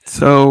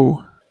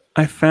So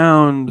I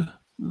found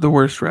the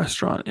worst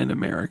restaurant in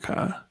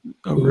America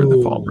over the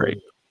fall break.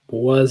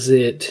 Was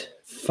it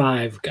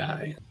Five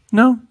Guys?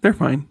 No, they're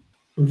fine.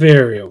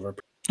 Very over.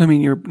 I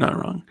mean, you're not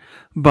wrong.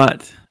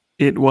 But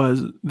it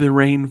was the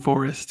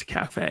Rainforest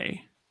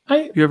Cafe.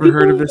 You ever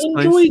heard of this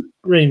place? Enjoy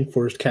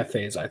Rainforest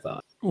Cafes, I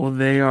thought. Well,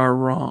 they are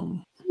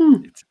wrong.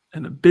 It's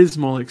an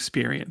abysmal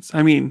experience.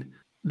 I mean,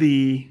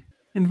 the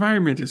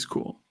environment is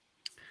cool,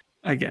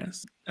 I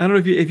guess. I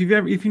don't know if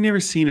you've never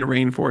seen a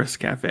Rainforest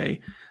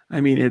Cafe.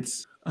 I mean,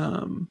 it's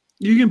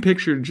you can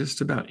picture just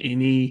about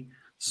any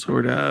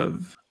sort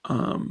of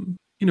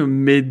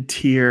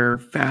mid-tier,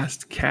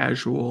 fast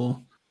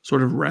casual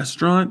sort of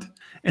restaurant,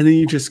 and then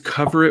you just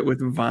cover it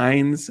with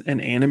vines and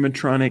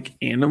animatronic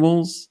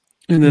animals,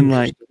 and then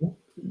like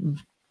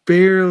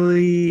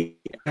barely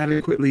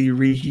adequately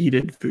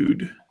reheated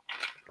food.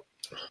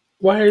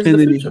 Why is the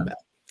food so bad?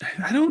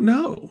 I don't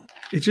know.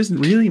 It's just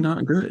really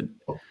not good.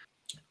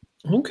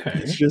 Okay.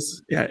 It's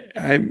just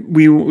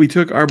we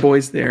took our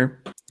boys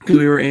there because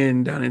we were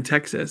down in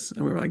Texas,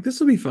 and we were like, this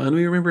will be fun.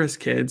 We remember as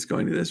kids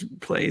going to this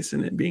place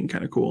and it being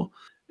kind of cool.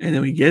 And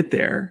then we get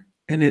there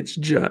and it's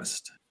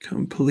just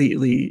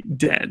completely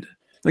dead.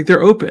 Like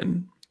they're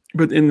open,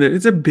 but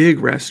it's a big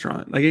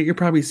restaurant. Like it could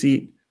probably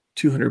seat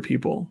 200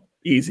 people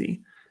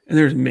easy. And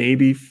there's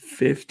maybe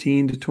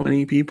 15 to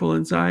 20 people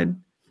inside.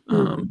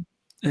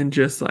 And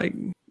just like,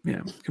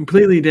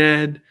 completely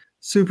dead,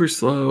 super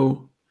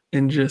slow,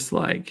 and just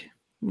like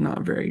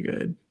not very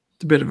good.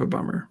 It's a bit of a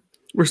bummer.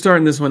 We're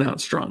starting this one out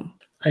strong.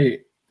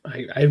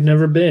 I've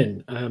never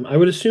been. I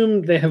would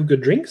assume they have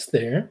good drinks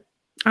there.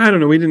 I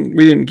don't know. We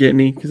didn't get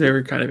any because they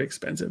were kind of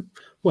expensive.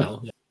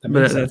 Well,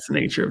 but that's the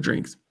nature of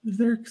drinks.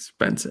 They're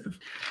expensive.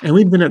 And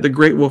we'd been at the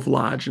Great Wolf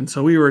Lodge, and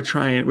so we were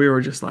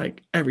just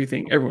like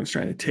everyone's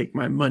trying to take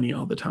my money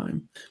all the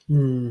time.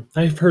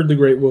 I've heard the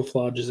Great Wolf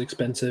Lodge is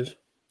expensive.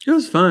 It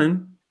was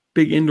fun.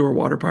 Big indoor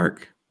water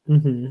park.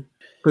 Mm-hmm.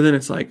 But then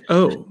it's like,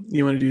 oh,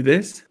 you want to do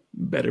this?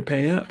 Better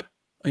pay up.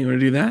 Oh, you want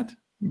to do that?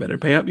 Better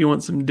pay up. You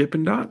want some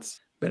Dippin' Dots?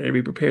 Better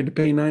be prepared to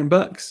pay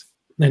 $9.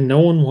 And no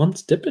one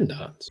wants Dippin'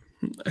 Dots.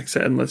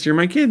 Except unless you're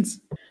my kids.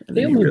 And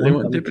they only really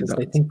want Dippin' Dots.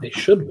 They think they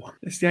should want.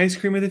 It's the ice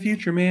cream of the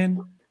future,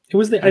 man. It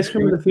was the ice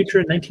cream of the future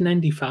in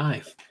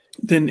 1995.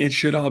 Then it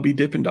should all be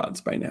Dippin' Dots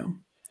by now.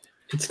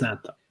 It's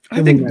not, though.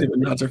 I think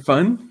Dippin' Dots are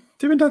fun.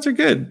 Dippin' Dots are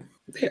good.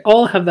 They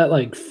all have that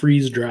like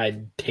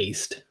freeze-dried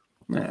taste.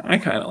 I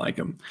kind of like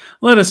them.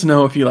 Let us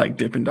know if you like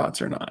Dippin'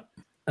 Dots or not.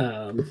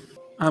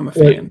 I'm a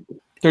fan.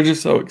 They're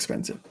just so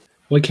expensive.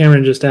 What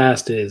Cameron just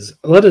asked is,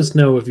 let us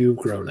know if you've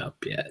grown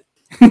up yet.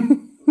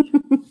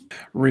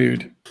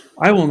 Rude.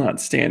 I will not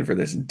stand for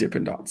this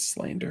Dippin' Dots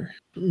slander.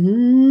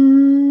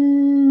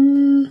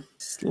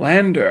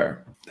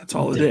 Slander. That's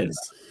all it is.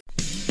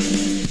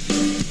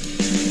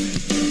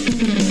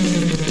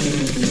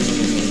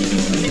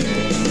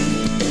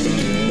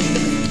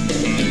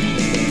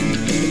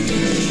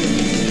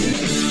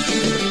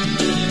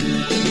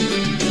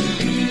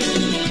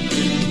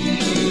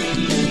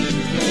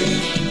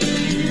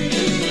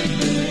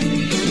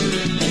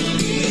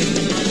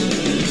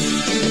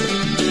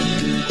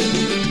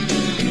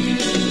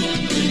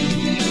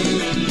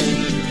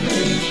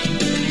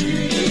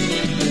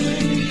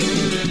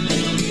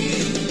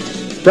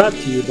 Brought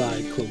to you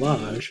by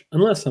Clavage,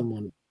 unless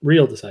someone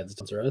real decides to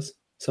sponsor us.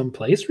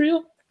 Someplace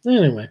real?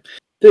 Anyway,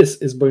 this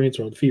is Boy Meets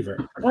World Fever.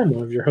 I'm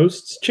one of your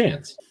hosts,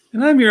 Chance.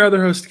 And I'm your other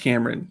host,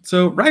 Cameron.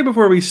 So right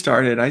before we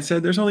started, I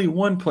said there's only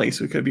one place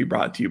we could be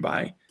brought to you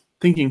by,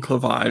 thinking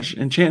Clavage,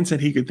 and Chance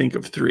said he could think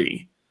of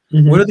 3.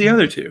 Mm-hmm. What are the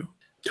other 2?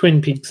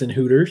 Twin Peaks and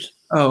Hooters.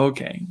 Oh,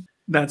 okay.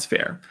 That's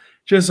fair.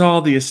 Just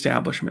all the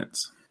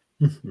establishments.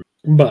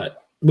 Mm-hmm.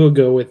 But we'll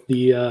go with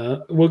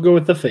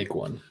the fake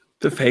one.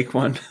 The fake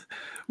one.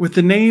 With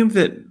the name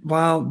that,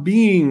 while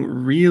being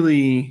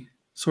really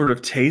sort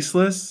of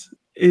tasteless,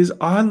 is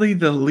oddly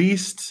the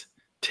least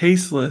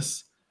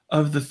tasteless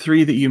of the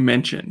 3 that you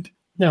mentioned.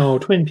 No,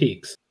 Twin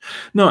Peaks.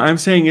 No, I'm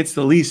saying it's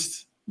the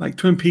least. Like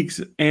Twin Peaks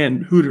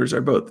and Hooters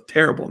are both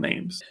terrible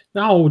names.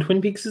 No,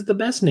 Twin Peaks is the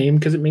best name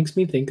because it makes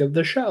me think of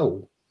the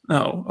show.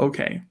 Oh,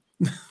 okay.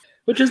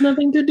 Which has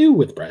nothing to do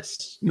with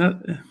breasts.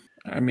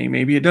 I mean,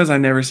 maybe it does.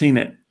 I've never seen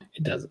it.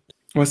 It doesn't.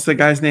 What's the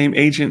guy's name?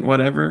 Agent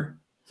whatever?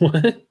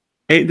 What?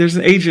 There's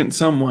an agent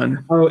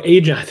someone. Oh,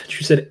 agent. I thought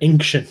you said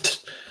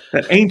ancient.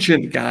 That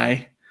ancient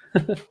guy.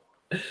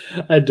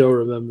 I don't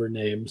remember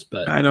names,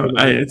 but I don't.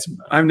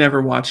 I've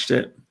never watched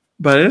it,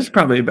 but it's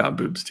probably about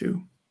boobs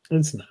too.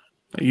 It's not.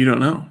 You don't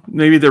know.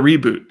 Maybe the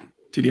reboot.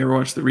 Did you ever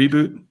watch the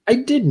reboot? I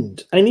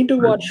didn't. I needed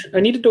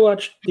to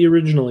watch the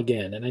original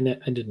again, and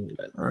I didn't.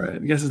 All right.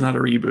 I guess it's not a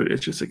reboot.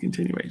 It's just a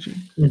continuation.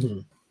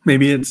 Mm-hmm.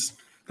 Maybe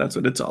that's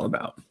what it's all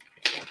about.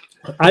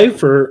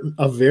 For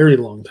a very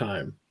long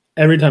time,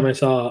 every time I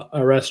saw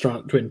a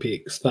restaurant, Twin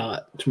Peaks,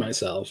 thought to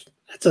myself,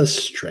 that's a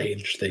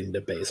strange thing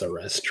to base a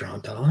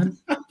restaurant on.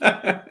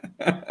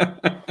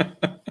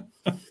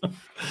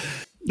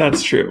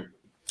 That's true.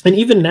 And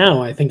even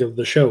now, I think of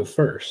the show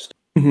first.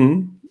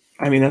 Mm-hmm.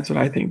 I mean, that's what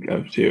I think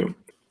of too.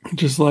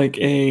 Just like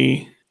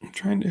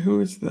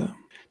who is the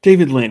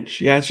David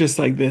Lynch. Yeah, it's just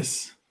like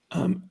this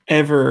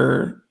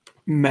ever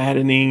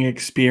maddening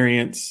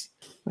experience,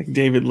 like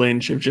David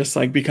Lynch, of just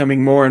like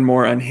becoming more and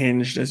more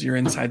unhinged as you're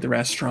inside the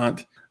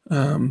restaurant.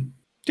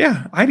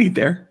 Yeah, I'd eat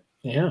there.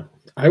 Yeah,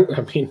 I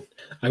mean,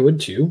 I would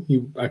too.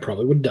 I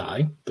probably would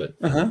die, but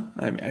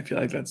I mean, I feel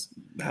like that's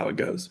how it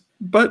goes.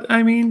 But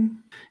I mean,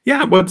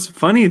 yeah. What's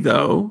funny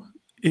though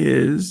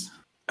is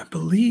I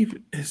believe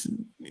is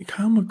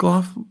Kyle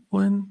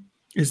MacLachlan.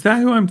 Is that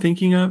who I'm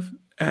thinking of?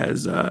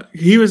 As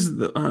he was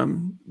the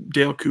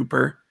Dale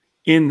Cooper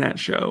in that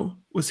show.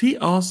 Was he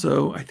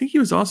also? I think he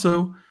was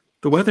also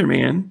the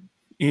weatherman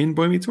in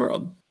Boy Meets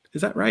World.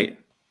 Is that right?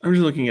 I'm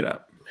just looking it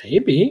up.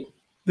 maybe.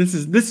 This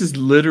is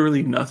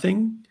literally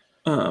nothing.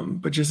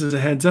 But just as a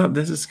heads up,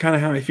 this is kind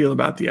of how I feel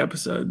about the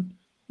episode.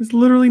 It's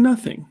literally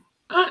nothing.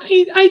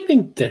 I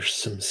think there's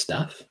some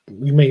stuff.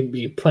 We may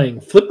be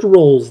playing flipped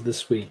roles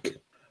this week.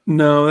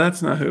 No,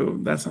 that's not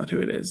who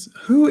it is.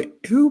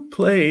 Who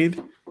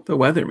played the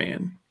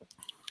weatherman?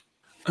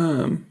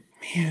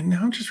 Man,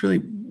 now I'm just really.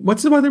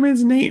 What's the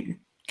weatherman's name?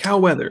 Cal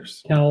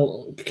Weathers.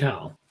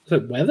 Cal. Is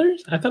it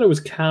Weathers? I thought it was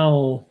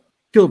Cal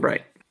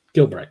Kilbright.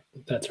 Gilbright.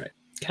 That's right.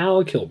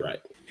 Cal Kilbright.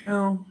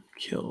 Cal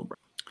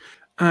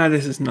Kilbright.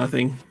 This is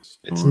nothing.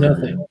 It's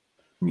nothing.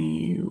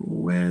 Me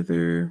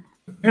weather.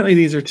 Apparently,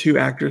 these are two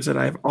actors that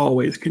I've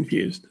always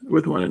confused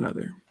with one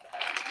another.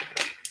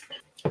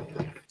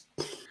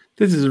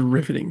 This is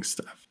riveting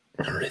stuff.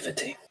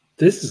 Riveting.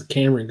 This is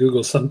Cameron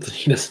Google something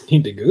he doesn't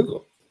need to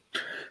Google.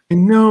 I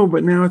know,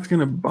 but now it's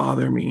gonna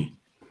bother me.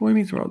 Boy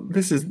Meets World.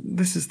 This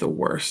is the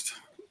worst.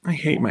 I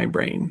hate my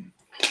brain.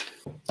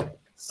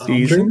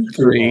 Season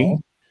 3.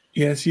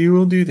 Yes, you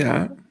will do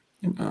that,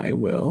 and I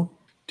will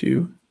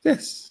do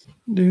this.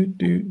 Do.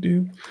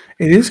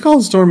 It is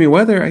called Stormy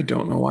Weather. I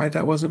don't know why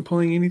that wasn't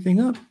pulling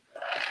anything up,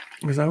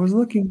 because I was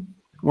looking.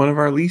 One of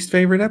our least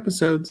favorite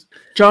episodes.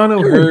 John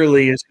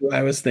O'Hurley is who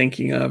I was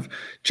thinking of.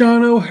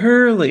 John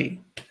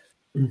O'Hurley.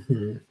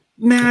 Mm-hmm.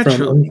 Naturally.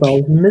 From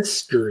Unsolved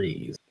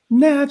Mysteries.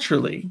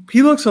 Naturally.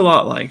 He looks a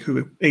lot like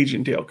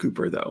Agent Dale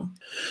Cooper, though.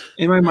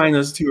 In my mind,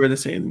 those two are the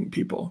same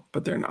people,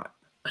 but they're not.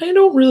 I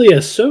don't really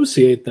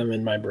associate them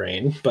in my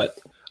brain, but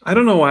I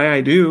don't know why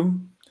I do.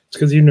 it's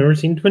because you've never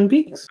seen Twin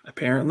Peaks.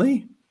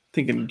 Apparently.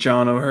 Thinking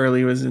John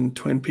O'Hurley was in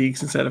Twin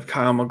Peaks instead of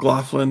Kyle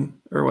MacLachlan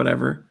or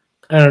whatever.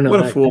 I don't know.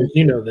 What a fool.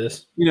 You know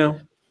this. You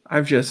know,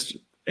 I've just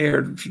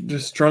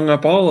strung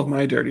up all of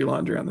my dirty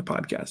laundry on the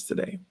podcast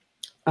today.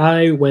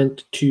 I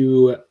went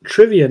to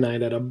trivia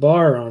night at a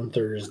bar on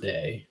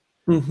Thursday.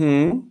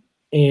 Mm-hmm.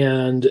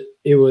 And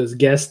it was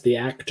Guess the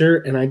Actor,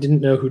 and I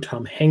didn't know who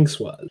Tom Hanks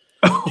was.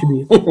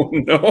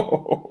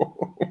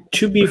 No.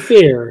 To be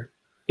fair,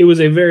 it was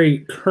a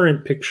very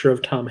current picture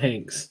of Tom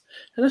Hanks.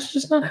 And that's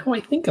just not how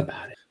I think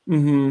about it.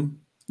 Mm-hmm.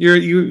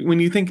 You when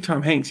you think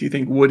Tom Hanks, you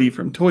think Woody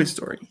from Toy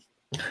Story.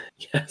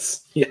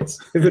 Yes. If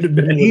it had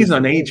been and he's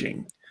on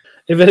Aging.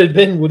 If it had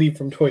been Woody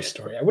from Toy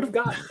Story, I would have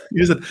gotten it.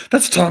 You said,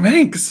 that's Tom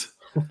Hanks.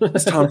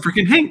 That's Tom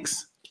freaking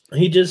Hanks.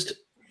 He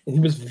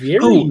was very...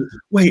 Oh,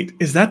 wait.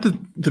 Is that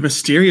the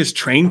mysterious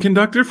train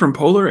conductor from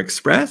Polar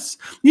Express?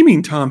 You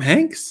mean Tom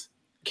Hanks?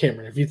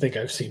 Cameron, if you think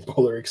I've seen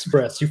Polar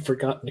Express, you've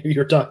forgotten who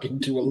you're talking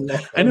to a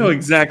lot. I know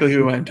exactly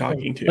who I'm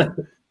talking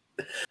to.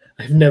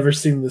 I've never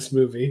seen this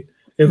movie.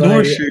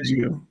 Nor should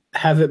you.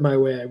 Have it my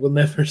way, I will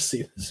never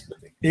see this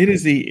movie. It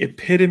is the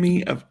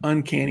epitome of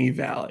Uncanny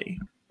Valley.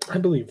 I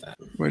believe that.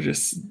 Where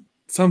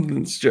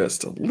something's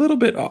just a little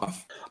bit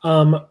off.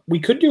 We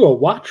could do a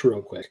watch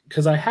real quick,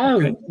 because I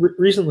have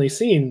recently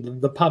seen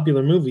the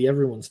popular movie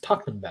everyone's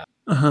talking about.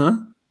 Uh-huh.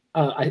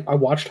 I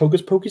watched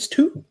Hocus Pocus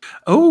 2.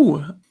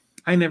 Oh,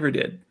 I never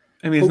did.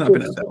 I mean, it's not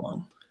been out that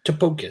long. To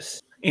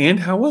Pocus. And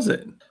how was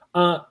it?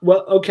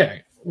 Well,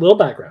 okay. Little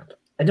background.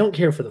 I don't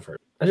care for the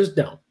first. I just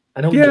don't. I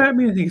don't. Yeah, I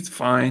mean, I think it's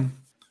fine.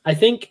 I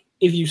think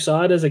if you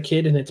saw it as a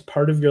kid and it's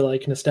part of your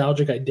like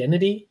nostalgic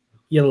identity,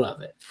 you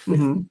love it.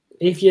 Mm-hmm.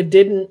 If you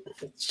didn't,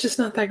 it's just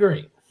not that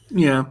great.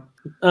 Yeah.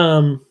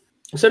 So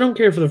I don't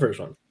care for the first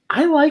one.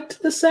 I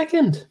liked the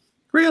second.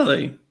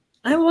 Really?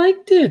 I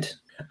liked it.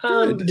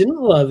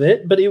 Didn't love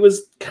it, but it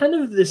was kind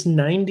of this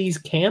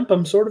 90s camp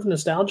I'm sort of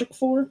nostalgic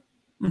for.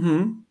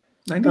 Mm-hmm.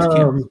 90s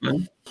camp.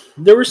 Man.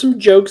 There were some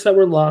jokes that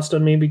were lost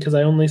on me because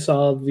I only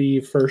saw the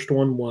first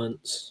one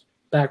once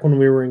back when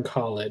we were in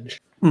college.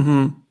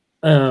 Mm-hmm.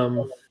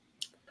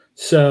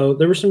 So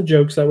there were some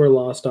jokes that were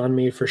lost on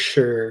me for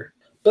sure.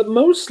 But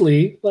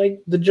mostly,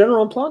 like the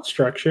general plot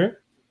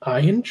structure, I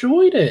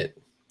enjoyed it.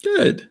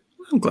 Good.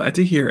 I'm glad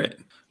to hear it.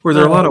 Were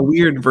there a lot of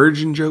weird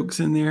virgin jokes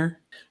in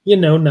there? You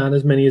know, not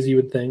as many as you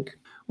would think.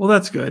 Well,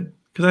 that's good,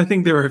 because I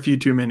think there were a few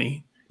too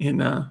many in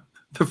the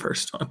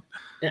first one.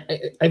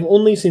 I've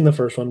only seen the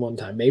first one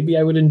time. Maybe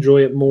I would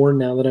enjoy it more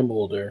now that I'm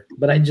older,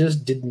 but I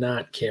just did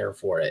not care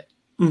for it.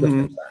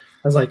 Mm-hmm.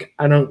 I was like,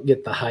 I don't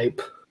get the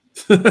hype.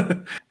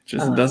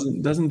 Just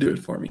doesn't do it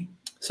for me.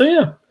 So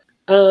yeah,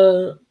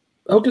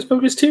 Hocus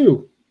Pocus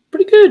 2,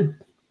 pretty good.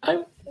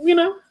 I'm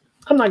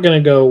not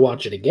gonna go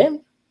watch it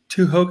again.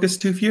 Too Hocus,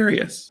 Too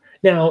Furious.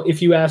 Now,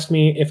 if you asked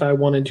me if I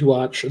wanted to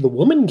watch The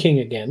Woman King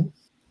again,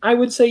 I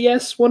would say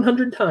yes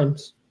 100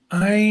 times.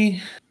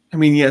 I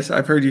mean, yes,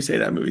 I've heard you say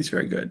that movie's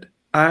very good.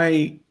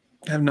 I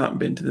have not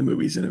been to the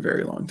movies in a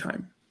very long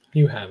time.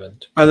 You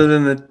haven't. Other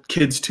than the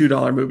kids'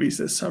 $2 movies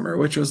this summer,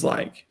 which was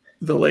like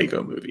the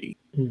Lego movie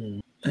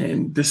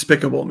and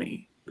Despicable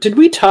Me. Did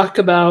we talk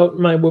about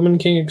my Woman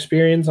King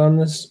experience on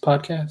this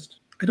podcast?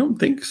 I don't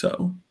think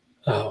so.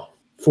 Oh,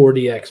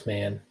 4DX,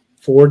 man.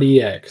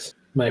 4DX.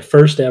 My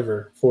first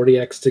ever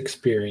 4DX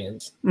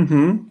experience.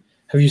 Mm-hmm.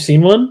 Have you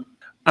seen one?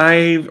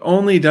 I've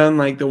only done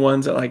like the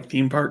ones at like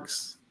theme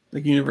parks,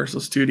 like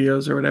Universal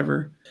Studios or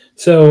whatever.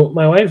 So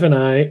my wife and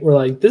I were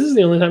like, this is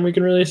the only time we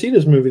can really see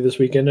this movie this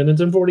weekend, and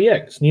it's in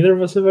 4DX. Neither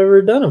of us have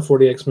ever done a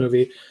 4DX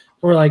movie. And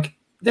we're like,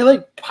 they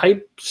like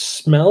pipe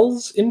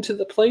smells into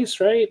the place,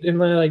 right? And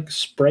they like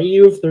spray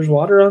you if there's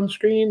water on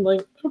screen.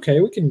 Like,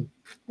 okay, we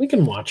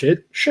can watch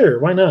it. Sure,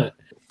 why not?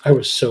 I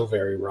was so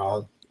very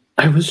wrong.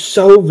 I was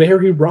so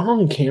very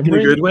wrong, Cameron. In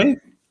a good way?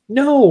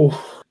 No.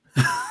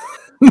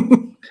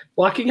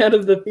 Walking out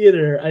of the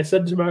theater, I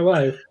said to my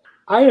wife,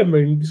 I am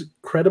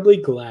incredibly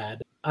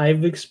glad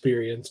I've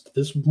experienced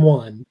this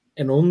one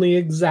and only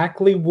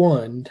exactly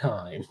one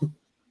time.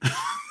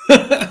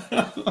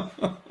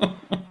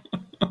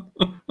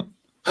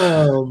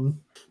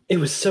 It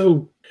was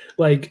so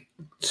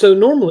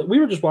normally we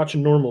were just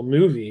watching normal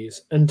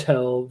movies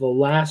until the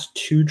last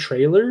two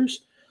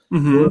trailers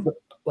were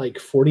like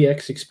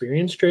 4DX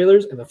experience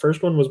trailers, and the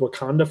first one was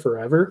Wakanda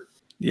Forever.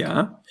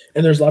 Yeah.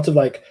 And there's lots of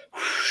like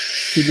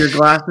did your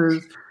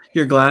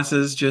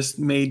glasses just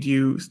made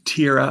you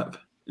tear up?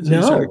 So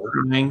you started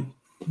crying?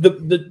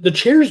 The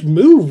chairs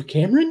move,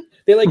 Cameron.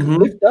 They like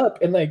lift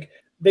up and like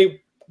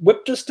they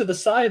whipped us to the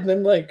side and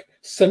then like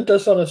sent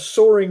us on a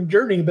soaring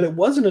journey, but it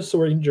wasn't a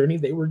soaring journey.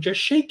 They were just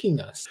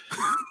shaking us.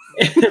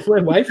 And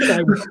my wife and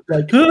I were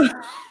like,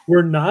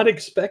 we're not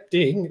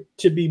expecting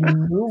to be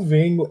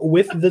moving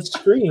with the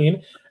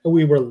screen. And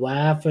we were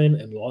laughing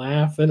and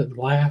laughing and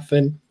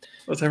laughing.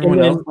 Was everyone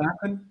else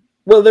laughing?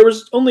 Well, there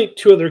was only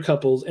two other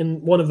couples,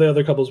 and one of the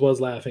other couples was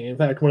laughing. In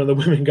fact, one of the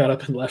women got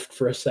up and left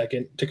for a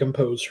second to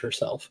compose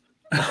herself.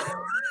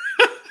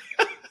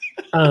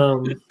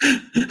 Oh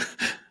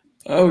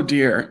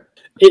dear.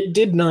 It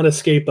did not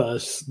escape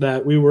us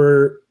that we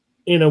were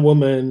in the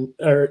Woman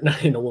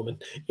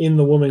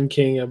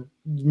King, a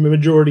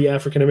majority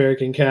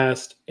African-American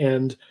cast,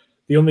 and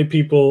the only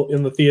people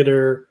in the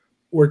theater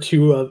were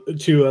two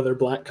other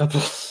black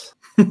couples.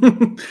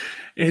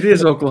 It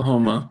is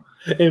Oklahoma.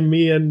 And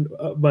me and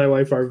my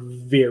wife are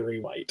very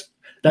white.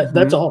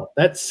 That's all.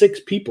 That's 6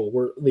 people.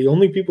 We're the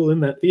only people in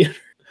that theater.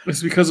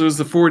 It's because it was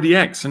the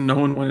 4DX and no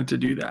one wanted to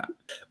do that.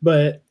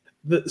 But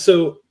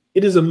so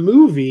it is a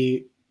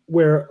movie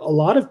where a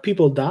lot of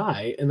people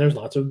die and there's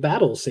lots of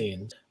battle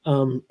scenes.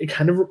 It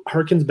kind of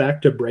harkens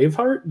back to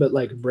Braveheart, but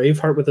like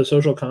Braveheart with a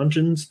social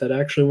conscience that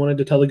actually wanted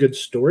to tell a good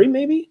story,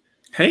 maybe.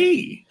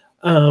 Hey.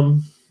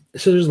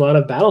 So there's a lot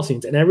of battle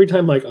scenes, and every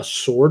time like a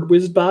sword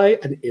whizzed by,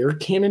 an air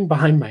cannon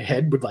behind my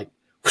head would like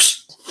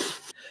whoosh.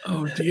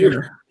 Oh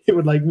dear. It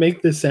would like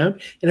make this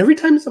sound. And every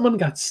time someone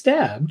got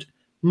stabbed,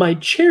 my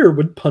chair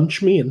would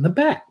punch me in the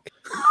back.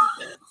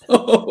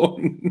 Oh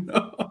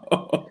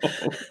no.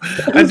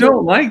 I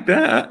don't like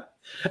that.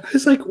 I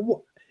was like,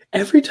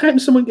 every time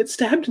someone gets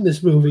stabbed in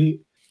this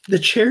movie, the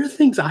chair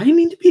thinks I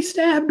need to be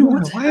stabbed.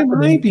 Why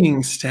am I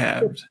being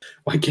stabbed?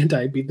 Why can't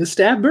I be the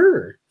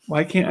stabber?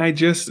 Why can't I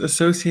just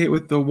associate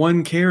with the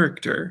one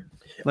character?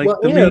 Like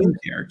the main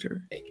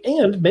character.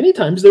 And many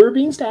times they were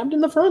being stabbed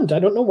in the front. I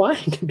don't know why I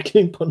kept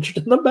getting punched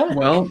in the back.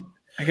 Well,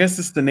 I guess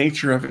it's the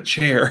nature of a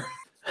chair.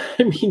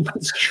 I mean,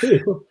 that's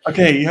true.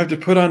 Okay, you have to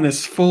put on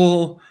this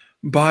full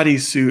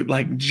bodysuit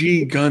like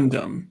G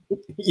Gundam.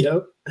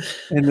 Yep.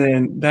 And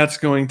then that's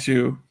going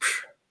to...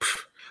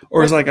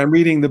 Or it's like I'm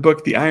reading the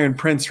book The Iron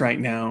Prince right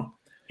now,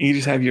 and you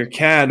just have your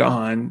CAD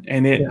on,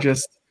 and it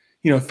just,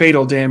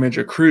 fatal damage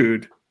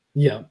accrued.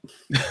 Yeah.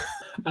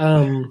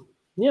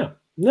 Yeah.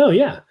 No,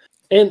 yeah.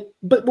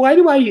 But why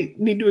do I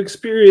need to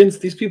experience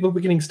these people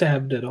getting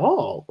stabbed at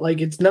all? Like,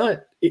 it's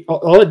not,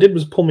 all it did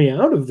was pull me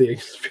out of the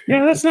experience.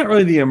 Yeah, that's not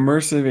really the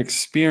immersive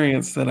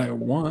experience that I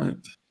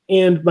want.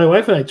 And my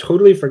wife and I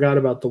totally forgot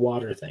about the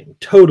water thing.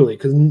 Totally,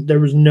 because there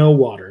was no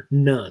water.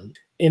 None.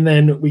 And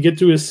then we get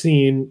to a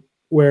scene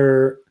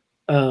where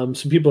some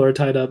people are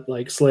tied up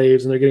like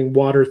slaves, and they're getting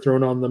water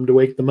thrown on them to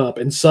wake them up.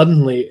 And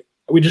suddenly,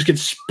 we just get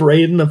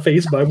sprayed in the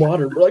face by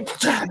water. We're like,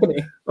 what's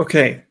happening?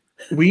 Okay,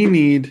 we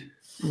need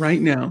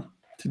right now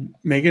to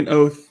make an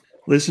oath.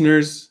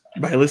 Listeners,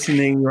 by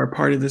listening, you are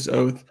part of this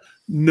oath.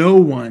 No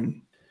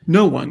one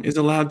is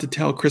allowed to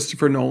tell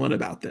Christopher Nolan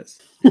about this.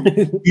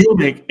 He'll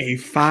make a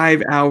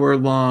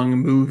 5-hour-long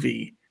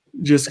movie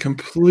just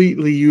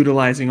completely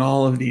utilizing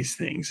all of these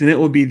things, and it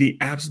will be the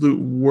absolute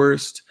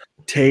worst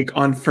take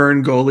on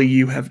Fern Gully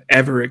you have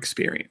ever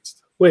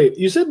experienced. Wait,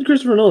 you said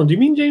Christopher Nolan. Do you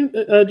mean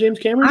James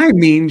Cameron? I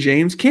mean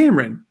James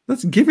Cameron.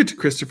 Let's give it to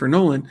Christopher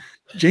Nolan.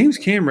 James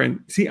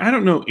Cameron. See, I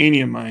don't know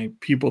any of my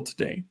people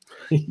today.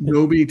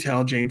 Nobody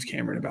tell James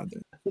Cameron about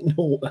this.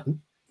 No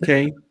one.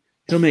 Okay?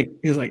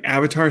 He's like,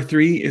 Avatar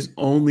 3 is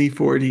only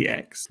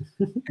 4DX.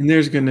 And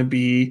there's going to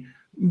be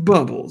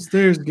bubbles.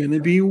 There's going to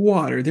be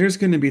water. There's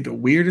going to be the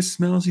weirdest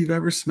smells you've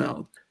ever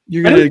smelled.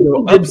 You're I going to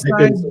don't go think we did upside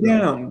Pippins at all.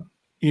 down.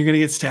 You're going to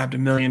get stabbed a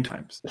million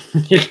times.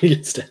 You're gonna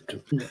get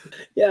stabbed.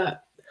 Yeah.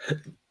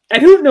 I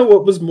don't know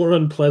what was more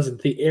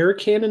unpleasant, the air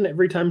cannon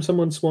every time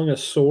someone swung a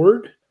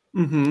sword,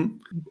 Mm-hmm.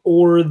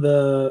 or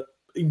the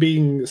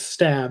being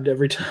stabbed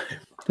every time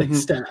they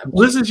stabbed.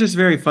 Well, this is just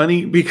very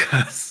funny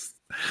because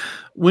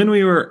when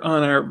we were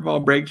on our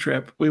fall break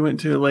trip, we went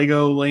to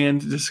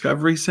Legoland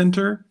Discovery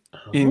Center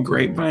in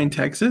Grapevine,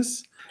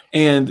 Texas,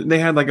 and they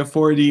had like a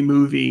 4D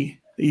movie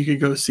that you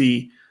could go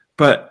see,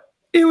 but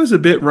it was a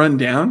bit run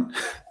down.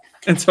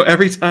 And so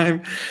every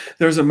time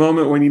there was a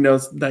moment when,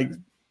 like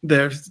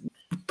there's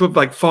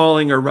like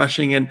falling or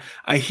rushing, and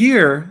I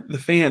hear the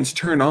fans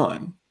turn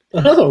on.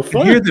 Oh, I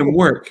fun. hear them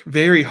work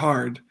very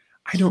hard.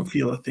 I don't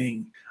feel a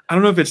thing. I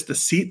don't know if it's the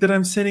seat that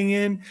I'm sitting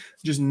in.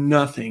 Just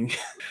nothing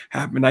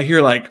happened. I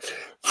hear like,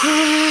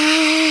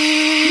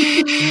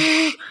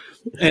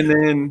 and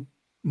then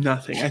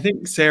nothing. I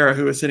think Sarah,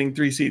 who was sitting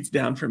 3 seats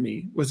down from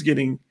me, was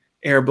getting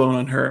air blown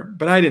on her,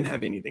 but I didn't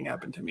have anything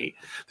happen to me.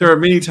 There are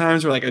many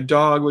times where like a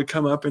dog would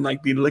come up and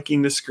like be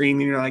licking the screen,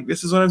 and you're like,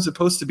 this is what I'm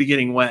supposed to be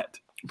getting wet,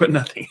 but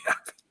nothing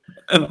happened.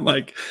 And I'm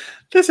like,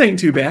 this ain't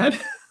too bad.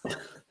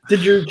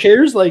 Did your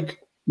chairs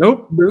like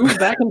Nope. move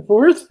back and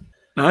forth?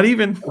 Not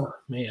even. Oh,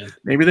 man.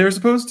 Maybe they were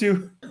supposed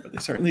to, but they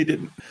certainly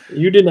didn't.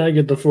 You did not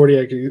get the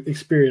 40X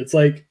experience.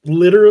 Like,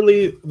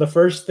 literally, the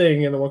first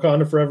thing in the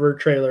Wakanda Forever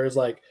trailer is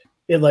like,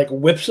 it like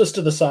whips us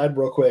to the side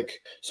real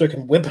quick so it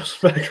can whip us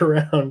back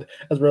around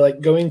as we're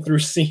like going through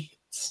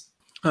scenes.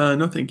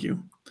 No, thank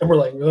you. And we're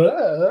like,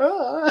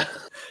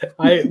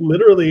 I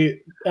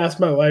literally asked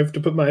my wife to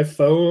put my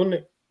phone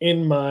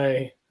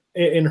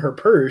in her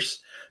purse,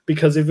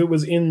 because if it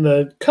was in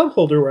the cup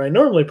holder where I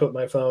normally put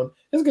my phone,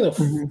 it's going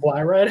to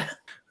fly right out.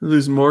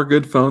 Lose more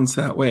good phones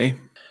that way.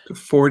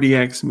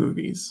 40X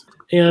movies.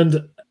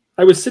 And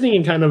I was sitting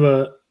in kind of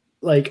a,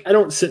 like, I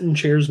don't sit in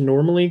chairs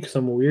normally because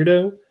I'm a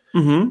weirdo.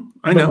 I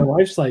But know. my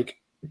wife's like,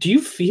 do you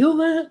feel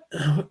that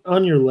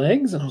on your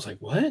legs? And I was like,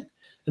 what?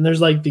 And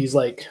there's like these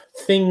like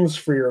things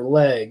for your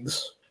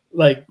legs,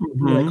 like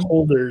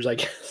holders, I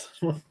guess.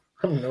 I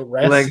don't know,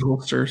 rests. Leg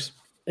holsters.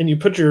 And you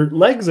put your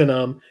legs in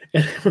them,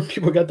 and when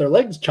people got their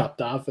legs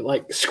chopped off, it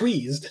like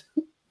squeezed.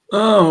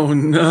 Oh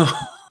no.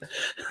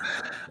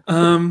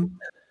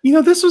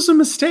 This was a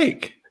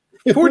mistake.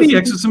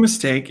 40X was a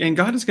mistake, and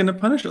God is going to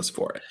punish us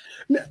for it.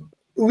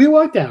 We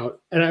walked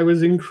out, and I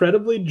was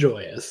incredibly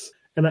joyous,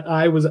 and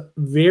I was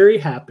very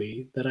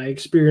happy that I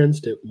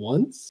experienced it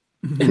once,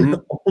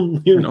 and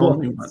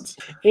only once,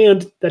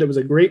 and that it was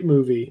a great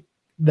movie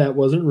that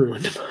wasn't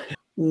ruined by it.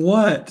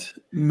 What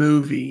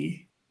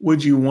movie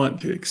would you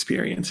want to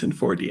experience in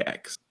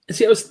 40X?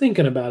 See, I was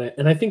thinking about it,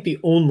 and I think the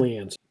only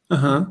answer,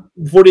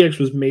 40X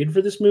was made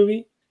for this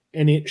movie,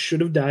 and it should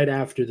have died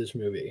after this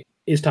movie,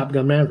 is Top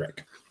Gun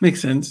Maverick.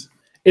 Makes sense.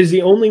 It's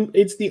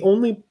the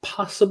only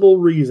possible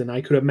reason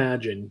I could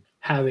imagine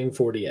having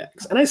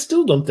 40X. And I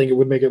still don't think it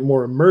would make it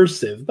more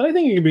immersive, but I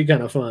think it could be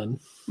kind of fun.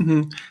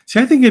 See,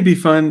 I think it'd be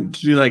fun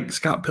to do like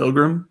Scott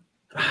Pilgrim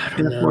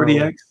in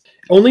 40X.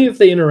 Only if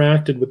they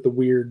interacted with the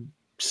weird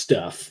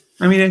stuff.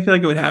 I mean, I feel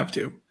like it would have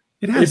to.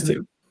 It has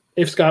to.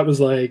 If Scott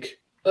was like,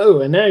 oh,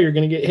 and now you're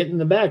going to get hit in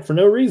the back for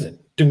no reason.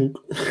 So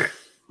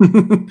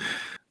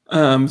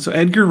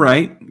Edgar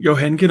Wright, go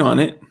ahead and get on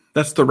it.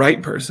 That's the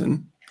right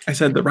person. I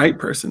said the right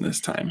person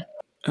this time.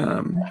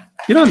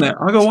 Get on that.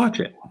 I'll go watch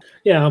it.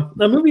 Yeah,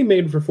 a movie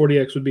made for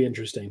 40X would be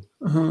interesting.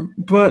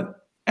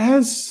 But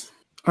as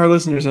our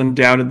listeners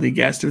undoubtedly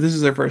guessed, if this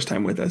is their first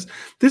time with us,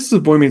 this is a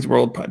Boy Meets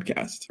World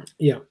podcast.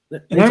 Yeah,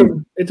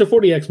 it's a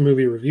 40X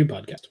movie review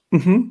podcast.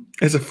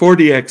 It's a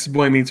 40X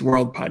Boy Meets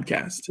World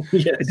podcast.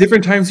 Yes. At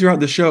different times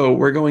throughout the show,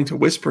 we're going to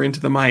whisper into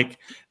the mic.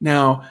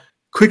 Now,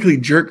 quickly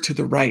jerk to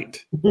the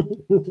right.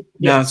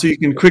 Now, so you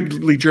can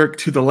quickly jerk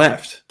to the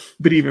left,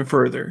 but even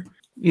further.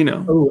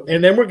 Oh,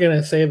 and then we're going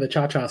to say the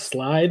cha-cha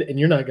slide, and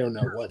you're not going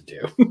to know what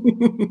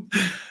to.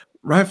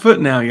 Right foot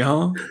now,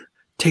 y'all.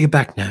 Take it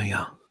back now,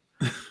 y'all.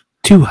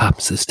 2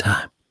 hops this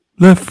time.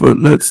 Left foot,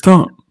 let's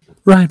stomp.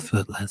 Right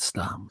foot, let's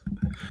stomp.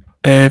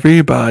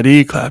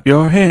 Everybody clap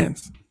your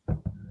hands.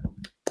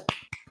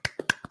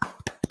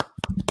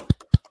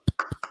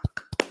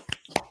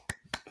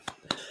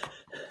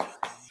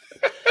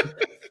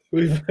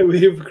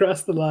 We've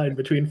crossed the line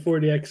between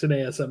 40X and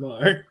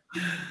ASMR.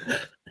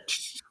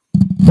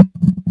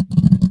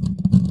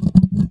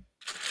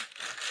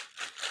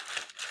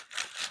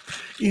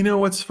 You know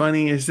what's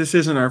funny is this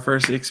isn't our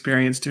first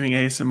experience doing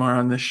ASMR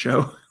on this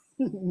show.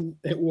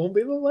 It won't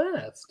be the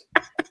last.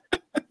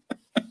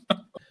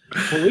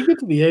 When we get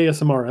to the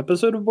ASMR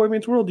episode of Boy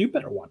Meets World, you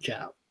better watch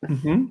out.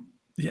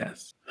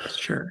 Yes,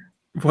 sure.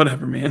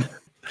 Whatever, man.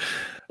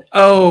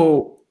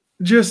 Oh,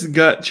 just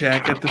gut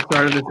check at the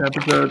start of this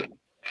episode.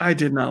 I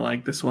did not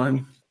like this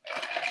one.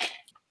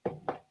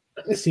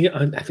 See,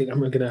 I think I'm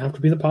going to have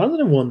to be the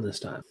positive one this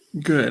time.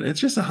 Good.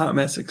 It's just a hot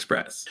mess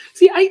express.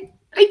 See, I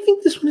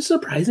think this one is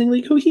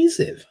surprisingly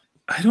cohesive.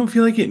 I don't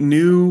feel like it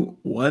knew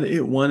what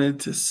it wanted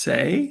to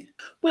say.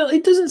 Well,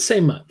 it doesn't say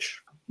much.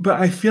 But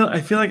I feel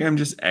like I'm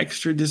just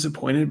extra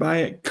disappointed by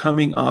it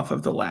coming off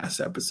of the last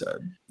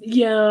episode.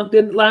 Yeah,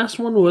 the last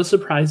one was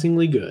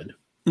surprisingly good.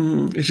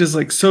 It's just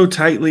like so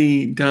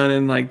tightly done,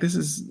 and like this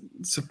is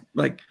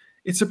like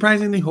it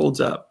surprisingly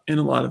holds up in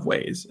a lot of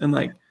ways, and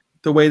like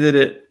the way that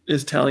it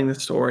is telling the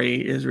story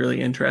is really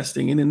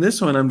interesting. And in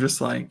this one, I'm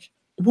just like,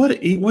 what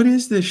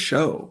is this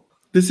show?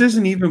 This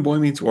isn't even Boy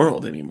Meets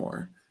World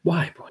anymore.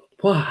 Why, boy?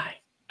 Why?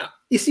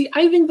 You see,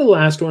 I think the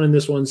last one and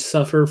this one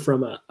suffer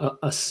from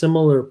a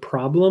similar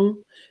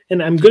problem.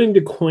 And I'm going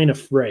to coin a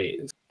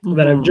phrase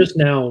that I've just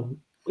now,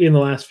 in the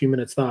last few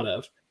minutes, thought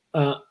of.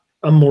 A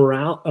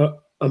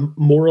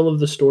moral of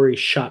the story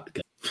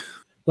shotgun.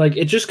 Like,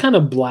 it just kind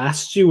of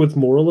blasts you with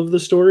moral of the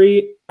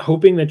story,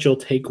 hoping that you'll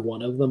take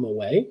one of them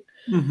away.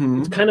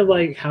 It's kind of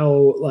like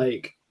how,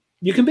 like,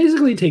 you can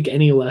basically take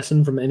any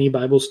lesson from any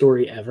Bible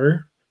story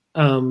ever.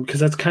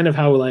 Because that's kind of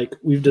how, like,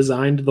 we've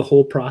designed the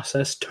whole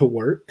process to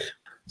work.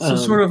 So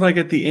sort of like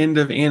at the end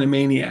of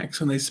Animaniacs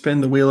when they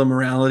spin the wheel of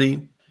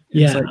morality.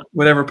 It's like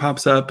whatever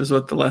pops up is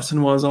what the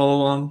lesson was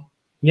all along.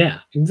 Yeah,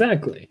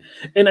 exactly.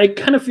 And I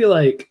kind of feel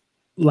like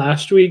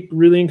last week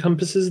really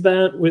encompasses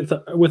that with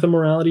a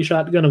morality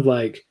shotgun of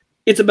like,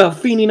 it's about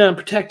feeding, not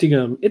protecting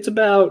them. It's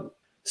about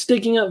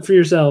sticking up for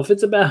yourself.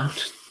 It's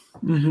about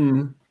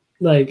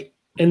like,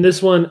 and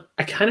this one,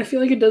 I kind of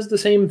feel like it does the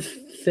same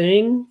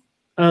thing,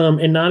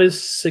 and not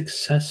as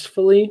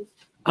successfully.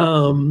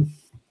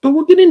 But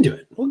we'll get into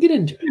it.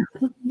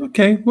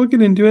 Okay, we'll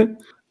get into it.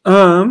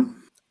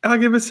 I'll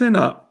give us an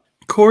up.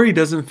 Corey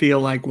doesn't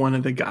feel like one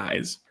of the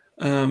guys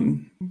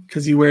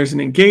because he wears an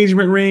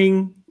engagement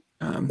ring.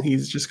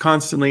 He's just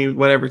constantly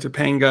whatever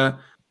Topanga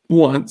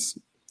wants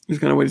is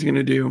kind of what he's going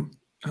to do.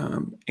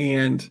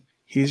 And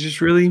he's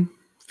just really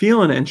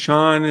feeling it. And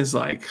Sean is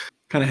like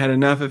kind of had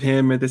enough of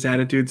him at this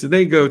attitude. So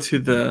they go to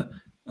the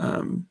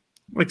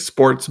like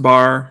sports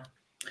bar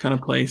kind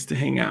of place to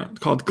hang out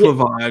called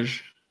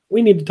Clavage.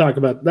 We need to talk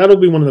about that'll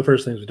be one of the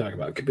first things we talk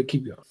about, but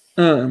keep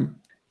going.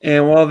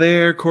 And while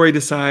there, Corey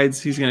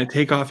decides he's going to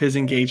take off his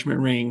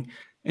engagement ring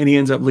and he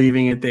ends up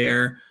leaving it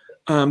there.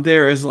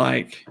 There is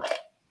like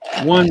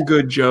one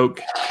good joke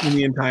in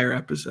the entire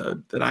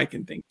episode that I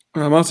can think.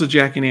 Also,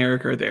 Jack and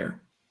Eric are there.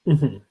 I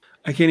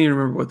can't even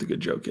remember what the good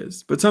joke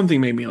is, but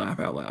something made me laugh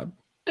out loud.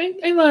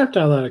 I laughed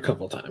out loud a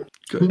couple times.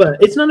 Good.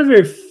 But it's not a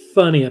very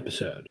funny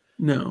episode.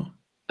 No.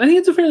 I think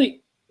it's a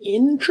fairly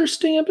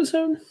interesting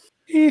episode.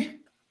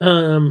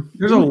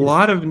 There's a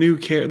lot of new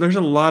there's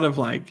a lot of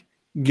like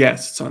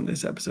guests on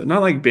this episode.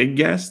 Not like big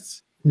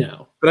guests.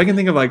 No. But I can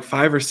think of like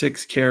 5 or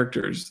 6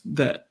 characters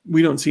that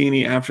we don't see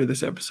any after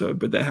this episode,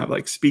 but that have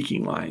like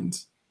speaking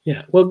lines.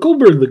 Yeah. Well,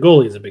 Goldberg the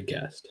goalie is a big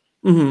guest.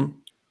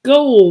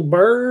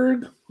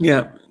 Goldberg.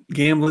 Yeah.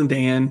 Gambling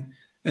Dan.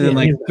 And then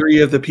like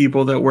 3 of the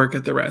people that work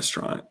at the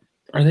restaurant.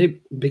 Are they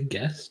big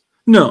guests?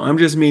 No, I'm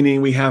just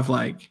meaning we have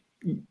like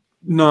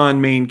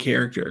non-main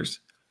characters.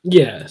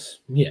 Yes.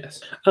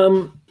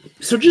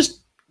 So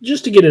just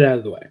to get it out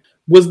of the way,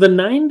 was the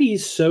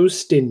 90s so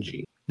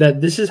stingy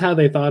that this is how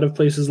they thought of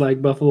places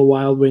like Buffalo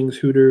Wild Wings,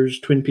 Hooters,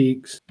 Twin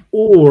Peaks?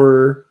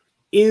 Or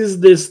is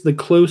this the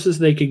closest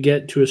they could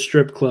get to a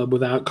strip club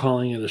without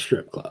calling it a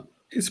strip club?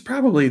 It's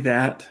probably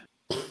that.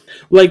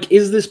 Like,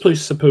 is this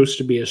place supposed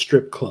to be a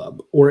strip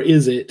club? Or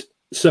is it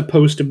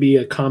supposed to be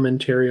a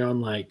commentary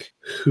on like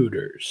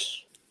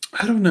Hooters?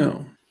 I don't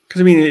know.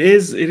 Because I mean, it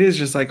is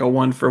just like a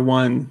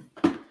 1-for-1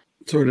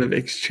 sort of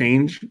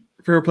exchange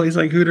for a place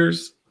like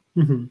Hooters.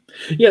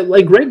 Yeah,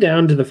 like right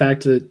down to the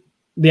fact that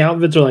the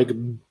outfits are like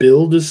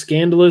billed as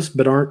scandalous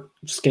but aren't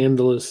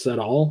scandalous at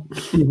all.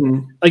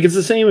 Like it's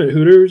the same at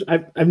Hooters.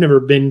 I've never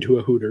been to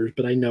a Hooters,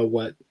 but I know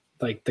what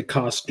like the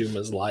costume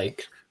is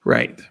like.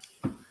 Right.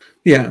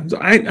 Yeah. So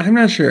I'm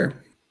not sure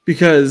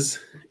because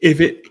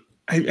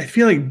I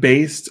feel like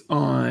based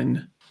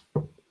on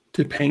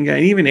Topanga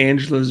and even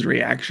Angela's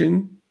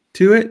reaction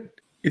to it,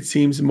 it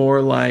seems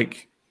more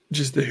like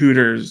just the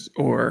Hooters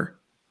or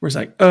where it's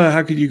like,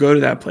 how could you go to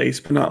that place?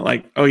 But not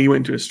like, oh, you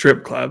went to a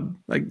strip club.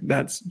 Like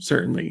that's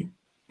certainly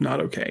not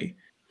okay.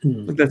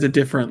 Like, that's a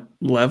different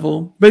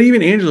level. But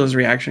even Angela's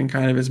reaction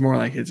kind of is more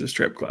like it's a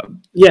strip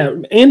club. Yeah,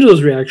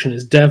 Angela's reaction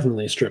is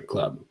definitely a strip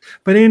club.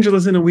 But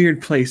Angela's in a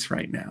weird place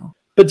right now.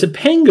 But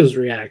Topanga's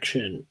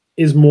reaction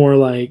is more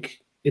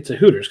like it's a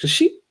Hooters because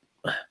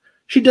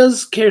she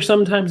does care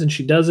sometimes and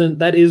she doesn't.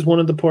 That is one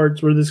of the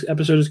parts where this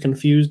episode is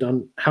confused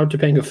on how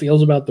Topanga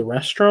feels about the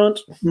restaurant.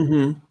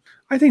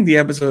 I think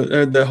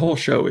the whole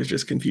show is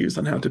just confused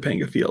on how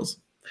Topanga feels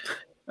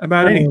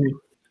about anything.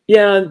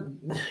 Yeah,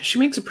 she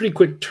makes a pretty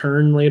quick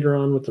turn later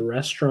on with the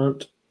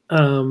restaurant.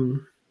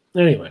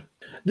 Anyway,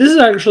 this is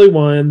actually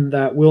one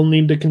that we'll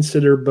need to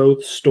consider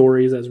both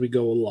stories as we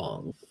go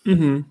along.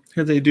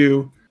 Because they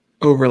do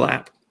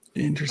overlap,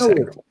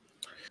 intersect.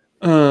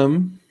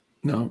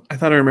 No, I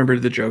thought I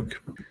remembered the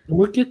joke.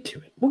 We'll get to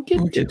it. We'll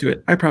get to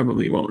it. I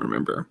probably won't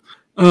remember.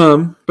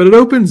 But it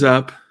opens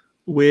up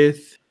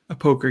with a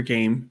poker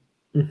game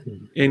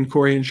in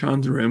Corey and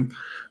Sean's room.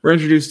 We're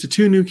introduced to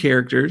 2 new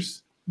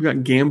characters. We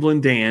got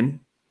Gambling Dan,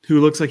 who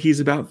looks like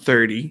he's about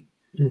 30.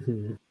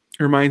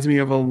 Reminds me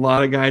of a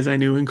lot of guys I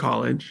knew in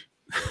college.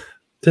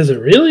 Does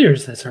it really, or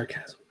is that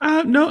sarcasm?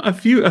 No, a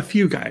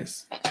few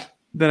guys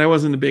that I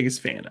wasn't the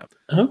biggest fan of.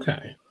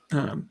 Okay.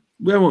 I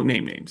won't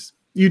name names.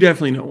 You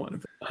definitely know one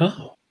of them.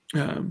 Oh.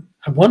 Um,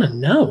 I want to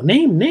know.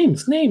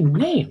 Names. I'm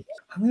going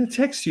to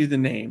text you the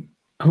name.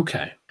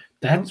 Okay.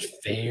 That's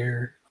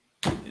fair.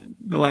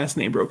 The last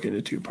name broke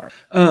into two parts.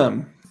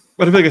 But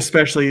I feel like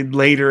especially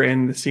later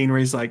in the scene where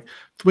he's like,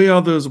 the way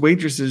all those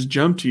waitresses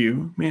jumped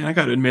you, man, I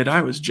got to admit,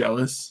 I was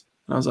jealous.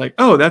 And I was like,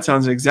 oh, that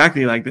sounds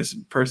exactly like this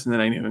person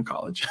that I knew in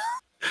college.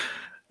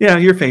 Yeah,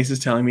 your face is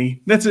telling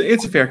me it's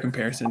a fair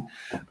comparison.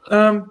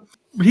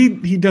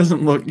 He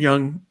doesn't look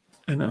young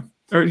enough,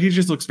 or he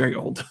just looks very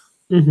old.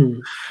 Mm-hmm.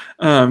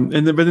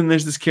 But then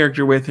there's this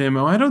character with him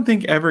who I don't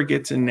think ever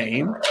gets a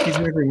name. He's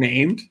never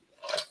named.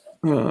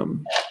 For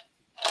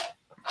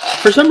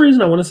some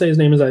reason, I want to say his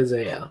name is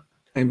Isaiah.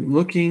 I'm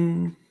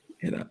looking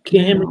it up.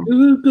 Can we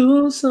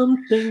Google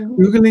something?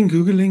 Googling.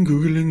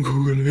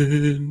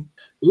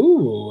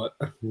 Ooh,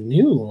 a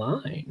new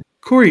line.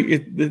 Corey,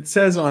 it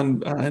says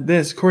on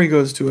this, Corey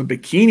goes to a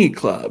bikini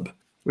club,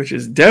 which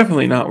is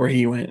definitely not where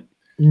he went.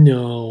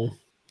 No.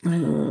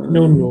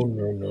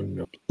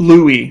 No.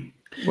 Louis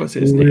was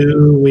his name.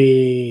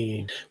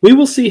 Louis. We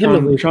will see him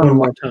at least one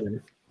more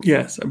time.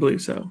 Yes, I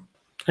believe so.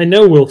 I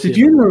know we'll see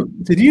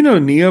him. Did you know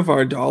Nia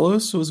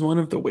Vardalos was one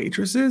of the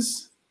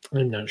waitresses?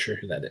 I'm not sure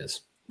who that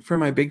is. For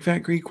My Big Fat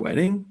Greek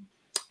Wedding?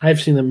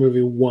 I've seen that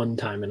movie one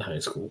time in high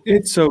school.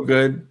 It's so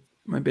good.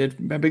 My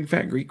Big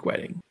Fat Greek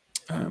Wedding.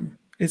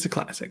 It's a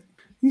classic.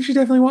 You should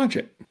definitely watch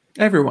it.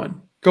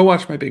 Everyone, go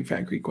watch My Big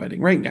Fat Greek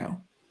Wedding right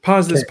now.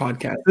 Pause this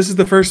podcast. This is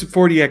the first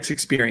 40X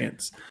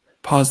experience.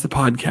 Pause the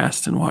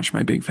podcast and watch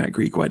My Big Fat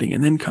Greek Wedding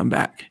and then come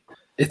back.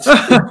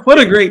 What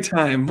a great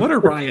time. What a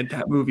riot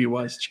that movie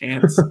was,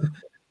 Chance.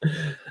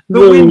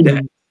 Those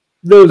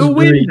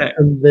Greeks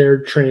and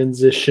their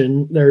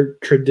traditions,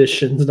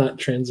 not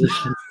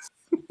transitions.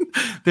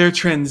 Their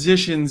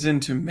transitions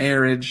into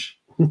marriage.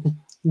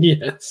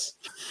 Yes.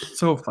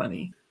 So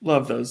funny.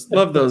 Love those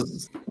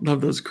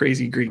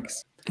crazy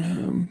Greeks.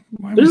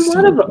 There's a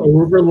lot of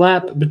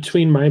overlap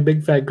between My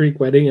Big Fat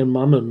Greek Wedding and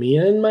Mamma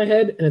Mia in my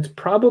head, and it's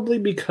probably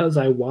because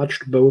I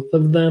watched both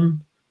of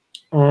them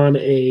on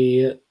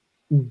a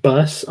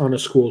bus on a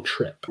school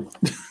trip.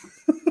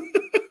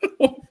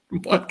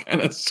 What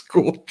kind of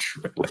school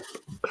trip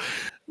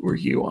were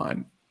you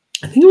on?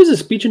 I think it was a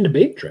speech and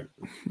debate trip.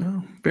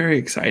 Oh, very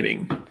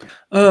exciting.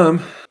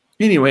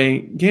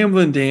 Anyway,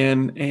 Gambling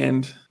Dan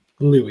and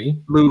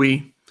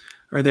Louis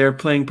are there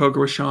playing poker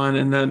with Sean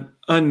and then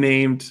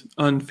unnamed,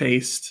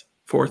 unfaced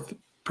fourth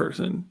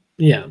person.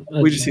 Yeah.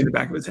 We just see the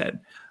back of his head.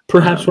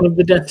 Perhaps one of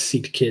the death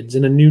seat kids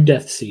in a new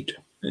death seat.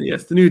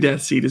 Yes, the new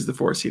death seat is the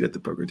fourth seat at the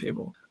poker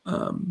table,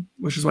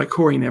 which is why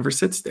Corey never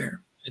sits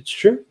there. It's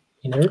true.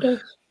 He never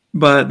does.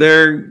 But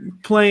they're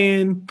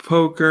playing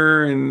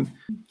poker and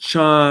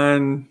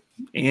Sean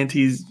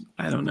antes.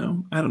 I don't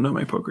know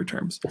my poker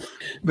terms.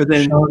 But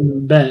then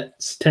Sean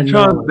bets $10.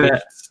 Sean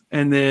bets,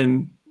 and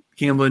then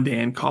Gambling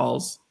Dan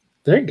calls.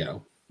 There you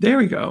go. There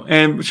we go.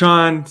 And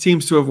Sean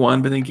seems to have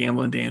won, but then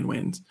Gambling Dan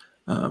wins.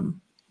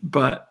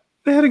 But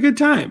they had a good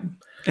time.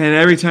 And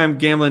every time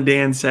Gambling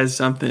Dan says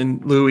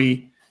something,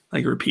 Louis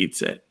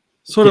repeats it.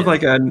 Sort of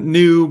like a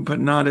new but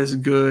not as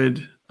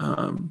good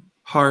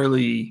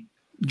Harley,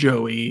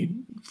 Joey,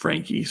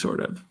 Frankie sort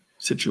of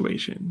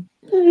situation.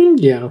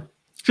 Yeah.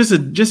 Just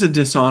a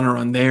dishonor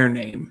on their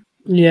name.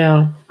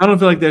 Yeah. I don't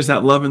feel like there's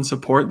that love and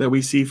support that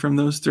we see from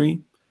those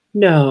three.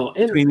 No.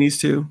 Between these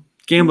two.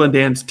 Gambling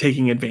Dan's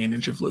taking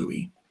advantage of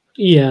Louis.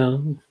 Yeah,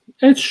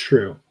 it's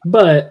true.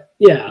 But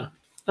yeah,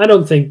 I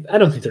don't think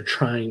they're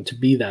trying to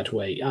be that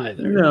way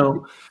either.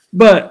 No.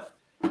 But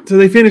so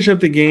they finish up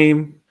the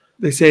game.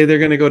 They say they're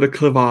going to go to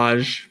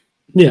Clavage.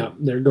 Yeah,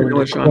 they're going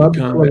to Club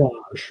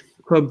Clavage.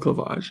 Club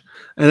Clavage.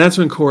 And that's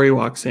when Corey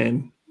walks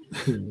in.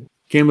 Mm-hmm.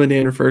 Gambling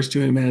Dan refers to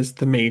him as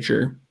the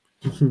Major.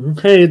 Mm-hmm.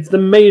 Hey, it's the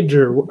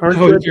Major. Aren't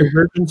you at your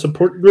Virgin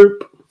support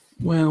group?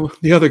 Well,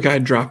 the other guy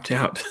dropped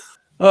out.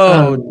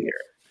 Oh, dear.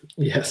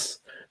 Yes.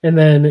 And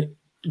then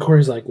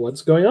Corey's like,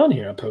 what's going on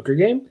here? A poker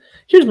game?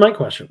 Here's my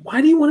question.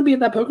 Why do you want to be at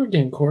that poker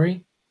game,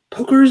 Corey?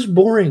 Poker is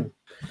boring.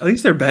 At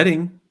least they're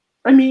betting.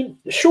 I mean,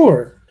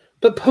 sure.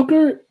 But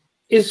poker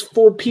is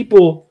for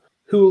people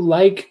who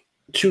like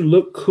to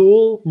look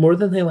cool more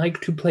than they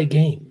like to play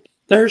games.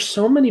 There are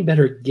so many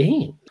better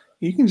games.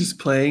 You can just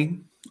play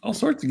all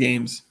sorts of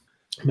games.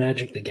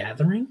 Magic the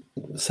Gathering,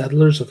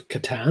 Settlers of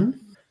Catan.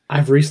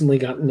 I've recently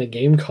gotten a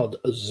game called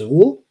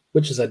Azul,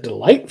 which is a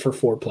delight for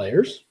 4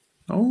 players.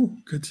 Oh,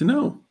 good to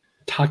know.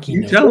 Takinoko.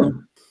 You tell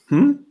them.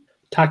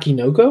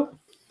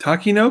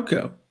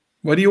 Takinoko.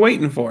 What are you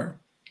waiting for?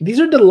 These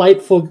are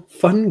delightful,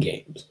 fun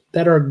games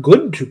that are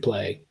good to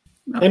play.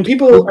 And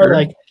people are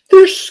like,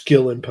 there's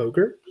skill in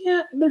poker.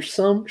 Yeah, there's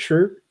some,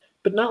 sure.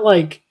 But not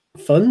like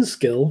fun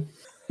skill.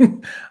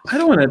 I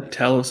don't want to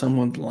tell if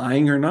someone's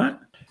lying or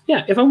not.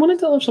 Yeah, if I want to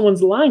tell if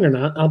someone's lying or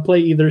not, I'll play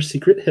either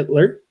Secret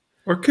Hitler.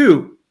 Or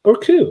Coup.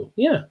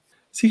 Yeah.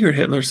 Secret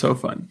Hitler's so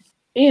fun.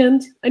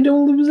 And I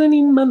don't lose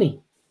any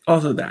money.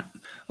 Also that.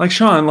 Like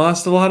Sean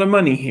lost a lot of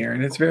money here,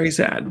 and it's very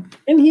sad.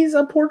 And he's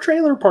a poor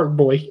trailer park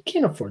boy. He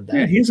can't afford that.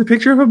 Yeah, he has a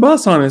picture of a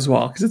bus on his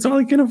wall because it's all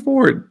he can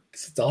afford.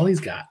 It's all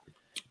he's got.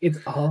 It's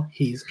all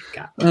he's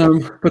got.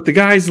 But the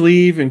guys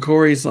leave, and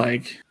Corey's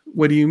like,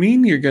 "What do you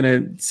mean you're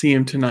gonna see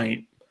him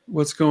tonight?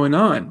 What's going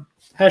on?"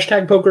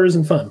 Hashtag poker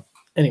isn't fun.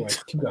 Anyway,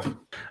 keep going.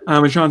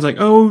 And Sean's like,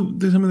 "Oh,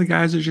 some of the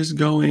guys are just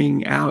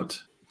going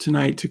out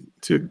tonight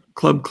to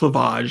Club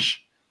Clavage."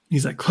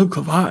 He's like, "Club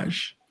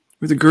Clavage,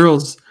 where the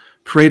girls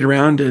parade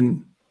around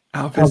in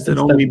outfits that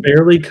only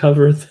barely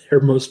cover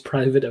their most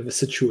private of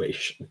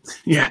situations."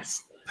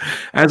 Yes.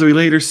 As we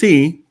later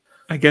see,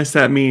 I guess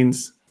that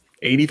means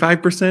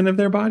 85% of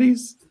their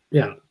bodies.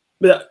 Yeah.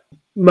 But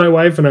my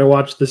wife and I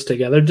watched this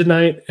together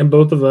tonight, and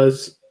both of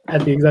us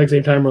at the exact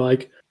same time were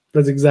like,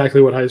 that's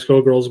exactly what high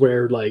school girls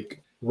wear,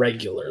 like,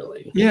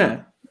 regularly.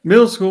 Yeah.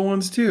 Middle school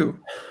ones too.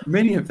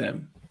 Many of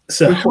them.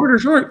 So with shorter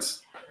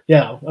shorts.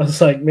 Yeah. I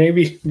was like,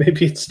 maybe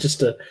it's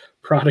just a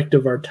product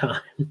of our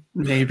time.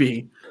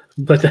 Maybe.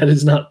 But that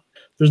is not,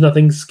 there's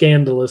nothing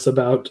scandalous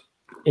about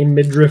a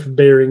midriff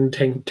bearing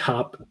tank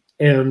top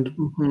and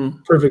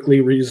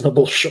perfectly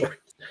reasonable shorts.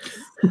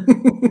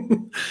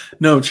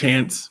 No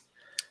chance.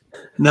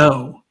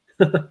 No.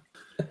 But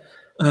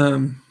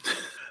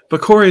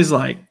Corey's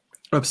like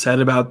upset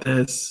about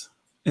this,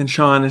 and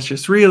Sean is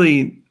just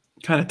really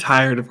kind of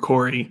tired of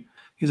Corey.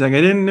 He's like,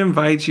 I didn't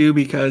invite you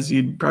because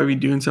you'd probably be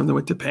doing something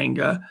with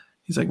Topanga.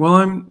 He's like,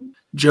 well,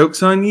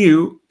 joke's on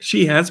you.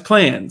 She has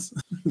plans.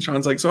 And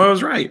Sean's like, so I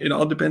was right. It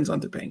all depends on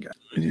Topanga.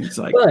 And he's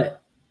like,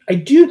 but I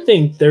do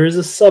think there is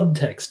a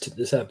subtext to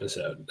this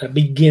episode that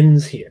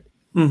begins here.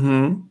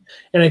 Mm-hmm.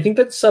 And I think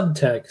that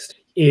subtext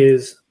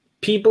is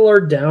people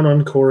are down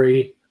on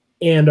Corey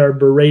and are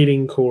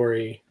berating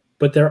Corey,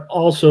 but they're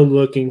also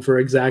looking for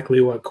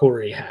exactly what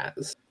Corey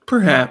has.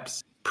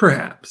 Perhaps.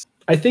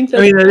 I think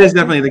that is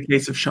definitely the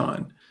case of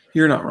Sean.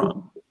 You're not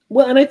wrong.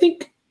 Well, and I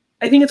think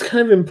it's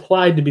kind of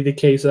implied to be the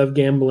case of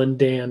Gamblin'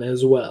 Dan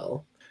as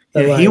well.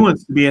 Yeah, he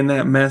wants to be in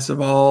that mess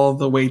of all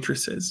the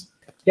waitresses.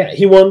 Yeah,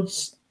 he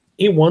wants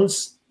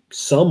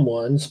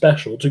someone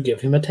special to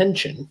give him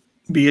attention.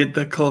 Be it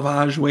the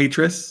Clavage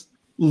waitress,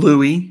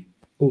 Louie.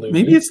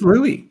 Maybe it's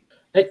Louie.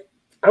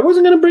 I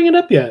wasn't going to bring it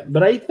up yet,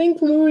 but I think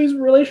Louie's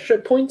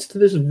relationship points to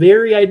this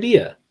very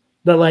idea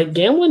that, like,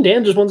 Gamblin'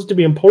 Dan just wants to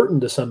be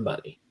important to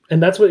somebody.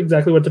 And that's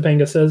exactly what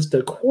Topanga says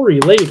to Corey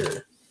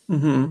later.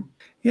 Mm-hmm.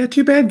 Yeah,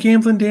 too bad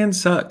Gamblin' Dan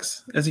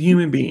sucks as a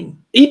human being.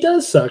 He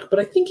does suck, but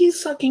I think he's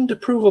sucking to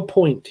prove a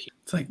point.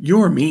 It's like,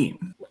 you're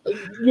mean.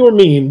 You're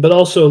mean, but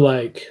also,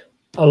 like,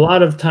 a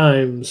lot of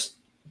times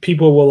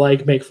people will,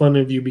 like, make fun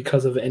of you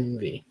because of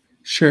envy.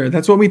 Sure,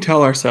 that's what we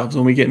tell ourselves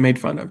when we get made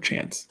fun of,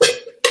 Chance.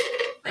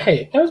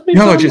 Hey, I was made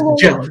Y'all fun are just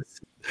jealous.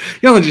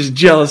 Y'all are just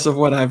jealous of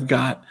what I've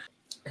got.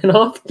 And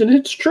often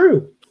it's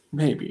true.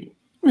 Maybe.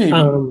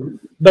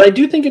 But I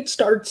do think it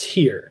starts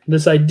here.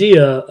 This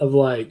idea of,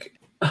 like,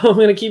 oh, I'm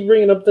going to keep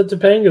bringing up that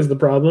Topanga's the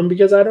problem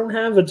because I don't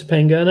have a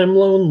Topanga and I'm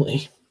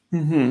lonely.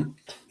 Mm-hmm.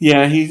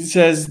 Yeah, he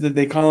says that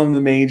they call him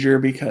the Major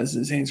because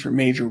it stands for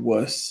Major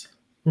Wuss.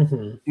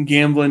 Mm-hmm. And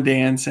Gamblin'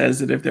 Dan says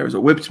that if there was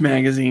a Whipped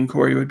magazine,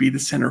 Corey would be the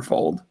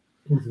centerfold.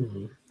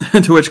 Mm-hmm.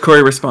 To which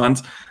Corey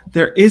responds,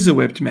 there is a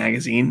Whipped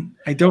magazine.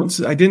 I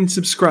didn't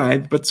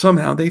subscribe, but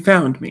somehow they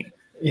found me.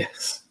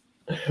 Yes.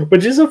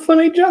 Which is a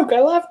funny joke.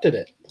 I laughed at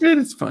it. It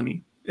is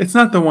funny. It's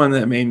not the one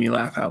that made me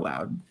laugh out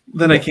loud.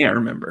 That I can't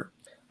remember.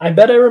 I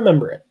bet I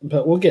remember it,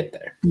 but we'll get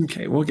there.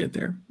 Okay, we'll get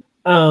there.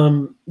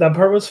 That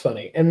part was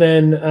funny. And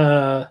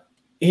then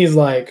he's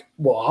like,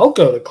 well, I'll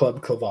go to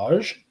Club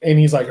Clavage. And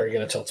he's like, are you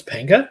going to tell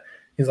Topanga?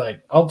 He's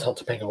like, I'll tell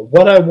Topanga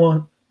what I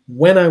want,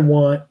 when I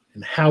want,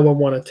 and how I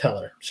want to tell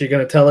her. So you're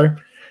going to tell her?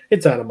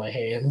 It's out of my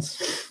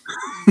hands.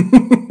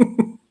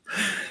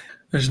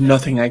 There's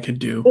nothing I could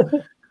do.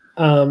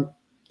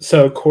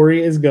 So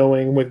Corey is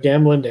going with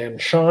Gamblin' Dan,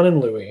 Sean,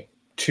 and Louie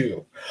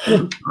to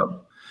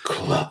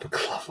Club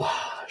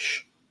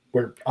Clavage,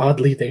 where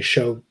oddly they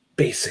show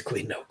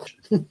basically no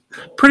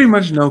pretty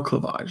much no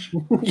clavage.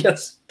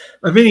 Yes.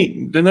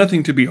 They're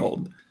nothing to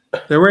behold.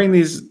 They're wearing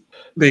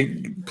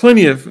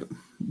plenty of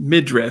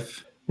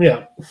midriff.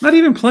 Yeah. Not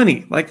even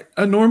plenty, like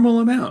a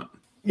normal amount.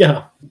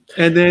 Yeah.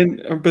 But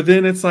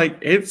then it's like,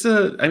 it's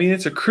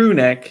a crew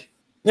neck.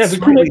 Yeah, it's a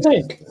crew neck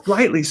tank.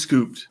 Slightly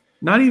scooped.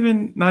 Not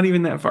even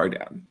that far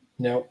down.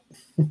 No.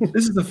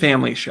 This is a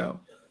family show.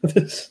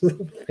 This is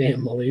a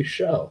family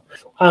show.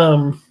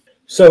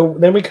 So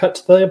then we cut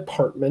to the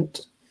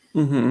apartment.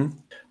 Mm-hmm.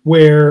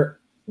 Where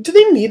do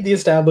they need the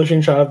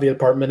establishing shot of the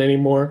apartment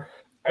anymore?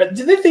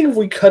 Do they think if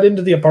we cut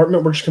into the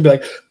apartment, we're just gonna be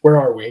like, "Where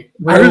are we?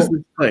 Where is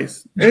this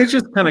place?" It's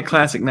just kind of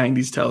classic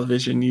 '90s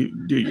television.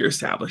 You do your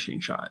establishing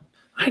shot.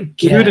 I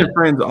get it. We do it in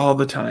Friends all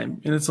the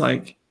time, and it's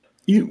like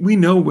we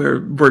know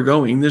where we're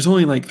going. There's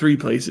only like 3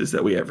 places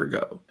that we ever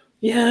go.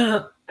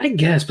 Yeah, I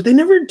guess, but they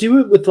never do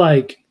it with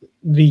like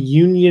the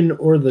union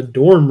or the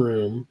dorm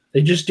room.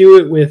 They just do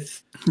it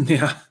with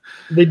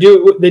They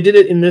did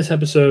it in this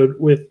episode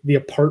with the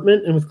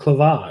apartment and with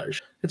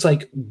Clavage. It's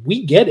like,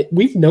 we get it.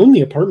 We've known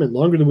the apartment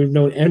longer than we've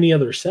known any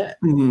other set.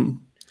 Mm-hmm.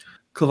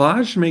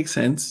 Clavage makes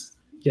sense.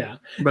 Yeah.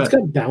 But It's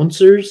got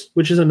bouncers,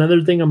 which is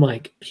another thing. I'm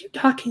like, are you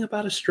talking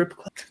about a strip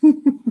club?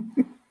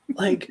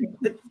 Like,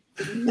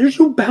 there's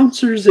no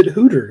bouncers at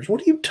Hooters.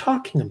 What are you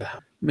talking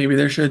about? maybe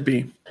there should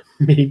be.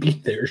 Maybe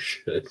there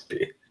should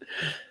be.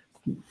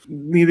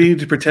 We need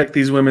to protect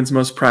these women's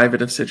most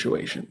private of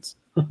situations.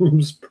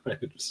 But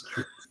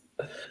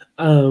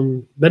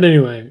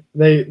anyway,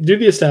 they do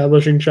the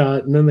establishing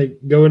shot, and then they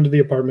go into the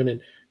apartment,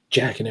 and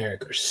Jack and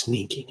Eric are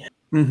sneaking in.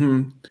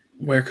 Mm-hmm.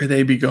 Where could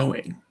they be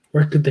going?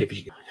 Where could they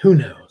be going? Who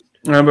knows?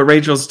 But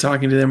Rachel's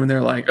talking to them, and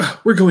they're like,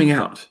 oh, "We're going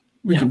out.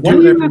 We can why do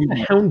do you whatever have we to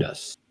want." hound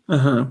us?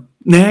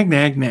 Nag,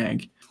 nag,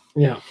 nag.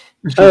 Yeah.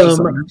 She's just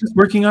like, I'm just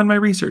working on my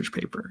research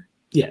paper.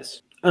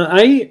 Yes.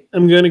 I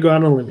am going to go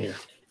out on a limb here.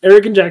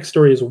 Eric and Jack's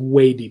story is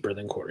way deeper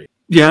than Corey.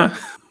 Yeah.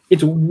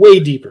 It's way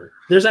deeper.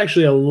 There's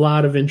actually a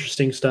lot of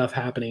interesting stuff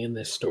happening in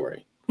this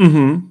story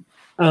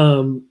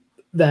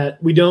that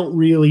we don't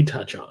really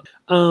touch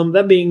on.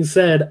 That being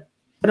said,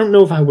 I don't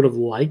know if I would have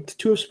liked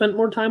to have spent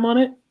more time on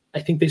it. I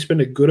think they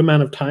spend a good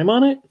amount of time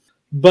on it,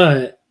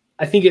 but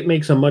I think it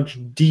makes a much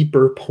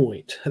deeper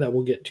point that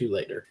we'll get to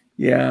later.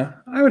 Yeah,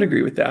 I would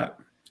agree with that.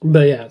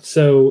 But yeah,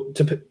 so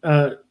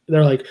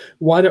they're like,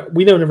 "Why don't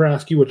we don't ever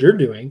ask you what you're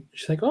doing?"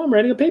 She's like, "Oh, I'm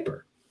writing a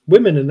paper.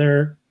 Women and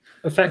their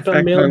effect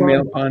on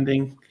male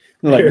bonding."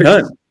 Like,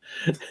 none.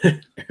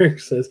 Eric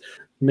says,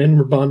 "Men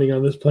were bonding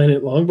on this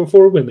planet long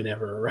before women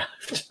ever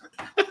arrived."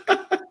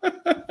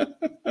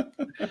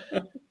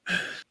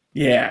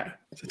 Yeah,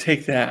 so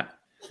take that.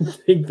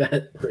 Take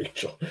that,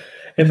 Rachel.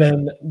 And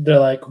then they're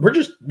like, "We're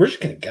just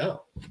gonna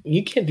go.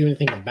 You can't do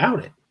anything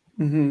about it."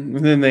 And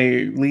then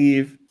they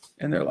leave,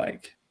 and they're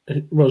like,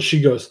 well,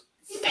 she goes,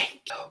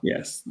 "Thank you."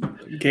 Yes,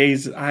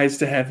 gaze eyes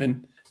to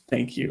heaven.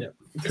 Thank you.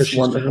 Because she's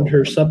found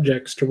her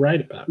subjects to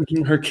write about.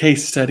 Her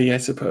case study, I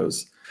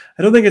suppose.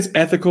 I don't think it's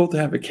ethical to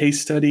have a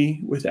case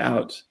study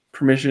without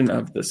permission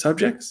of the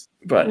subjects,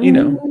 but you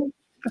know,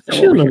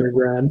 she's an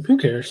undergrad. Who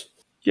cares?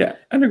 Yeah,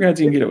 undergrads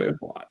can get away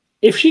with a lot.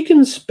 If she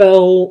can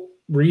spell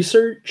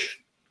research,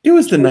 it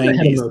was the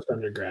 90s. Most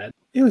undergrad.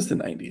 It was the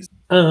 90s.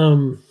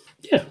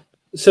 Yeah.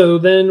 So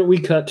then we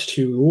cut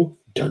to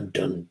dun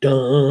dun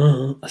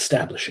dun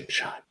establishing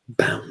shot.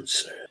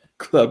 Bouncer.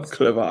 Club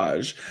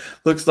Clavage.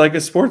 Looks like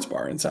a sports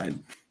bar inside.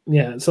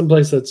 Yeah,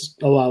 someplace that's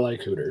a lot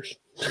like Hooters.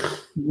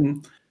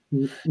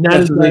 Not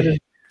as bad as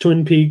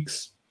Twin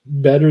Peaks.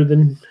 Better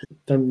than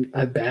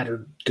bad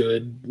or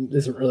good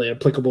isn't really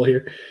applicable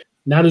here.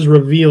 Not as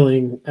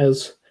revealing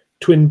as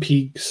Twin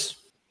Peaks.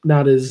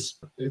 Not as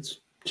it's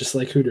just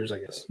like Hooters, I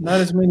guess. Not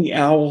as many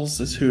owls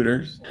as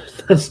Hooters.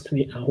 Not as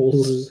many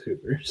owls as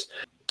Hooters.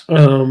 I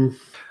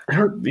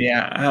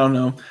don't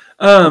know.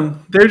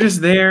 They're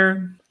just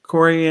there.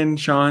 Corey and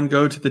Sean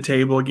go to the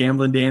table.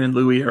 Gambling Dan and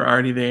Louie are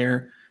already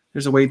there.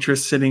 There's a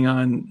waitress sitting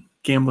on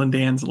Gambling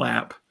Dan's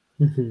lap.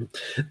 Mm-hmm.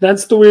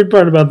 That's the weird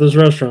part about this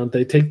restaurant.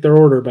 They take their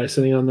order by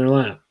sitting on their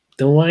lap.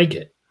 Don't like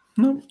it.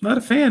 No, not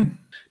a fan.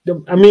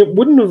 I mean,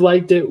 wouldn't have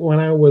liked it when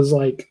I was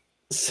like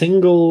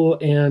single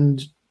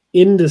and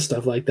into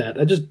stuff like that.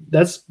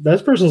 That's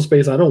personal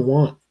space I don't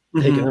want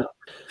taken up.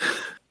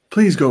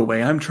 Please go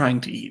away. I'm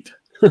trying to eat.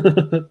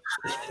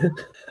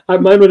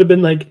 Mine would have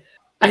been like,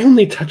 I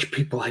only touch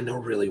people I know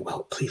really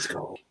well. Please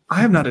go.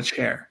 I am not a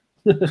chair.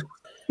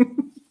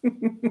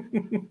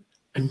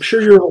 I'm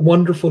sure you're a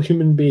wonderful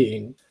human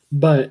being,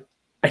 but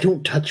I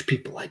don't touch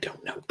people I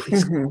don't know.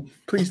 Please go.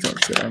 Please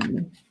don't sit on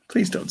me.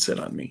 Please don't sit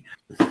on me.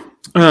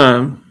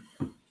 But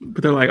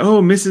they're like,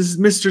 oh,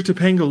 Mr.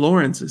 Topanga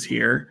Lawrence is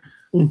here.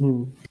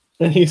 Mm-hmm.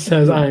 And he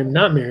says, I am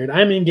not married.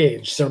 I'm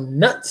engaged. So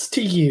nuts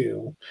to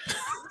you.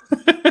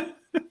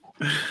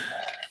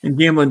 And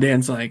Gambling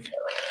Dan's like,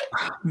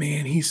 oh,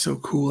 man, he's so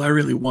cool. I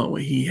really want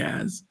what he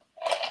has.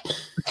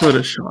 So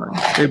does Sean.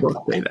 They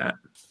both say that.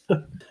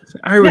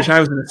 I wish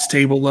I was in a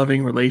stable,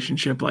 loving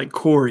relationship like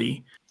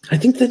Corey. I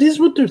think that is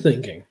what they're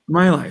thinking.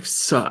 My life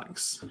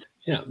sucks.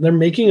 Yeah, they're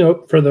making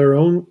up for their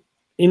own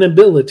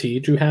inability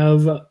to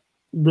have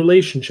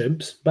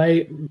relationships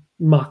by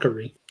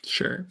mockery.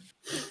 Sure,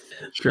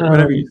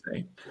 whatever you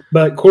say.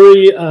 But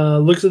Corey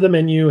looks at the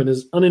menu and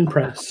is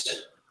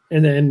unimpressed.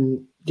 And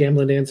then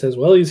Gambling Dan says,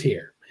 well, he's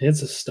here.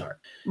 It's a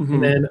start. Mm-hmm.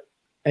 And then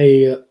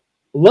a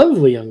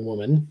lovely young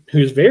woman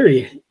who's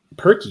very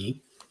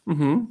perky,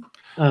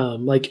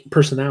 like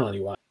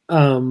personality-wise,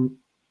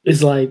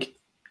 is like,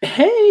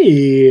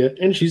 hey,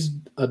 and she's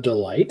a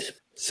delight.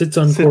 Sits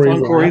on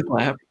Corey's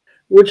lap.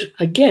 Which,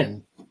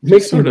 again,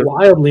 makes me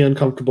wildly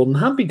uncomfortable.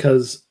 Not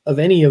because of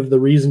any of the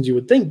reasons you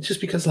would think,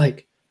 just because,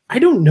 like, I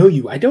don't know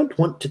you. I don't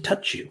want to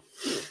touch you.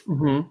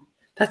 Mm-hmm.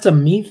 That's a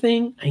me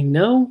thing, I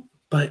know,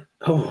 but,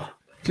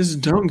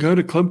 just don't go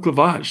to Club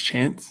Clavage,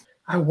 Chance.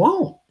 I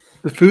won't.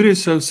 The food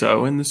is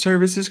so-so, and the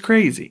service is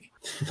crazy.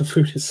 The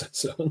food is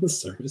so-so, and the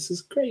service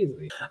is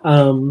crazy.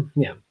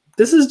 Yeah.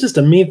 This is just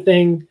a me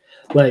thing.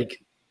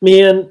 Like,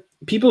 man,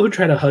 people who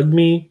try to hug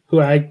me,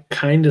 who I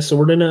kind of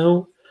sort of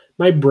know,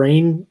 my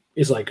brain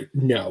is like,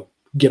 no,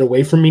 get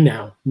away from me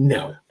now.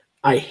 No,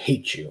 I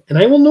hate you. And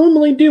I will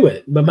normally do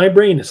it, but my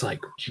brain is like,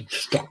 you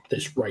stop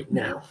this right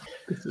now.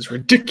 This is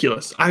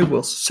ridiculous. I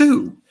will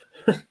sue.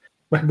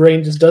 My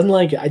brain just doesn't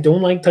like it. I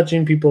don't like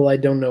touching people I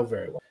don't know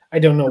very well. I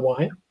don't know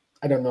why.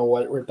 I don't know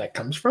where that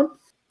comes from,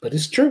 but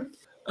it's true.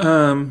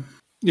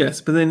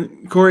 Yes, but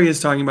then Corey is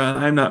talking about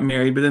I'm not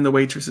married, but then the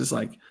waitress is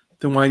like,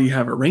 then why do you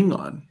have a ring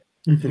on?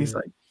 And he's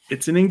like,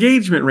 it's an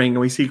engagement ring, and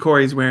we see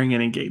Corey's wearing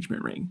an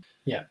engagement ring.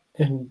 Yeah,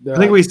 and I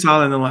think we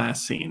saw it in the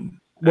last scene.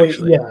 Wait,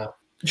 yeah.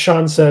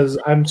 Sean says,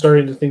 "I'm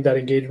starting to think that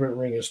engagement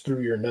ring is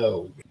through your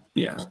nose."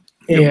 Yeah,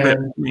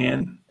 and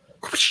man.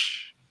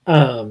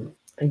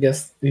 I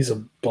guess he's a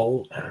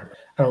bolt. I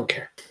don't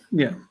care.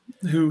 Yeah,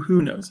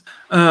 who knows?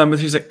 But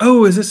she's like,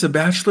 "Oh, is this a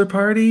bachelor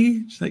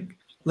party?" She's like,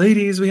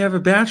 "Ladies, we have a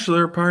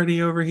bachelor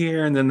party over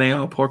here," and then they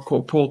all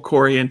pull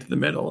Corey into the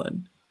middle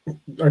and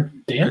are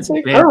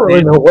dancing. I don't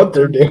really know what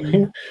they're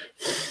doing.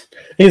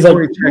 He's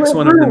Corey checks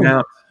one of them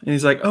out, and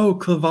he's like, "Oh,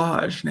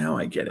 clavage. Now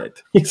I get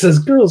it." He says,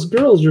 "Girls,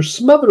 you're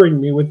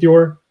smothering me with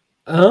your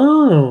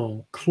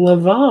clavage.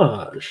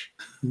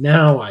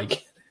 Now I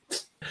get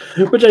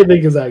it," which I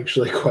think is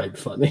actually quite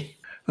funny.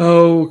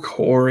 Oh,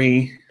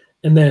 Corey.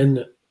 And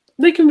then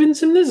they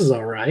convince him this is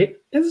all right.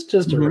 It's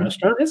just a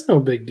restaurant. It's no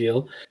big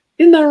deal.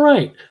 Isn't that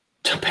right?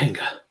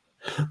 Topanga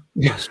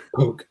must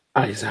poke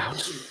eyes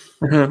out.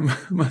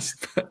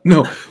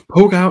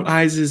 Poke out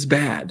eyes is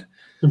bad.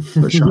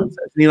 What Sean says.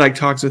 And he like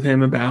talks with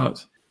him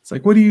about, it's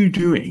like, what are you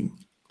doing?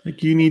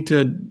 Like, you need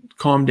to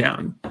calm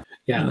down.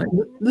 Yeah,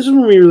 this is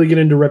when we really get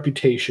into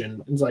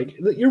reputation. It's like,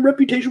 your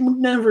reputation would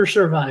never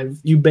survive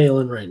you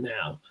bailing right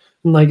now.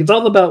 And like, it's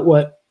all about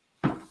what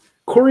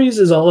Corey's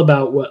is all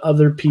about what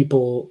other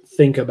people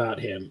think about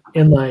him.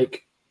 And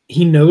like,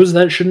 he knows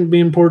that shouldn't be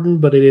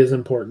important, but it is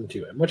important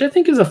to him, which I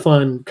think is a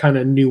fun kind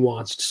of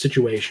nuanced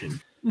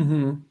situation.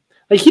 Mm-hmm.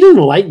 Like, he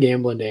doesn't like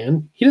Gamblin'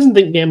 Dan. He doesn't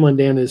think Gamblin'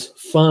 Dan is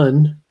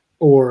fun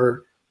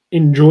or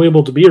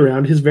enjoyable to be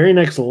around. His very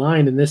next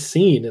line in this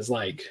scene is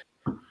like,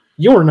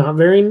 "You're not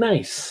very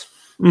nice."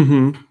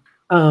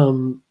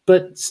 Mm-hmm.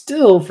 But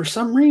still, for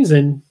some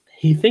reason,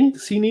 he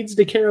thinks he needs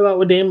to care about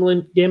what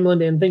Gamblin'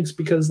 Dan thinks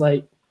because,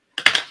 like,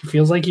 he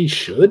feels like he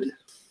should.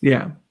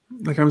 Yeah.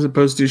 Like I'm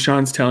supposed to.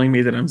 Sean's telling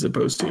me that I'm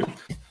supposed to.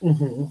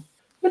 Mm-hmm.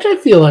 Which I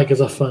feel like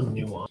is a fun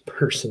nuance,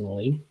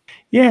 personally.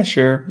 Yeah,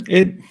 sure.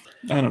 I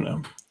don't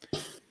know.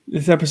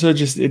 This episode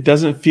it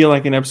doesn't feel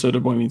like an episode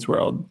of Boy Meets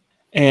World.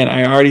 And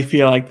I already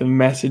feel like the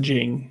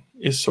messaging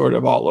is sort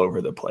of all over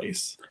the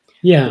place.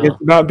 Yeah.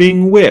 It's about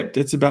being whipped.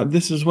 It's about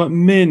this is what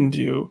men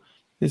do.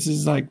 This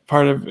is like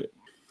part of,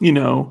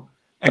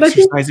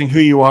 exercising who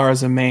you are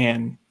as a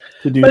man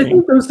to do things. I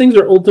think those things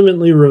are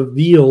ultimately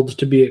revealed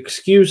to be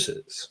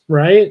excuses,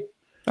 right?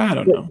 I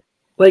don't know.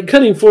 Like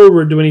cutting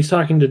forward to when he's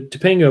talking to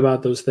Topanga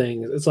about those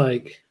things, it's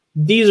like,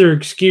 these are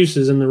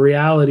excuses, and the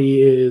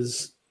reality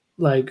is,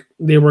 like,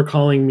 they were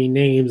calling me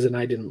names and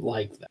I didn't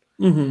like that.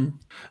 Mm-hmm.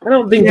 I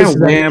don't think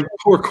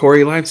poor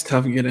Corey. Life's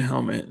tough and get a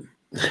helmet.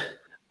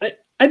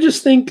 I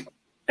think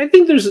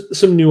there's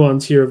some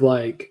nuance here of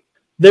like,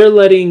 they're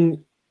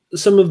letting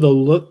some of the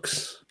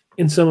looks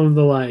and some of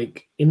the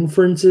like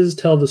inferences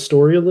tell the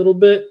story a little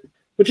bit,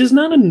 which is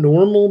not a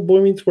normal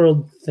Boy Meets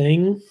World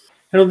thing.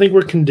 I don't think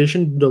we're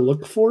conditioned to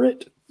look for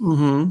it.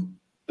 Mm-hmm.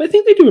 But I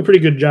think they do a pretty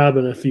good job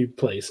in a few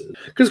places.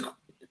 Because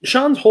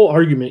Sean's whole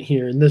argument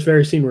here in this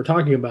very scene we're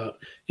talking about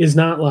is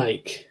not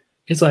like,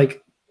 it's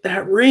like,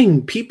 that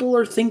ring, people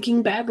are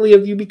thinking badly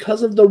of you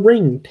because of the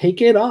ring.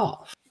 Take it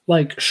off.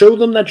 Like, show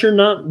them that you're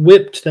not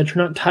whipped, that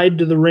you're not tied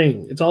to the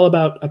ring. It's all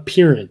about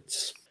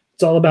appearance.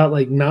 It's all about,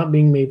 like, not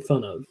being made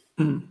fun of.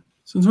 Mm.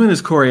 Since when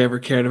has Corey ever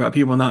cared about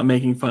people not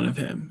making fun of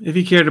him? If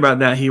he cared about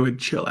that, he would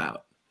chill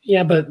out.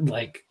 Yeah, but,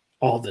 like,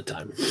 all the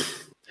time.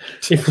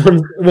 If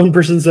one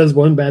person says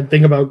one bad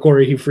thing about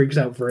Corey, he freaks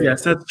out forever.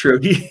 Yes, that's true.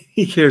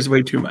 He cares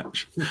way too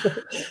much.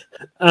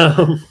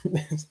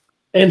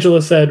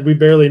 Angela said, "We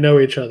barely know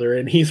each other,"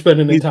 and he spent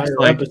an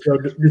entire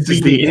episode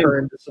beating her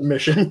into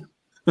submission.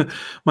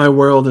 My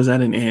world is at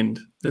an end.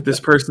 That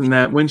this person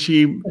that when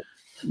she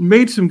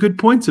made some good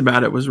points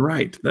about it was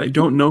right. That I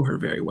don't know her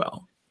very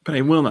well, but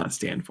I will not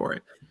stand for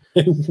it.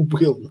 I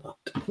will not.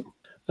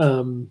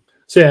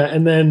 So yeah,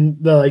 and then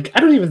I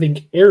don't even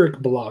think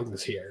Eric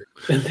belongs here.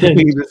 And then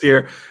he's just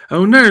here.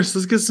 Oh, nurse,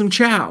 let's get some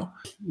chow.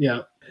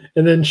 Yeah,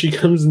 and then she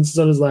comes and sits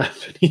on his lap,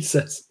 and he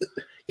says,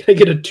 "Can I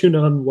get a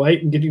tuna on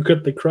white and get you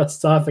cut the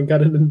crusts off and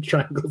cut it into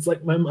triangles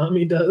like my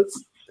mommy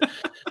does?"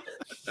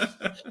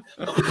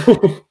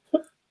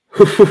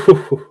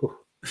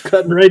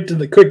 Cutting right to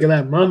the quick of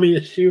that mommy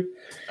issue.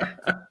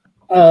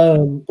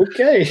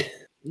 Okay.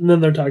 And then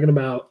they're talking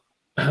about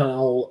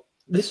how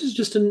this is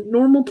just a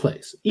normal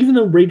place, even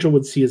though Rachel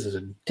would see it as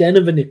a den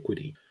of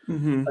iniquity.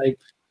 Mm-hmm. Like,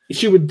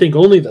 she would think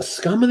only the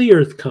scum of the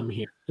earth come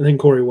here. And then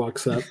Corey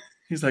walks up.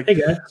 He's like, "Hey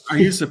guys, are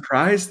you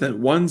surprised that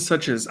one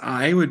such as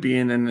I would be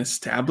in an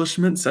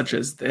establishment such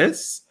as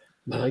this?"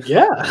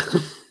 Yeah.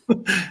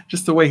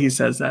 Just the way he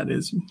says that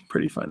is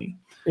pretty funny.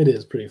 It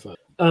is pretty fun.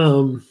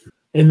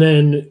 And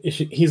then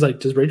he's like,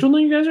 "Does Rachel know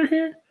you guys are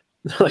here?"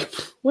 They're like,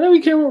 "Why do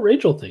we care what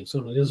Rachel thinks?"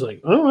 And he's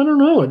like, "Oh, I don't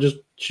know.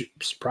 She's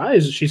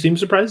surprised. She seems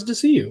surprised to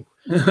see you."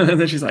 And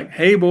then she's like,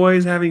 "Hey,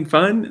 boys, having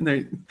fun?"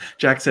 And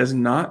Jack says,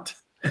 "Not."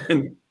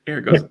 And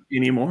Eric goes,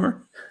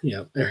 anymore?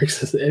 Yeah, Eric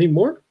says,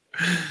 anymore?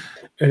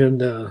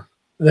 And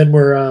then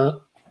we're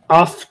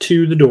off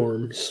to the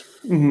dorms.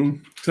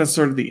 Mm-hmm. So that's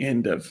sort of the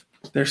end of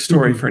their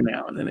story for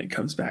now, and then it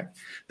comes back.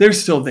 They're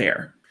still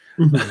there.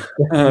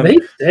 They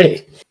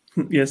stay.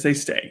 Yes, they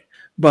stay.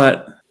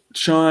 But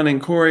Sean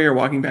and Corey are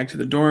walking back to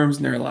the dorms,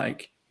 and they're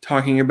like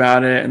talking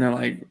about it, and they're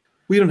like,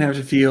 we don't have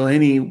to feel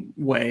any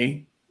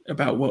way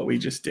about what we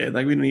just did.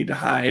 Like, we don't need to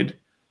hide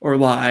or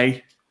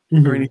lie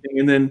or anything.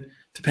 And then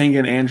Topanga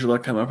and Angela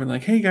come up and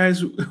like, hey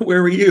guys,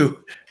 where were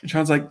you? And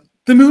Sean's like,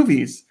 the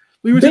movies.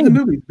 We were to the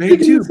movies. Babe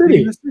too.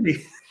 In the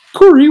city.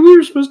 Corey, we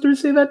were supposed to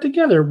say that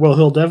together. Well,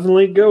 he'll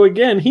definitely go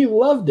again. He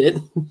loved it.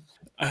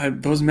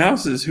 Those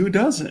mouses, who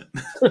doesn't?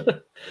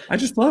 I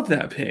just love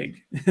that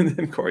pig. And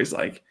then Corey's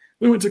like,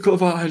 we went to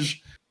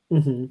Clavage.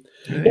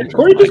 Yeah,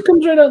 Corey just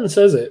comes right out and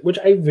says it, which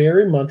I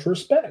very much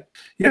respect.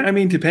 Yeah, I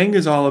mean,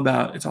 Topanga's all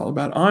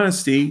about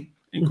honesty,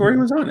 and Corey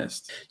was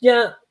honest.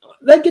 Yeah,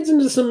 that gets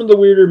into some of the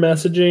weirder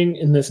messaging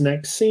in this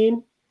next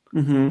scene.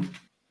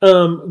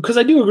 Because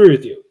I do agree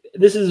with you.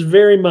 This is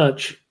very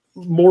much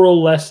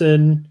moral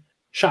lesson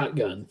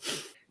shotgun.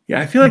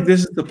 Yeah, I feel like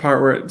this is the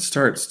part where it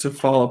starts to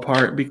fall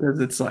apart because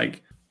it's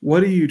like,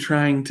 what are you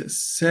trying to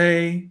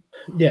say?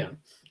 Yeah.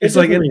 It's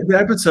like the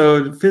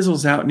episode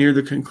fizzles out near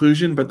the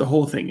conclusion, but the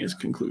whole thing is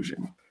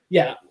conclusion.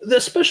 Yeah,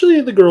 especially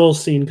the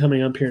girls scene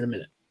coming up here in a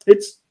minute.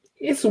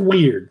 It's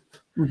weird.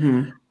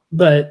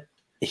 But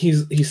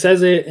he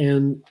says it,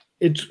 and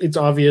it's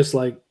obvious,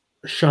 like,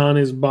 Sean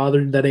is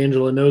bothered that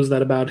Angela knows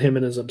that about him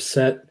and is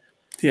upset.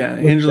 Yeah,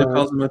 Angela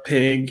calls him a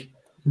pig.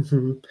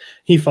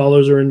 He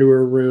follows her into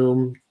her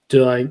room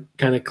to like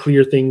kind of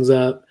clear things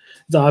up.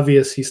 It's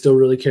obvious he still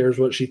really cares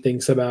what she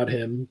thinks about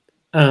him.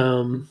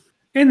 And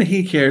that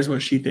he cares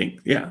what she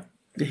thinks. Yeah,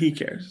 he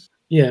cares.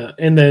 Yeah,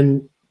 and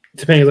then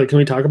Topanga's like, can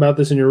we talk about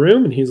this in your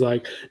room? And he's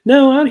like,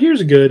 no, out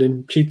here's good.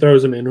 And she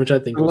throws him in, which I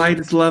think the light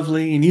is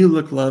lovely, and you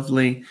look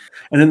lovely.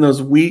 And then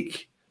those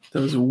weak,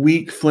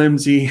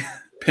 flimsy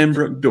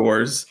Pembroke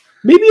doors.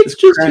 Maybe it's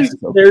just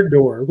their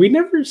door. We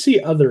never see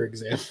other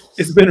examples.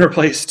 It's been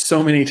replaced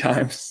so many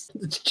times.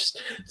 It's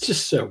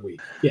just so weak.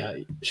 Yeah,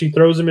 she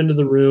throws him into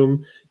the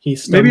room. He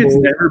stumbles. Maybe it's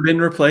never been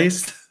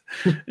replaced.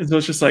 And so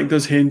it's just like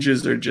those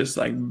hinges are just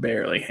like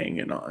barely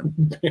hanging on.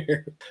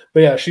 But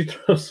yeah, she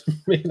throws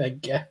him in, I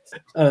guess.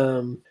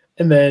 And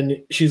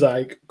then she's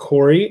like,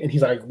 Corey, and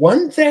he's like,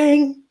 one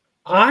thing,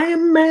 I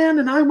am a man,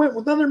 and I went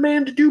with other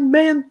men to do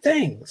man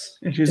things.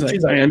 And she's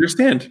like, I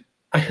understand.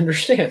 I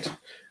understand.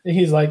 And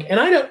he's like, and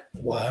I don't,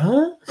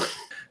 what?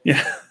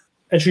 Yeah.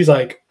 And she's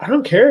like, I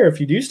don't care if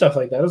you do stuff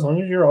like that as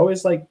long as you're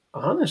always like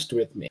honest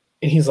with me.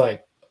 And he's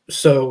like,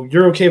 so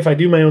you're okay if I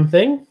do my own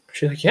thing?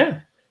 She's like,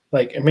 yeah.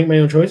 Like, and make my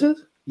own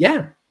choices?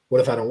 Yeah. What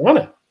if I don't want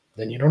to?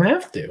 Then you don't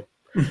have to.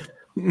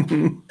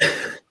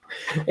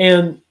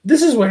 And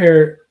this is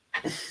where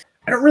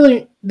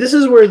this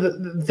is where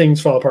the things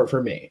fall apart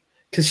for me.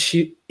 Because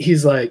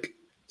he's like,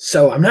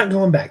 so I'm not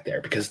going back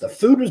there because the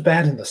food was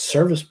bad and the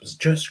service was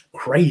just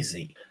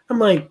crazy. I'm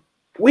like,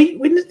 wait,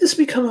 when did this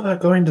become about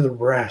going to the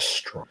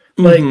restaurant?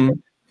 Like,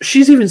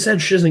 she's even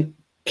said she doesn't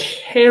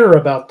care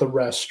about the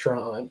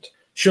restaurant.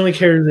 She only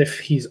cares if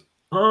he's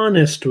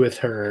honest with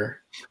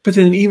her. But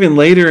then even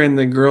later in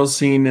the girl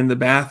scene in the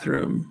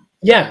bathroom,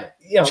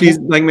 she's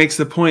like makes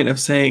the point of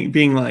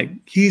being like,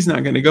 he's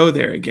not going to go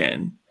there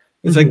again.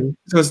 It's like,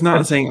 so it's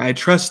not saying I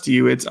trust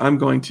you. It's I'm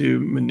going to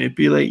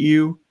manipulate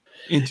you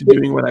into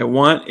doing what I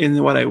want,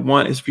 and what I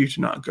want is for you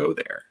to not go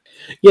there.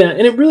 Yeah,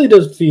 and it really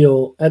does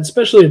feel,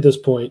 especially at this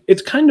point,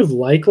 it's kind of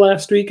like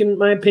last week, in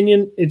my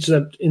opinion. It's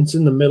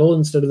in the middle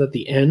instead of at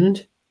the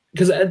end.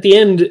 Because at the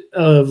end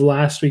of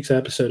last week's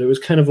episode, it was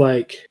kind of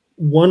like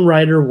one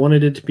writer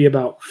wanted it to be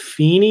about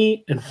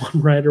Feeney, and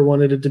one writer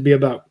wanted it to be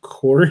about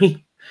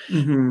Corey.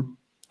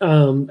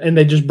 And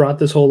they just brought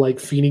this whole like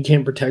Feeney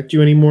can't protect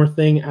you anymore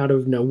thing out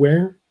of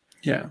nowhere.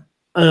 Yeah.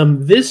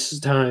 This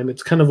time,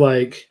 it's kind of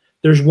like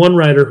there's one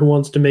writer who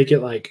wants to make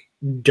it like,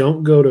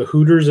 don't go to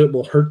Hooters, it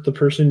will hurt the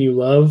person you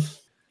love.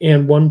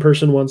 And one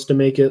person wants to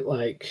make it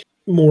like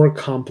more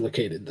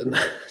complicated than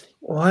that.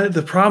 Well,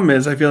 the problem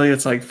is I feel like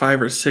it's like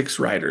 5 or 6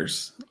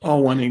 writers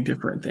all wanting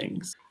different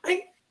things.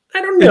 I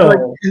don't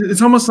know.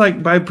 It's almost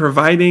like by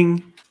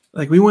providing,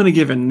 like, we want to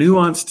give a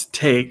nuanced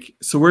take,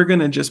 so we're going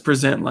to just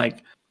present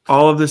like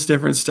all of this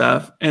different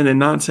stuff and then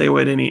not say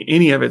what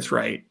any of it's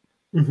right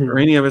or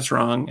any of it's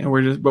wrong.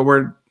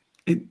 And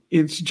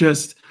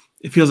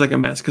it feels like a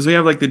mess because we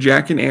have like the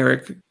Jack and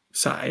Eric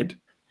side.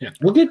 Yeah,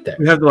 we'll get there.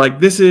 We have the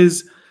this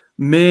is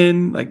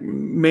men, like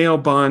male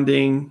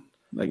bonding,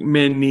 like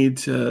men need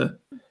to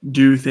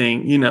do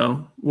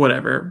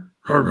whatever,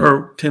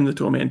 or Tim the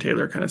Toolman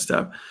Taylor kind of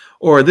stuff.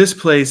 Or this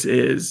place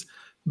is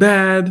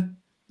bad,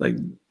 like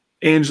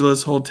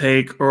Angela's whole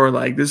take, or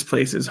like this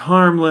place is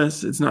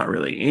harmless, it's not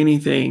really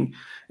anything.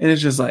 And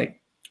it's just like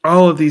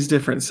all of these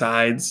different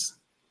sides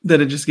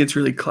that it just gets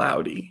really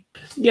cloudy.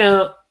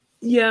 Yeah,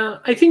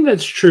 I think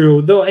that's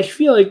true. Though I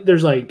feel like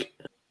there's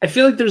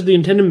the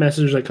intended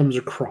message that comes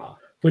across,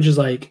 which is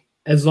like,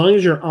 as long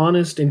as you're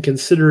honest and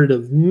considerate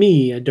of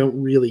me, I don't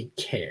really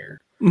care.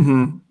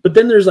 Mm-hmm. But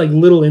then there's like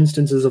little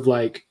instances of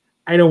like,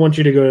 I don't want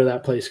you to go to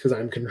that place because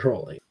I'm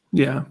controlling.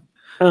 Yeah.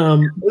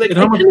 Like, It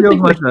I almost kinda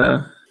feels think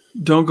like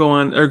don't go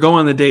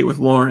on the date with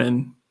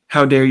Lauren.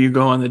 How dare you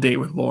go on the date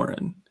with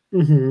Lauren?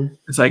 Mhm,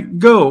 It's like,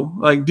 go,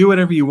 like, do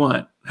whatever you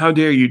want. How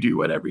dare you do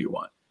whatever you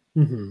want?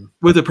 mhm.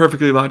 With a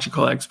perfectly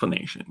logical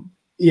explanation.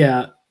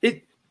 Yeah,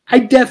 I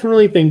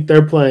definitely think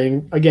they're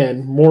playing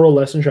again moral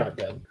lesson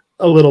shotgun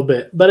a little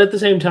bit, but at the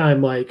same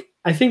time, like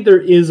I think there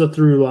is a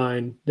through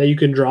line that you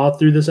can draw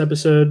through this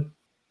episode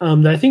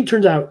that I think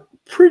turns out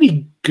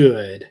pretty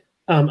good,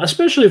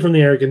 especially from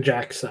the Eric and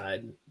Jack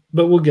side.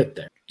 But we'll get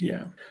there.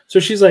 Yeah. So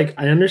she's like,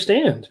 "I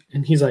understand,"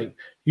 and he's like,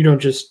 you're not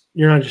just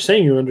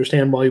saying you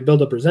understand while you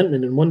build up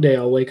resentment, and one day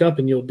I'll wake up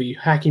and you'll be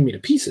hacking me to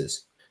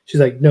pieces." She's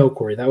like, "No,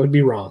 Corey, that would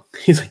be wrong."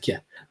 He's like, "Yeah,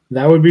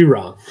 that would be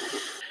wrong.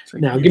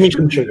 Like, Now give me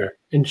some sugar."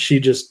 And she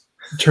just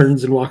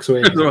turns and walks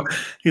away.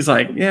 He's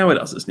like, yeah, what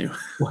else is new?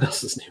 What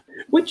else is new?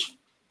 Which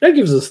that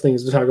gives us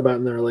things to talk about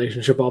in the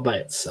relationship all by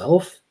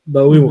itself,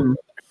 but we won't.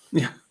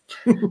 Yeah.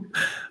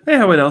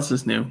 Yeah, what else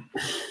is new?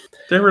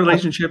 Their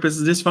relationship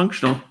is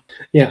dysfunctional.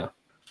 Yeah.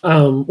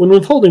 When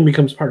withholding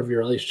becomes part of your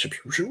relationship,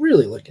 you should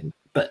really look in.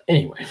 But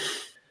anyway.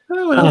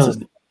 What else is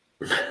new?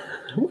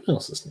 What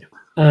else is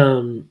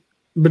new?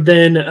 But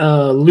then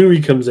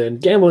Louis comes in.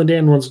 Gambling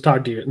Dan wants to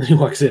talk to you, and then he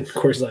walks in. Of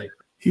course, like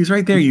he's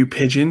right there, you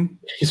pigeon.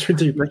 He's right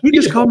there. Like, you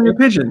just called me a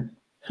pigeon.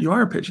 You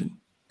are a pigeon.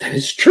 That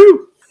is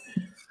true.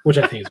 Which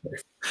I think is very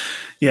funny.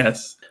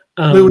 Yes.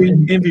 Louis,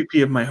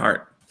 MVP of my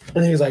heart.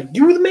 And he's like,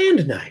 "You were the man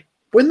tonight.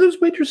 When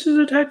those waitresses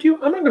attacked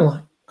you, I'm not gonna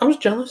lie, I was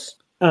jealous."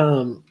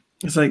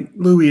 It's like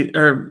Louis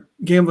or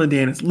Gambling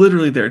Dan, it's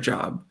literally their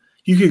job.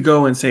 You could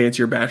go and say it's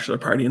your bachelor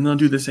party and they'll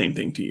do the same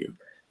thing to you.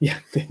 Yeah,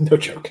 no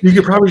joke. You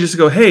could probably just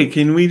go, "Hey,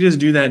 can we just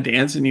do that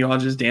dance?" And you all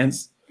just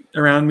dance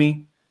around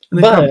me.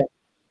 But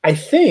I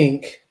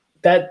think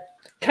that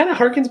kind of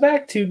harkens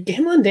back to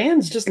Gambling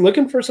Dan's just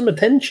looking for some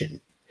attention.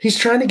 He's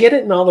trying to get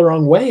it in all the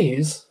wrong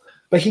ways,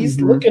 but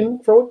he's looking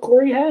for what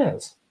Corey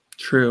has.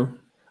 True.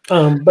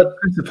 But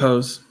I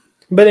suppose.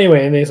 But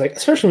anyway, and he's like,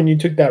 especially when you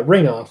took that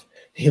ring off,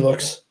 he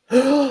looks.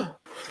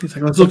 He's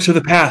like, let's look to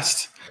the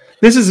past.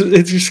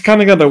 It's just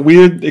kind of got a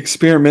weird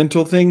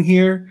experimental thing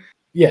here.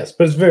 Yes,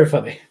 but it's very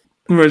funny.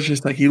 Where it's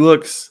just like he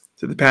looks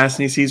to the past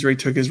and he sees where he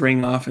took his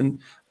ring off and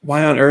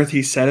why on earth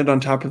he set it on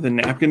top of the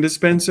napkin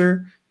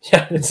dispenser.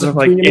 Yeah, it's sort of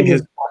like in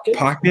his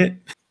pocket.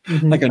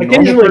 Mm-hmm. Like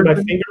usually my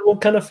finger will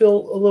kind of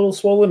feel a little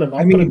swollen and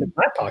I'll put it in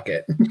my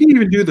pocket. You can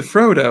even do the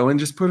Frodo and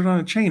just put it on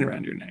a chain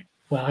around your neck.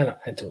 Well,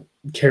 I don't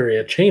carry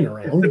a chain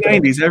around. In the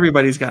 90s,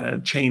 everybody's got a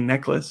chain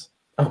necklace.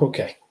 Oh,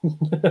 okay.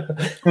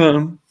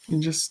 And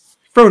just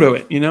Frodo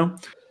it, you know?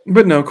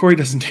 But no, Corey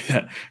doesn't do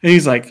that. And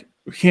he's like,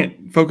 we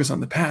can't focus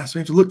on the past. We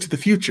have to look to the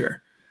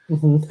future.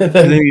 Mm-hmm. And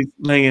then he's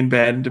laying in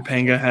bed and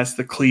Topanga has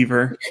the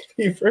cleaver.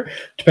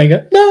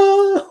 Topanga,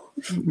 no!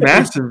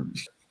 Massive,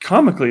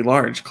 comically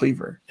large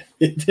cleaver.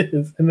 It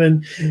is. And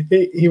then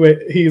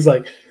he's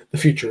like, the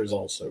future is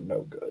also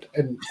no good.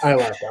 And I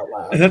laughed out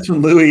loud. And that's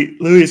when Louis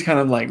is kind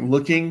of like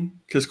looking,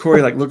 because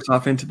Corey like looks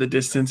off into the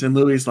distance and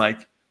Louis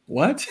like,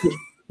 what?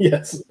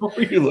 Yes. What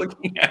are you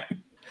looking at?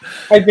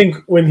 I think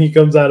when he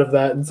comes out of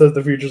that and says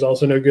the future's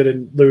also no good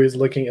and Louis is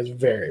looking is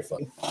very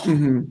funny.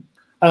 Mm-hmm.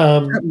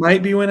 That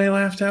might be when I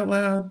laughed out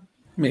loud.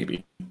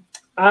 Maybe.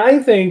 I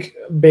think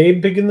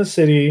Babe Pig in the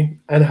City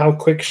and how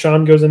quick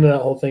Sean goes into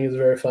that whole thing is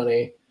very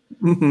funny.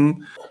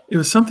 Mm-hmm. It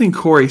was something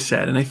Corey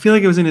said, and I feel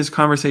like it was in his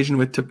conversation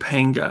with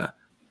Topanga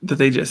that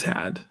they just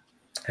had.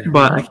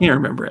 I can't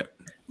remember it.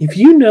 If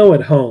you know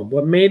at home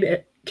what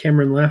made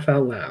Cameron laugh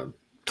out loud,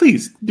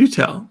 please do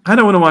tell. I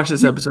don't want to watch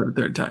this episode a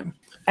third time.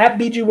 At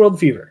BG World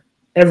Fever.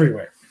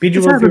 Everywhere.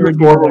 BG World Fever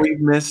before where we've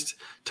missed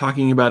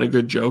talking about a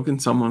good joke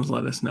and someone's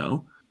let us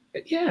know.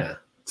 Yeah.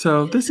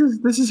 So this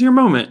is your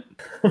moment.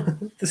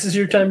 This is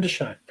your time to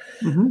shine.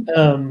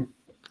 Mm-hmm.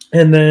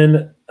 And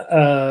then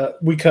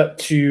we cut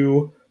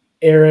to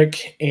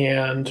Eric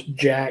and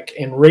Jack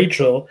and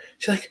Rachel.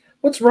 She's like,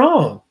 "What's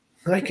wrong?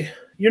 Like,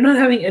 you're not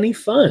having any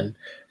fun."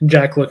 And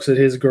Jack looks at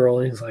his girl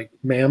and he's like,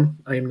 "Ma'am,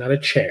 I am not a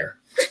chair."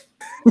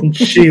 And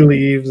she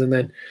leaves, and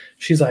then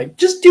she's like,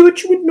 "Just do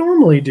what you would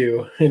normally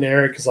do." And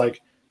Eric is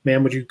like,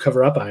 "Ma'am, would you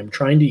cover up? I'm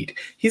trying to eat."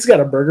 He's got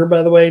a burger,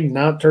 by the way,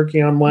 not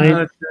turkey on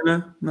white.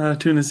 Not a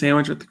tuna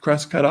sandwich with the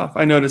crust cut off.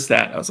 I noticed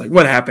that. I was like,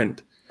 what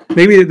happened?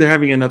 Maybe they're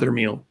having another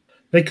meal.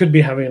 They could be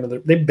having another.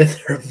 They've been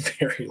there a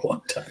very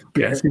long time.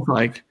 Yes, he's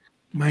like,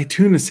 my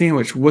tuna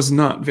sandwich was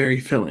not very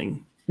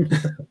filling.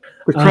 The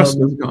crust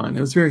was gone.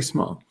 It was very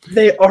small.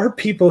 They are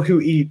people who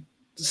eat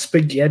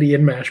spaghetti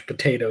and mashed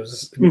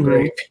potatoes and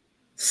gravy.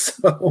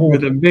 So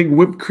with a big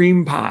whipped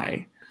cream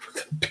pie.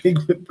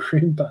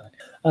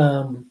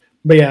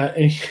 But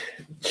yeah,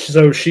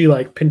 so she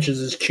like pinches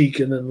his cheek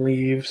and then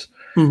leaves.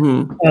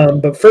 Mm-hmm.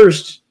 But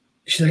first,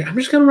 she's like, "I'm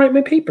just gonna write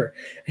my paper."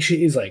 And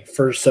she's like,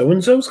 "For so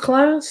and so's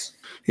class."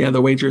 Yeah,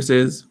 the waitress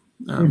is.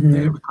 They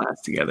have a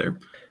class together.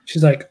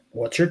 She's like,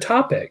 "What's your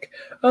topic?"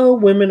 "Oh,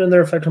 women and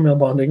their effect on male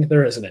bonding."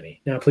 "There isn't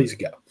any. Now, please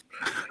go."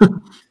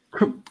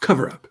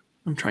 Cover up.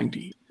 I'm trying to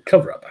eat.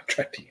 cover up. I'm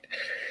trying to eat.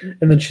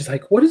 And then she's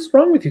like, what is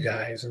wrong with you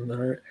guys?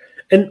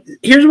 And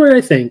here's where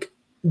I think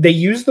they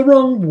use the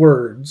wrong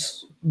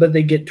words, but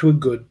they get to a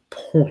good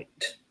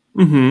point.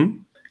 Mm-hmm.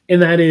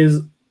 And that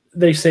is,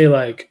 they say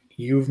like,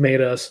 you've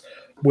made us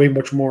way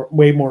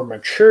more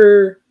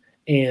mature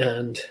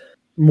and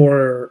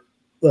more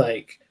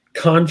like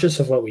conscious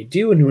of what we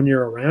do. And when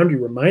you're around, you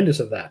remind us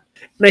of that.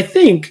 And I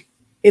think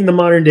in the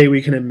modern day,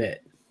 we can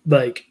admit,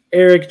 like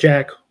Eric,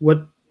 Jack,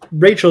 what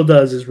Rachel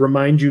does is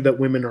remind you that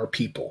women are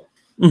people.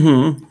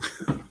 Mm-hmm.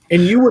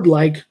 And you would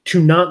like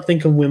to not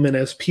think of women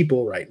as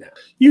people right now.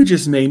 You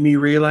just made me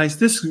realize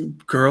this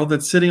girl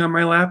that's sitting on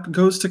my lap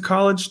goes to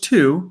college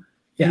too.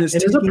 Yeah, and is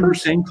and taking the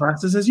same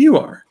classes as you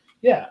are.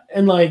 Yeah,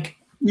 and like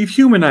you've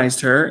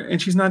humanized her,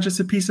 and she's not just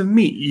a piece of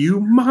meat. You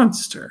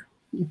monster.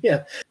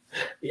 Yeah,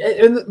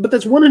 but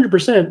that's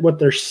 100% what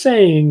they're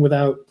saying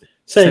without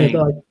saying it.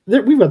 Like,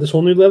 we've got this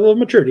whole new level of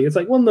maturity. It's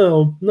like, well,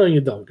 no,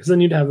 you don't, because then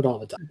you'd have it all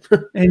the time.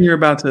 And you're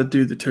about to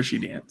do the tushy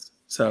dance,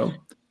 so.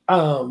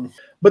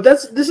 But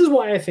this is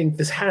why I think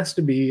this has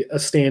to be a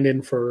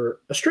stand-in for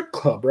a strip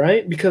club,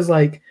 right? Because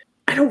like,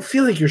 I don't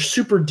feel like you're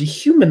super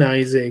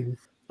dehumanizing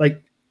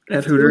like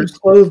at Hooters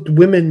clothed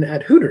women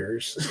at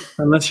Hooters,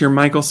 unless you're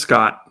Michael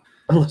Scott.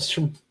 Unless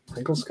you're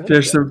Michael Scott.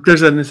 There's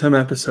some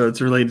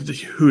episodes related to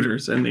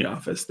Hooters in The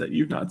Office that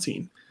you've not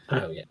seen.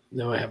 Oh yeah,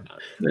 no, I have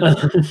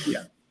not.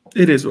 Yeah,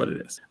 it is what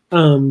it is.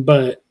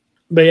 But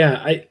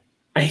yeah,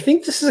 I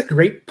think this is a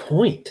great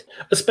point,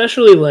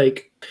 especially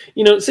like,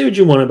 you know, say what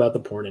you want about the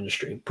porn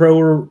industry, pro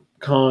or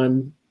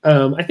con.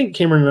 I think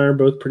Cameron and I are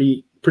both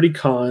pretty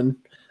con.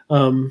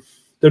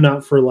 They're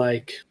not for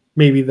like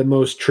maybe the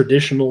most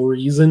traditional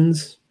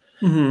reasons,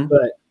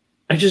 but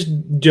I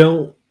just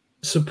don't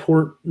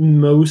support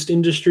most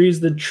industries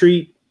that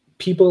treat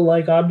people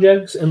like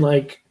objects and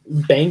like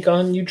bank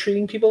on you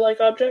treating people like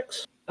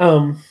objects.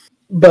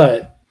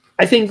 But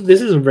I think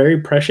this is a very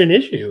prescient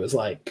issue, is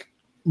like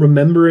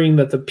remembering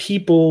that the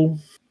people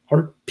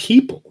are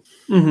people.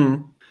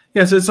 Mm-hmm.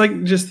 Yeah, so it's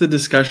like just the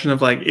discussion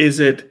of like, is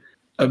it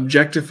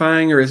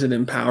objectifying or is it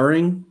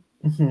empowering?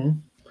 Mm-hmm.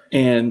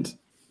 And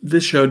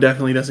this show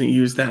definitely doesn't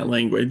use that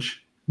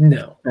language.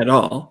 No. At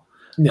all.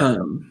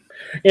 No.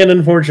 And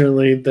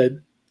unfortunately,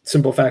 the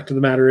simple fact of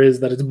the matter is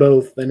that it's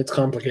both, and it's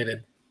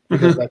complicated.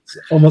 Because that's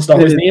almost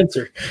always the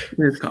answer.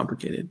 It's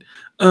complicated.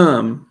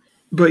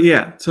 But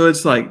yeah, so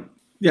it's like,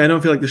 yeah, I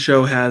don't feel like the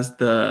show has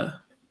the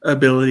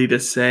ability to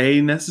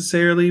say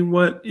necessarily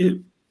what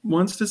it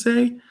wants to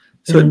say.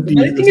 So I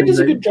think it does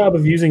a good job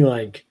of using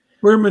like,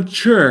 we're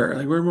mature,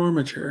 like we're more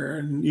mature,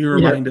 and you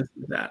remind us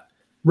of that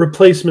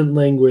replacement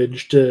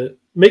language to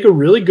make a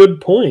really good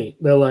point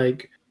that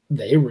like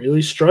they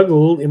really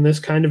struggle in this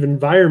kind of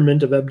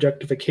environment of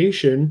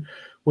objectification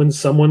when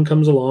someone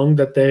comes along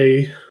that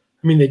they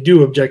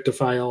do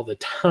objectify all the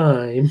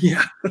time.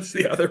 Yeah, that's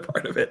the other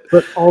part of it.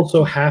 But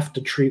also have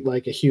to treat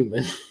like a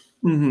human.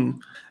 Mm-hmm.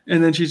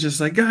 And then she's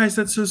just like, guys,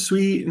 that's so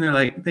sweet. And they're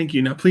like, thank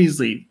you. Now please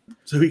leave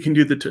so we can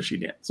do the tushy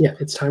dance. Yeah,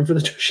 it's time for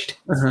the tushy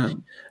dance. Uh-huh.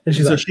 And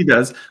she's so she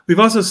does. We've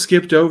also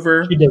skipped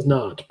over. She does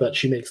not, but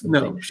she makes them.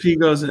 No, she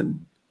goes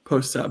and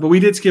posts up. But we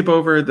did skip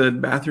over the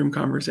bathroom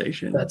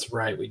conversation. That's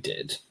right, we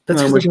did.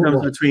 That's which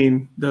comes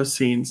between those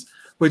scenes,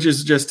 which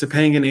is just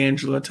Topanga and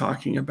Angela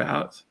talking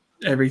about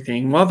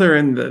everything while they're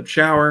in the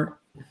shower,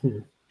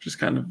 which is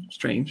kind of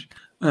strange.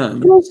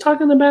 Who's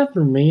talking in the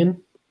bathroom,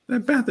 man?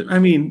 That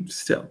bathroom,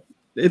 still,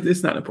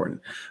 it's not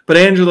important. But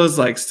Angela's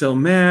like still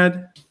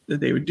mad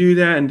that they would do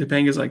that, and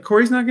Topanga's like,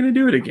 Corey's not going to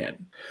do it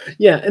again.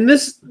 Yeah, and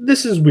this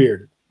is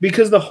weird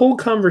because the whole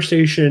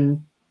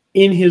conversation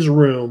in his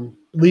room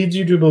leads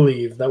you to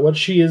believe that what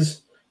she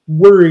is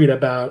worried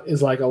about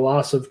is like a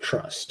loss of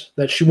trust,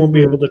 that she won't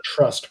be able to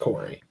trust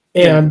Corey.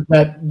 And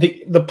that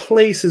the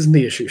place isn't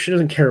the issue. She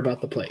doesn't care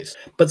about the place.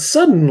 But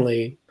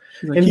suddenly,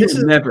 like, and this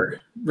is never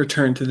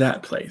return to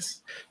that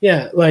place.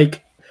 Yeah,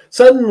 like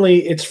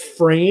suddenly it's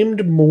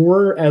framed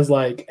more as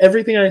like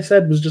everything I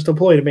said was just a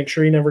ploy to make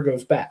sure he never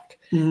goes back.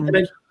 Mm-hmm.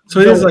 And so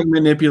it is like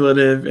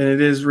manipulative, and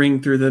it is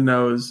ring through the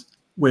nose,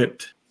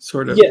 whipped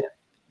sort of. Yeah,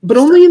 but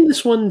only in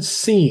this one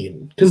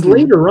scene, because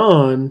later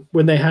on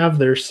when they have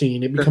their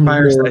scene, it becomes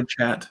fireside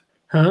chat.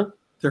 Huh?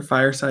 Their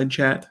fireside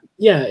chat.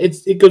 Yeah,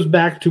 it goes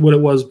back to what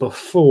it was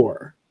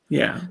before.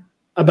 Yeah.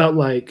 About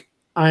like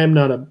I'm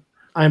not an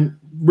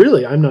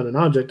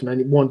object, and I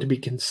want to be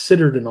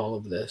considered in all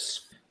of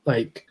this.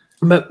 Like,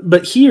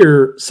 but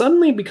here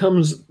suddenly it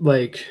becomes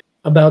like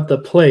about the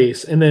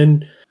place, and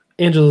then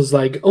Angela's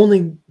like,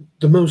 only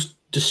the most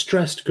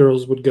distressed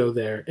girls would go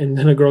there, and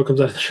then a girl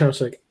comes out of the shower,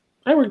 like,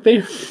 I work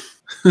there.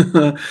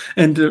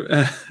 And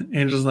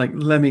Angela's like,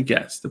 let me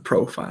guess the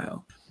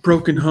profile.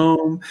 Broken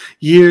home,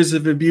 years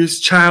of abuse,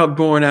 child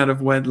born out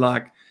of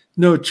wedlock,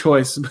 no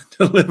choice but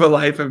to live a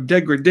life of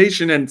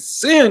degradation and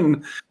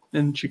sin.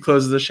 And she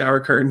closes the shower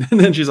curtain, and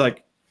then she's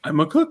like,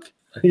 I'm a cook.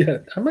 Yeah,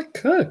 I'm a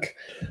cook.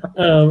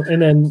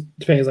 And then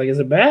Topanga's like, is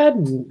it bad?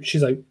 And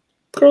she's like,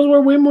 girls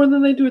wear way more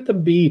than they do at the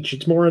beach.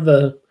 It's more of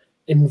the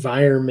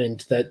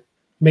environment that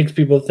makes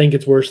people think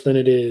it's worse than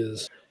it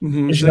is. Mm-hmm.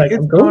 And she's like,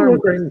 I'm going to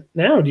work right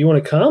now. Do you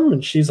want to come?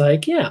 And she's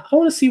like, yeah, I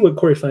want to see what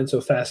Corey finds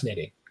so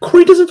fascinating.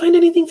 Corey doesn't find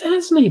anything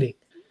fascinating.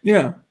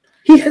 Yeah.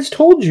 He has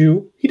told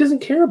you he doesn't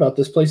care about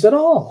this place at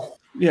all.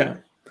 Yeah.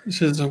 She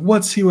says,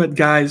 let's see what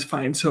guys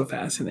find so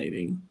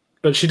fascinating.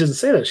 But she doesn't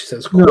say that. She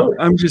says, Corey. No,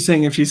 I'm just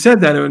saying if she said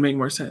that, it would make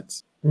more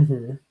sense.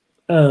 Mm-hmm.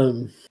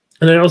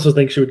 And I also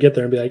think she would get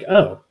there and be like,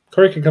 oh,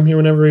 Corey can come here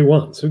whenever he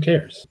wants. Who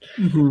cares?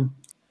 Mm-hmm.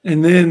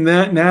 And then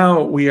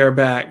now we are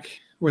back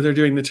where they're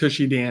doing the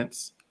Tushy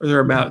dance, or they're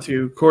about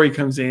to. Corey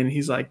comes in.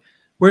 He's like,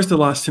 where's the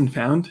lost and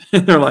found?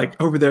 And they're like,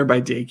 over there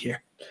by daycare.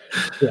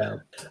 Yeah.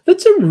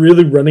 That's a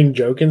really running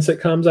joke in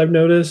sitcoms, I've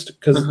noticed,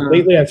 because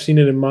lately I've seen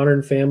it in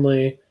Modern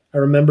Family. I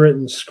remember it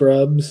in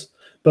Scrubs.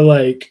 But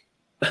like,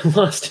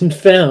 lost and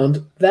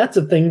found, that's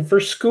a thing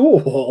for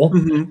school.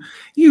 Mm-hmm.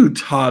 You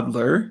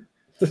toddler.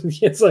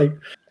 It's like,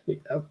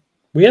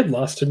 we had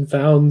lost and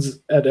founds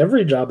at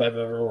every job I've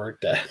ever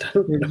worked at.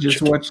 It's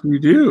just what you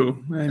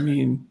do. I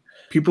mean,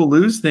 people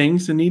lose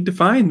things and need to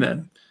find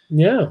them.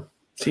 Yeah.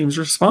 Seems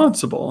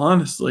responsible,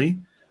 honestly.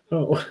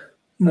 Oh,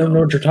 I don't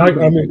know what you're talking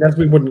about. I mean, I guess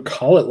we wouldn't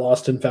call it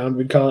lost and found.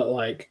 We'd call it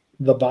like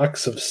the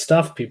box of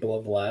stuff people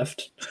have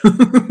left.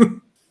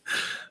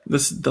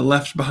 The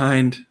left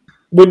behind.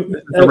 When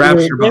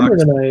rapture box.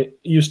 Cameron and I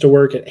used to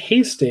work at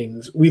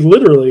Hastings, we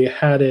literally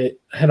had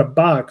a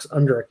box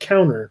under a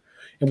counter.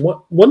 And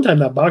one time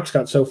that box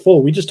got so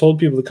full, we just told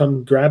people to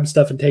come grab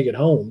stuff and take it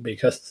home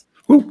because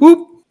whoop,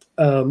 whoop.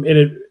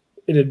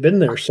 It had been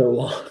there so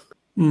long.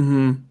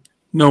 Mm-hmm.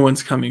 No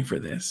one's coming for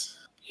this.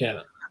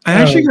 Yeah. I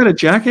actually got a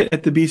jacket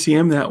at the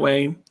BCM that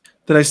way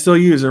that I still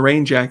use, a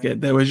rain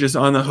jacket that was just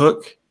on the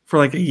hook for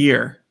like a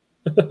year.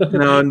 And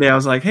one day I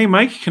was like, hey,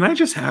 Mike, can I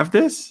just have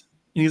this?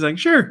 And he's like,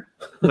 sure.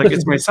 Like,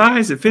 it's my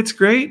size. It fits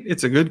great.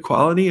 It's a good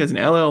quality as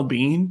an LL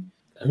Bean.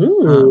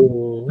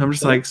 Ooh. I'm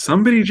just like,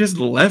 somebody just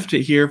left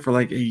it here for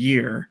like a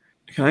year.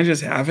 Can I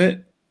just have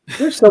it?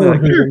 There's someone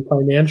who's in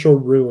financial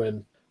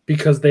ruin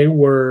because they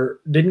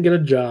didn't get a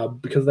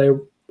job because they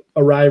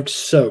arrived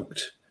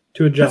soaked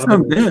to a job. That's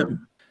on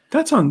them.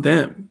 That's on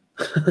them.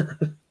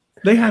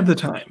 They have the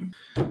time.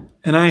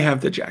 And I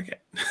have the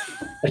jacket.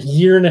 A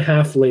year and a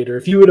half later,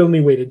 if you had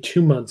only waited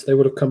 2 months, they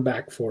would have come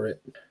back for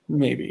it.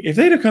 Maybe. If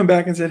they'd have come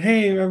back and said,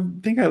 hey, I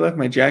think I left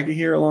my jacket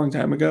here a long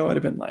time ago, I'd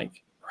have been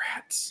like,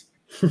 rats.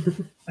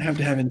 I have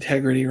to have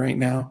integrity right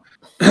now.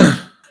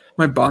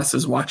 My boss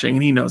is watching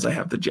and he knows I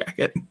have the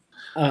jacket.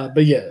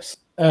 But yes,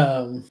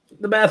 the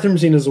bathroom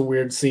scene is a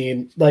weird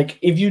scene. Like,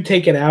 if you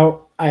take it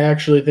out, I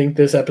actually think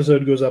this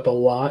episode goes up a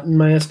lot in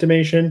my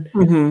estimation.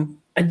 Mm-hmm.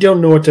 I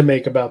don't know what to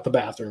make about the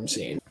bathroom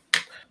scene.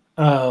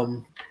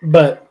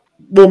 But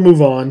we'll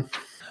move on.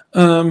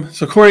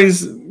 So Corey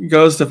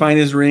goes to find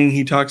his ring.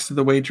 He talks to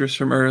the waitress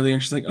from earlier,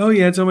 and she's like, "Oh,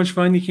 you had so much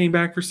fun. You came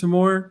back for some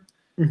more."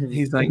 Mm-hmm.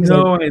 He's like,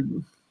 "No,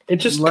 it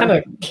just kind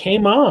of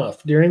came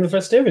off during the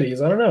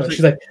festivities. I don't know."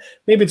 She's like,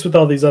 "Maybe it's with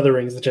all these other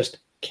rings that just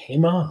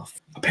came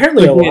off."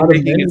 Apparently, a lot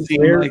of men it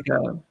seem like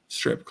a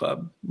strip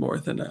club more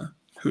than a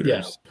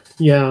Hooters.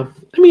 Yeah.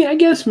 I mean, I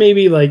guess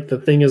maybe like the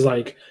thing is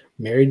like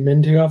married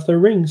men take off their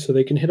rings so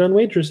they can hit on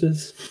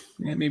waitresses.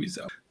 Yeah, maybe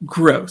so.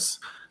 Gross.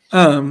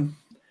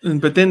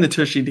 But then the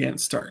Tushy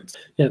dance starts.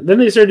 Yeah, then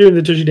they start doing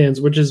the Tushy dance,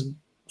 which is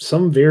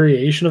some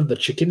variation of the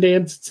chicken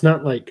dance. It's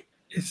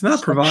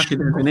not provocative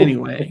in any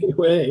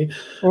way.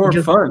 Or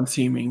fun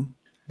seeming.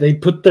 They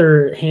put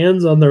their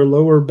hands on their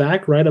lower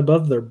back right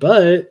above their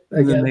butt.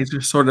 And then they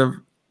just sort of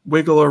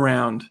wiggle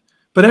around.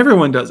 But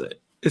everyone does it.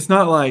 It's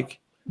not like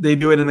they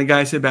do it and the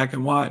guys sit back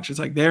and watch. It's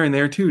like they're in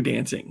there too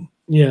dancing.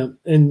 Yeah,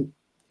 and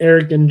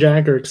Eric and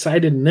Jack are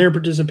excited and they're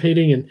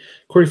participating, and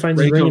Corey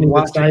finds his ring and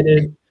he's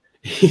excited.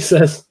 He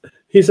says,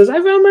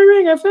 I found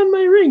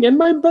my ring, and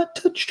my butt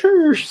touched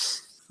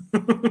hers.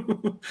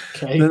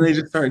 Okay. Then they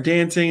just start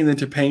dancing, and then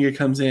Topanga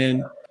comes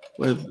in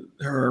with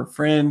her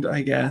friend,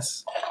 I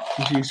guess.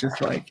 And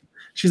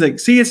she's like,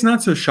 see, it's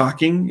not so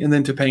shocking. And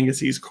then Topanga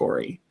sees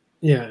Corey.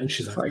 Yeah, and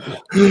she's like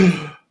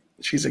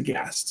she's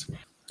aghast.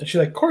 And she's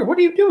like, Corey, what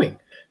are you doing?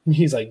 And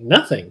he's like,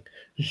 nothing.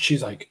 And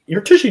she's like,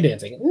 you're Tushy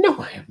dancing. No,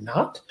 I am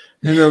not.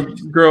 And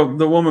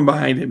the woman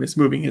behind him is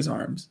moving his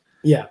arms.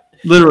 Yeah.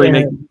 Literally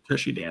making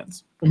Tushy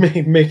dance.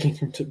 Making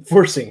him,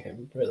 forcing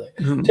him, really.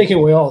 Mm-hmm. Taking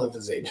away all of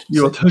his agency.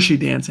 You will Tushy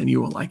dance and you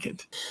will like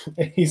it.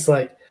 And he's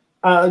like,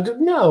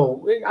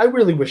 no, I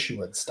really wish you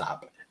would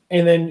stop.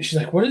 And then she's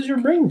like, what is your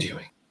ring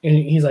doing? And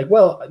he's like,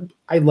 well,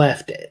 I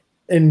left it.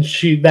 And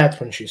that's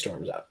when she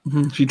storms out.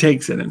 Mm-hmm. She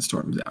takes it and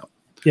storms out.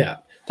 Yeah,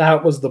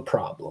 that was the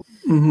problem.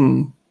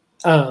 Mm-hmm.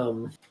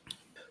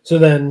 So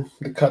then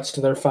it cuts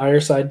to their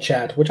fireside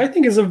chat, which I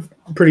think is a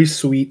pretty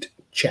sweet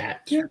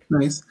chat. Yeah,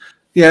 nice.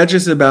 Yeah,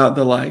 just about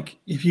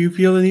if you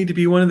feel the need to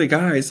be one of the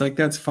guys,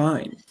 that's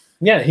fine.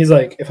 Yeah, he's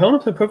like, if I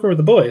want to play poker with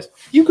the boys,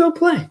 you go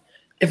play.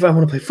 If I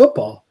want to play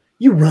football,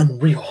 you run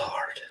real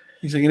hard.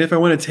 He's like, and if I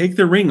want to take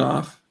the ring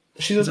off,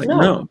 she's like,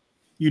 no,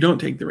 you don't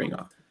take the ring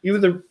off. You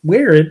either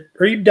wear it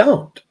or you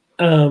don't.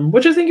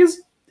 Which I think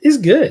is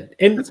good.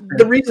 And That's the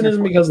fair. reason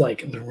isn't because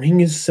like the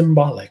ring is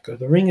symbolic or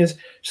the ring is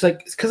just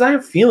like it's because I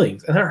have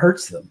feelings and that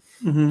hurts them.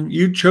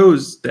 You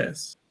chose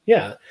this.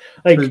 Yeah.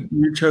 Like So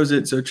you chose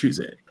it, so choose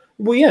it.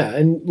 well, yeah,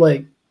 and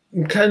like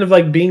kind of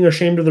like being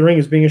ashamed of the ring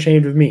is being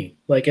ashamed of me.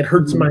 Like it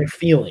hurts my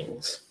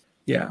feelings.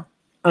 Yeah.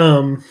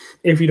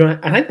 If you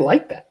don't, and I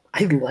like that.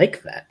 I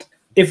like that.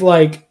 If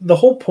like the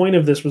whole point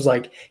of this was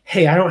like,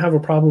 hey, I don't have a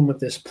problem with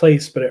this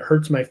place, but it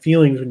hurts my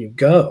feelings when you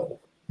go.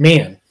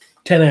 Man,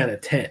 10 out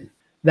of 10.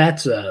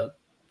 That's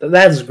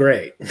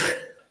great.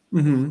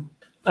 That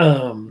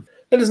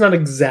is not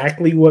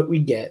exactly what we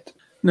get.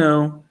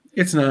 No,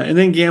 it's not. And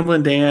then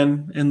Gambling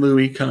Dan and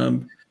Louie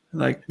come,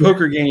 like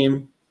poker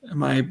game at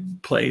my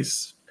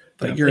place.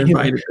 Like you're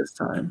invited this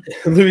time.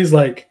 Louie's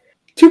like,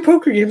 2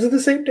 poker games on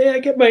the same day. I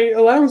get my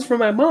allowance from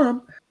my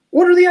mom.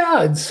 What are the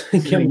odds?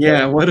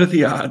 Yeah, what are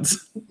the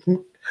odds?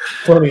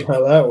 Funny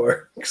how that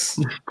works.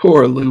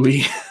 Poor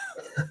Louie.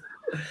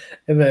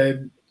 And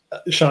then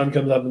Sean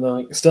comes up and they're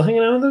like, still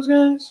hanging out with those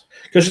guys?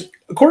 Because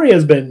Corey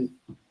has been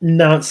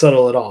not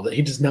subtle at all that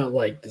he does not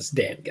like this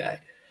Dan guy.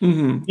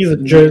 He's a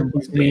jerk.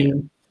 He's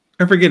mean.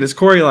 I forget, is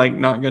Corey like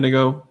not going to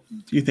go,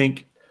 do you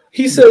think?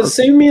 He says,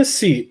 save me a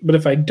seat, but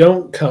if I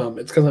don't come,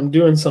 it's because I'm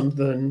doing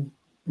something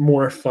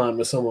more fun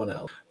with someone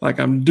else. Like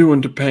I'm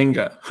doing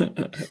Topanga.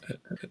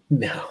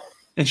 No.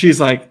 And she's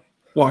like,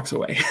 walks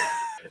away.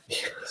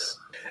 Yes.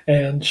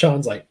 And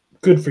Sean's like,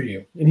 good for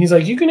you. And he's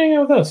like, you can hang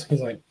out with us.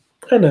 He's like,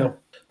 I know.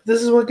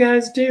 This is what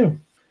guys do.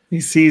 He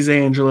sees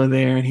Angela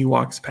there and he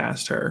walks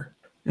past her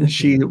and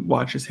she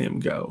watches him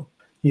go.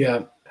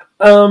 Yeah.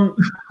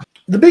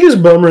 The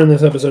biggest bummer in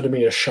this episode to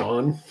me is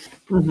Sean.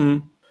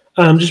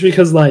 Just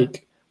because,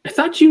 like, I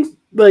thought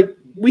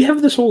we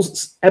have this whole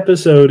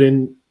episode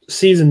in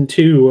season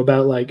 2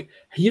 about, like,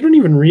 you don't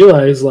even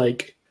realize,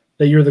 like,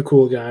 that you're the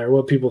cool guy or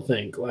what people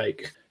think.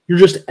 Like, you're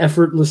just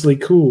effortlessly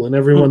cool and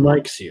everyone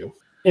likes you.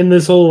 And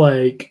this whole,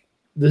 like,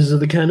 this is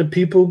the kind of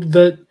people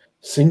that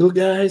single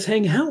guys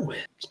hang out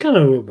with. It's kind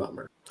of a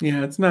bummer.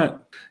 Yeah, it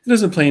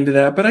doesn't play into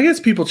that, but I guess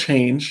people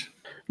change.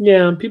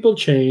 Yeah, people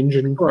change.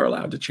 And people are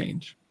allowed to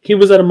change. He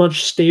was at a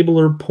much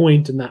stabler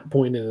point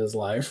in his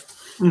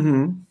life.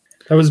 That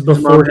was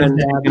before his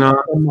dad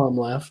and mom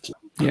left.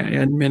 Yeah, he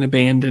hadn't been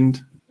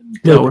abandoned.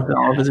 Dealt with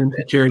all of his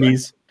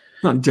insecurities.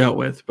 Not dealt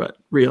with, but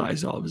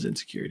realized all of his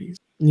insecurities.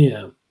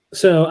 Yeah.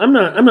 So I'm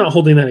not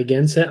holding that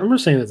against it. I'm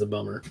just saying it's a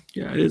bummer.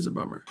 Yeah, it is a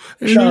bummer.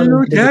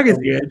 No tag at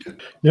the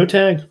end. No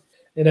tag.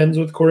 It ends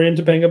with Corey and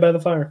Topanga by the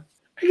fire.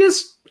 I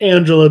guess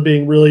Angela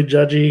being really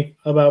judgy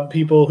about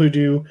people who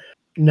do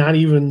not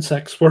even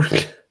sex work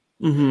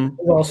is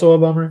also a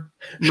bummer.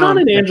 Sean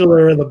and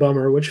Angela are the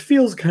bummer, which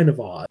feels kind of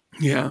odd.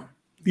 Yeah.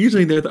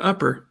 Usually they're the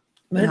upper.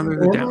 Now they're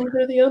the downer.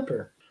 They're the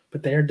upper.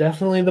 But they're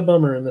definitely the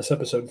bummer in this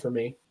episode for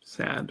me.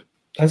 Sad.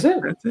 That's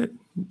it. That's it.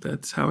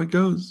 That's how it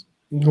goes.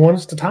 You want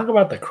us to talk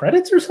about the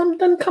credits or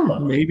something? Come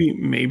on.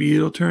 Maybe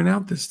it'll turn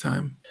out this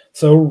time.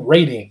 So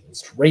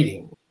ratings.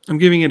 I'm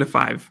giving it a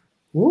 5.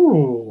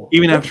 Ooh.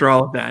 Even after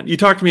all of that. You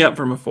talked me up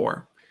from a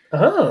 4.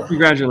 Oh.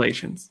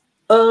 Congratulations.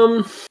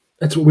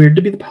 It's weird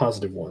to be the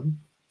positive one.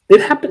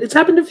 It's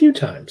happened a few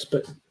times,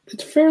 but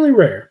it's fairly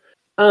rare.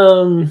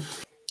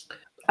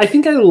 I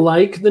think I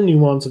like the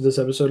nuance of this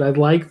episode. I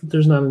like that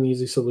there's not an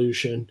easy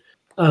solution.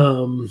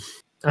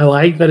 I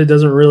like that it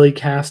doesn't really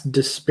cast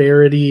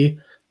disparity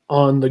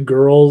on the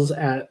girls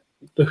at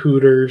the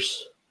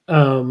Hooters,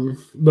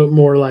 but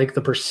more like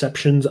the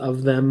perceptions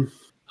of them.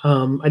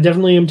 I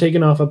definitely am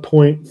taking off a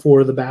point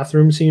for the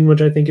bathroom scene,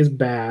 which I think is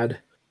bad.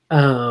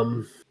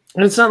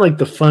 And it's not like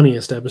the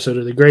funniest episode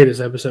or the greatest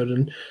episode.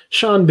 And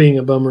Sean being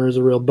a bummer is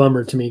a real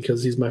bummer to me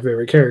because he's my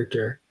favorite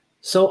character.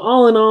 So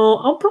all in all,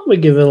 I'll probably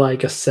give it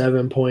like a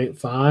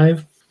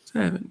 7.5.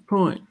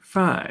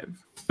 7.5.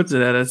 What's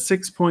it at? A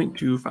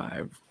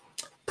 6.25.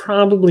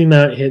 Probably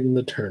not hitting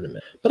the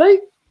tournament. But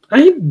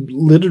I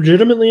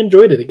legitimately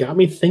enjoyed it. It got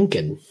me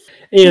thinking.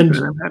 And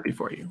I'm happy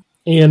for you.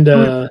 And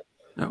go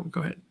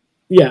ahead.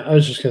 Yeah, I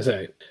was just gonna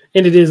say.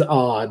 And it is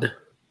odd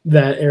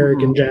that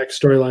Eric and Jack's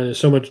storyline is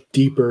so much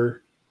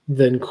deeper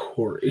than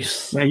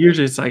Corey's. Yeah,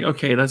 usually it's like,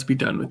 okay, let's be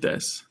done with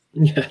this.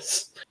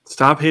 Yes.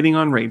 Stop hitting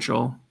on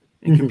Rachel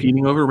and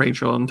competing over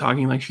Rachel and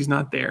talking like she's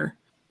not there.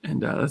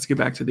 And let's get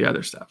back to the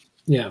other stuff.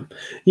 Yeah.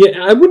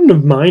 Yeah, I wouldn't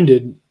have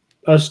minded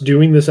us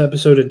doing this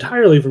episode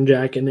entirely from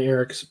Jack and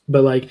Eric's,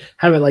 but like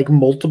have it like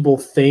multiple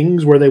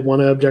things where they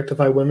want to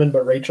objectify women,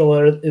 but Rachel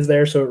is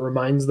there, so it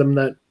reminds them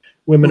that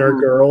women are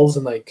girls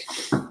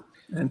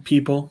and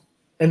people.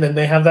 And then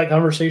they have that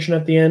conversation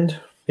at the end.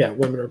 Yeah,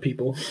 women are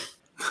people.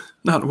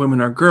 Not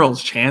women are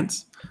girls,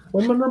 Chance.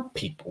 Women are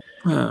people.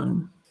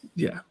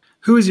 Yeah.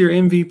 Who is your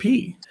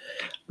MVP,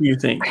 do you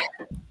think?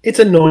 It's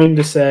annoying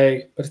to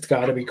say, but it's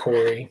got to be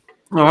Corey.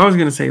 Oh, I was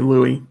going to say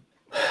Louie.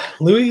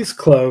 Louie's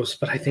close,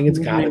 but I think it's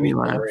got to be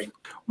Corey.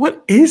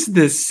 What is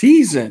this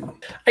season?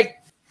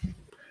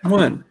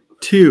 1,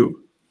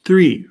 2,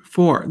 3,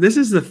 4. This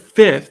is the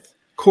 5th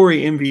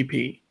Corey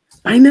MVP.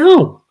 I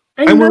know.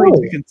 I'm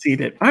willing to concede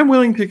it.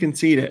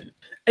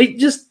 I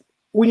just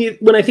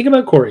when I think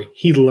about Corey,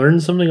 he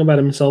learned something about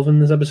himself in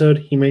this episode.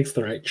 He makes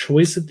the right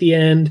choice at the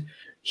end.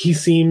 He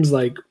seems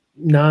like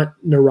not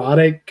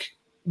neurotic.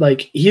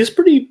 Like he is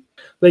pretty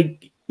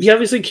like he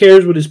obviously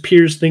cares what his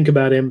peers think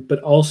about him, but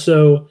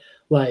also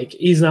like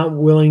he's not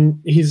willing.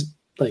 He's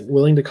like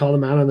willing to call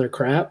them out on their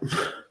crap.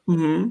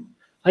 Mm-hmm.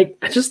 Like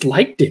I just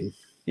liked him.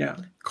 Yeah,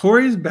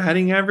 Corey's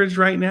batting average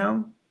right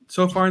now,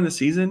 so far in the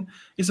season,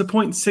 is a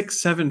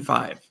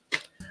 .675.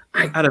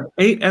 Out of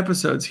 8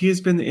 episodes, he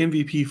has been the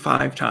MVP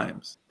 5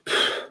 times,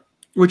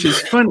 which is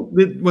fun.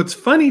 What's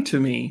funny to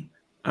me,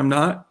 I'm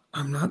not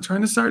trying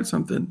to start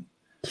something,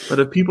 but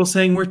of people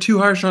saying we're too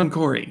harsh on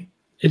Corey.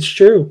 It's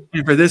true.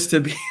 And for this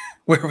to be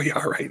where we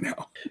are right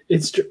now.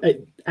 It's true.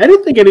 I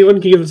don't think anyone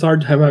can give us a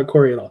hard time about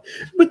Corey at all.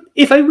 But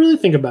if I really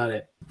think about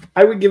it,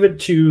 I would give it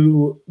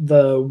to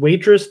the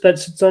waitress that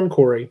sits on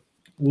Corey,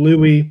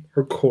 Louie,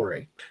 or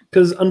Corey.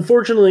 Because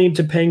unfortunately,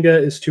 Topanga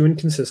is too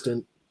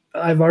inconsistent.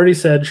 I've already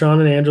said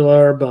Sean and Angela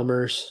are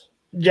bummers.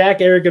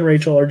 Jack, Eric, and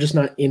Rachel are just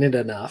not in it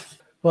enough.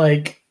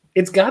 Like,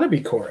 it's got to be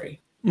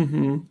Corey.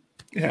 Mm-hmm.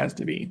 It has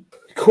to be.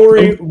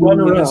 Corey,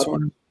 runner-up,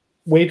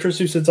 waitress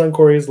who sits on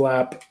Corey's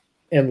lap,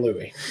 and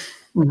Louie.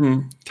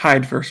 Mm-hmm.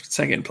 Tied for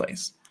second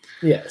place.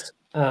 Yes.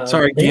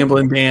 Sorry,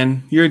 Gambling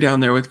Dan. You're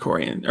down there with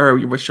Corey or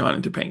with Sean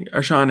and Topanga,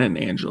 or Sean and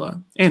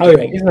Angela. And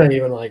yeah, he's not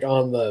even like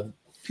on the.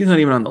 He's not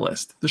even on the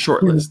list, the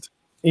short list.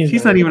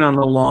 He's not even on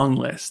the long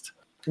list.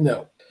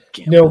 No.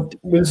 No,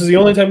 this is the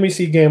only time we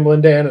see Gambling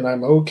Dan, and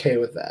I'm okay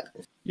with that.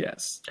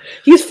 Yes.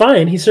 He's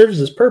fine. He serves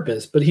his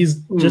purpose, but he's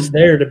just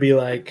there to be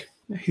like...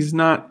 He's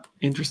not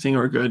interesting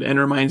or good and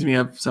reminds me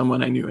of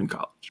someone I knew in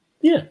college.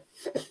 Yeah.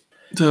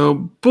 So,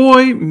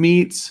 boy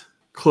meets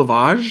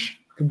clavage.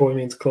 Boy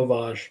meets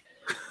clavage.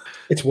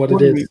 It's what it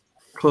is.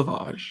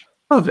 Clavage.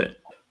 Love it.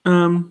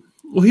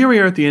 Well, here we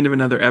are at the end of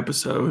another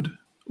episode,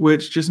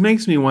 which just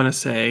makes me want to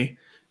say,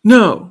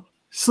 no,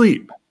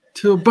 sleep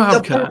till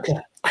Bobcat.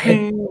 I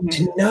had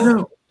to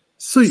know.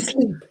 Sleep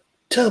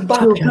till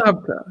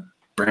Bobcat.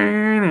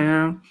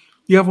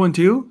 You have one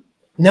too?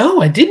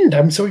 No, I didn't.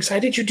 I'm so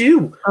excited you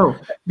do. Oh,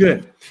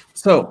 good.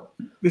 So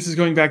this is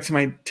going back to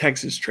my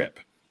Texas trip,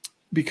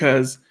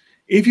 because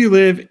if you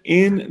live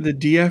in the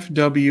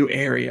DFW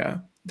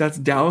area, that's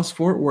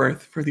Dallas-Fort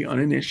Worth for the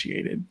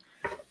uninitiated,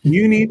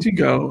 you need to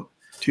go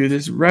to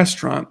this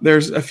restaurant.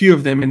 There's a few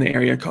of them in the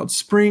area called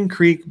Spring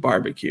Creek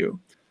Barbecue.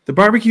 The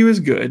barbecue is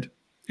good.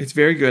 It's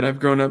very good. I've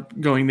grown up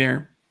going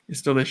there.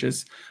 It's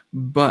delicious.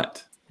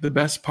 But the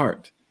best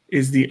part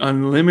is the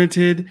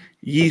unlimited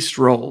yeast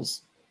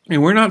rolls.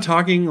 And we're not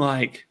talking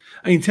like,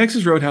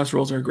 Texas Roadhouse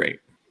rolls are great.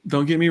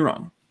 Don't get me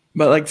wrong.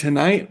 But like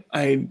tonight,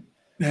 I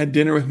had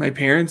dinner with my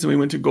parents and we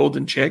went to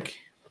Golden Chick.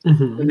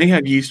 Mm-hmm. And they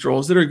have yeast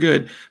rolls that are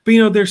good.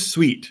 But, they're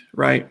sweet,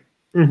 right?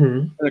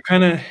 Mm-hmm. They're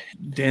kind of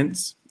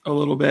dense a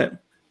little bit.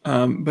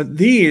 But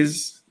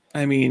these,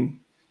 the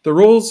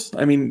rolls,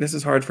 this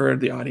is hard for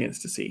the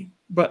audience to see.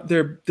 But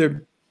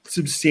they're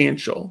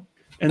substantial.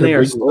 And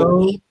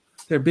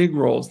they're big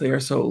rolls. They are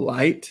so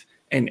light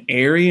and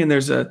airy. And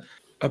there's a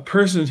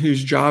person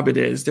whose job it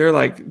is. They're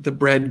like the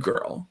bread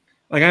girl.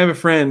 Like I have a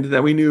friend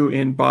that we knew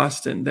in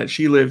Boston that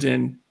she lived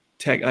in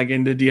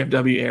in the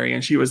DFW area,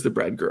 and she was the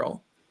bread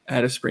girl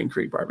at a Spring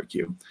Creek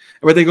Barbecue.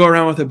 Where they go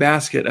around with a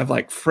basket of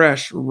like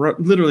fresh,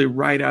 literally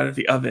right out of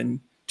the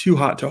oven, too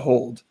hot to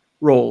hold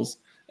rolls,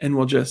 and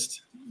we'll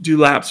just do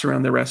laps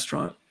around the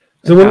restaurant.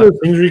 So one of those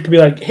things where you could be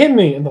like, hit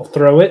me, and they'll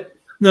throw it?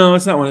 No,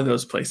 it's not one of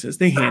those places.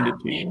 They hand it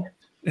to you.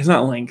 It's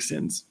not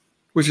Langston's,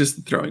 which is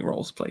the throwing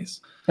rolls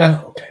place.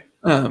 Oh, okay.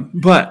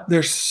 But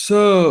they're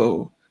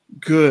so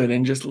good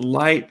and just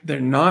light. They're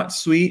not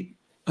sweet,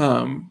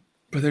 but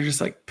they're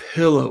just like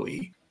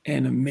pillowy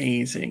and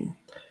amazing.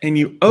 And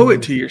you owe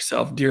it to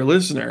yourself, dear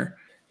listener,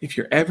 if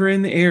you're ever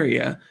in the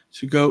area,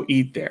 to go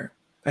eat there.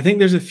 I think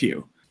there's a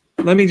few.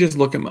 Let me just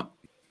look them up.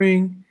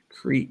 Spring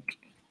Creek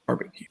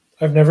Barbecue.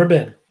 I've never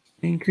been.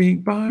 Spring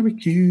Creek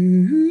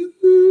Barbecue.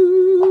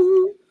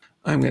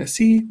 I'm going to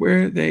see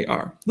where they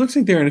are. Looks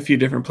like they're in a few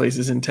different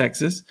places in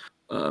Texas.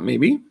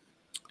 Maybe.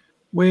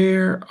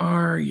 Where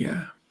are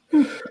you?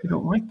 I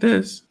don't like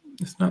this.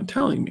 It's not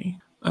telling me.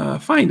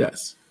 Find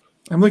us.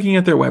 I'm looking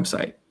at their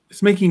website.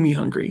 It's making me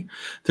hungry.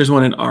 There's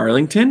one in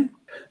Arlington,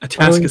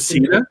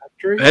 Atascocita,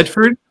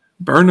 Bedford,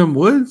 Burnham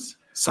Woods,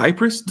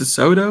 Cypress,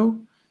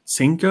 DeSoto,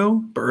 Cinco,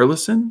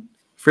 Burleson,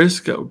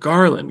 Frisco,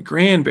 Garland,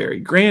 Granbury,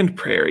 Grand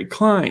Prairie,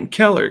 Klein,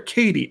 Keller,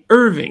 Katy,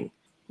 Irving,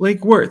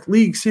 Lake Worth,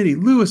 League City,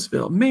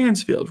 Louisville,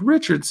 Mansfield,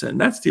 Richardson.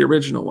 That's the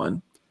original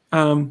one.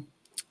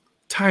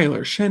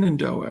 Tyler,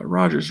 Shenandoah,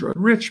 Rogers Road,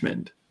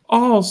 Richmond,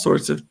 all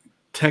sorts of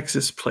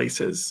Texas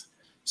places.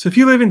 So if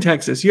you live in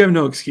Texas, you have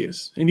no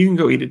excuse, and you can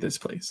go eat at this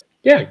place.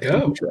 Yeah,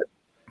 go.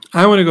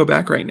 I want to go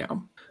back right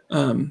now.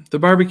 The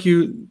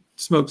barbecue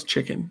smoked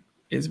chicken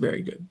is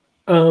very good.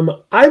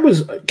 I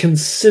was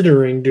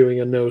considering doing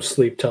a no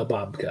sleep till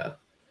Bobcat.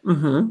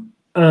 Mm-hmm.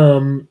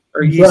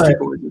 Or Yeasty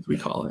Boys, as we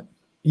call it.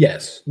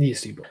 Yes,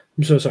 Yeasty Boys.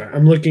 I'm so sorry.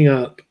 I'm looking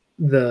up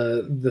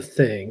the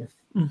thing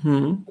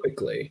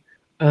quickly.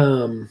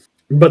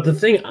 But the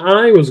thing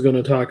I was going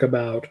to talk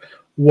about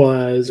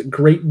was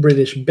Great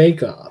British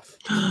Bake Off.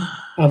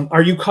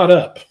 Are you caught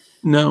up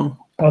No,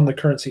 on the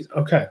current season?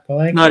 Okay.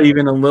 Well, not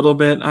even a little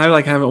bit.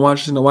 I haven't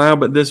watched in a while,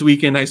 but this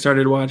weekend I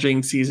started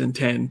watching season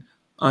 10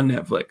 on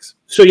Netflix.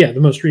 So yeah, the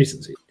most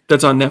recent season.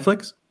 That's on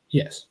Netflix?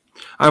 Yes.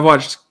 I've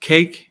watched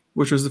Cake,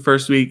 which was the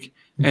first week,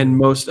 and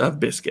most of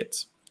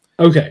Biscuits.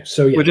 Okay,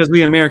 so yeah. Which, as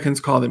we Americans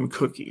call them,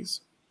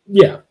 cookies.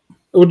 Yeah.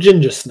 Or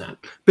ginger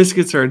snap.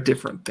 Biscuits are a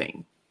different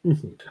thing.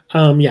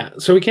 Yeah,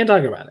 so we can't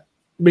talk about it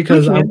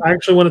because I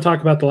actually want to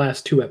talk about the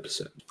last 2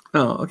 episodes.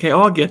 Oh, okay.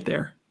 I'll get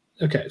there.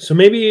 Okay, so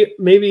maybe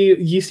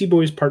Yeasty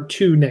Boys Part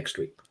 2 next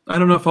week. I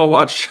don't know if I'll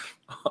watch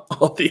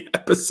all the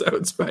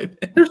episodes by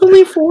then. There's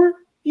only 4.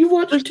 You've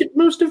watched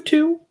most of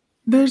 2.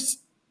 There's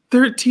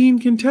 13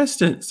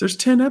 contestants. There's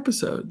 10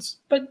 episodes.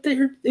 But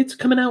it's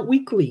coming out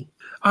weekly.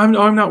 I'm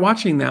not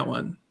watching that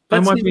one.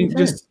 That's I'm watching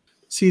just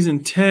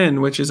season 10,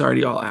 which is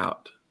already all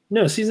out.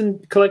 No, season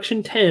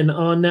collection 10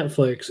 on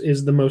Netflix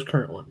is the most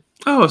current one.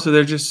 Oh, so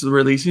they're just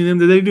releasing them.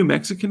 Did they do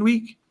Mexican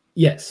Week?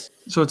 Yes.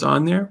 So it's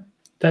on there?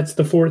 That's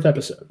the 4th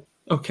episode.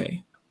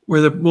 Okay.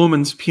 Where the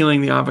woman's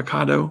peeling the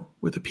avocado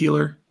with a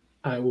peeler.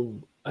 I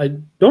don't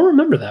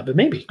remember that, but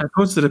maybe. I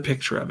posted a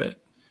picture of it.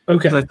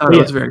 Okay. Because I thought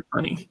it was very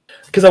funny.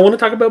 Because I want to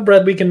talk about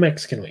Bread Week and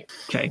Mexican Week.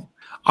 Okay.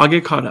 I'll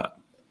get caught up.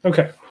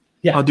 Okay.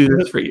 Yeah. I'll do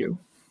this for you.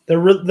 They're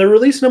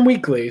releasing them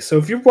weekly. So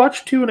if you've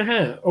watched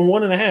 2.5 or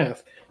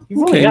 1.5, you've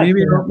only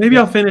got maybe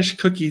I'll finish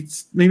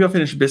cookies. Maybe I'll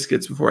finish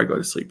Biscuits before I go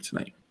to sleep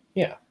tonight.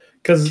 Yeah.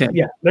 Because,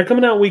 they're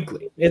coming out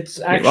weekly.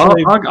 It's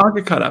actually... Well, I'll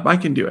get caught up. I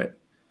can do it.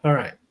 All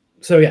right.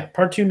 So, yeah,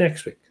 part 2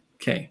 next week.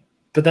 Okay.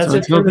 But that's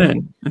it until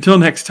then. Until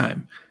next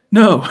time.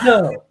 No.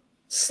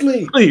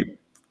 Sleep. Sleep.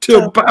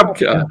 Till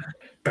Babka.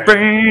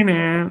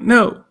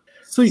 No.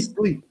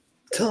 Sleep.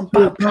 Till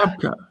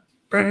Babka.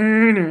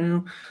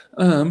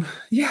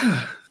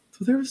 Yeah.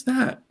 So there was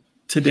that.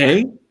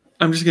 Today,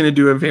 I'm just going to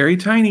do a very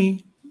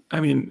tiny...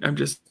 I'm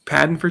just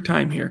padding for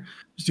time here.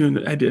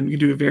 I didn't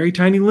do a very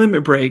tiny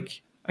limit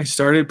break. I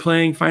started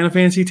playing Final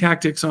Fantasy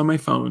Tactics on my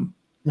phone.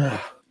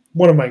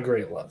 One of my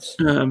great loves.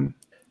 Not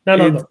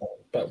on the phone,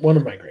 but one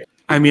of my great.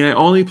 I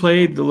only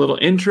played the little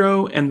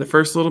intro and the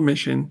first little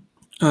mission.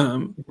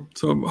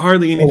 So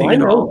hardly anything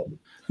at all.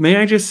 May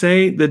I just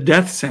say the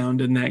death sound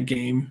in that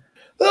game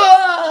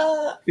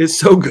is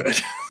so good.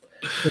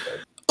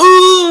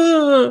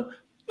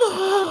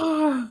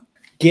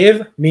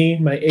 Give me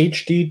my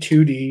HD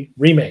 2D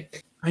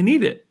remake. I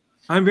need it.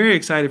 I'm very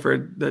excited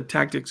for the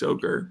Tactics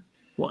Ogre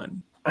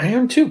one. I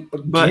am too,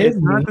 but it's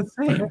not the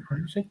same.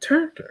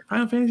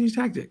 Final Fantasy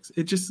Tactics.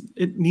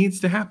 It needs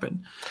to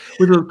happen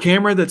with a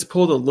camera that's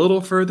pulled a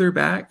little further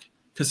back,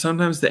 because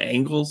sometimes the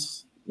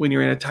angles when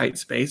you're in a tight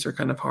space are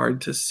kind of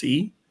hard to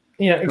see.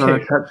 Yeah, okay.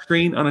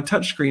 On a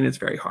touch screen, it's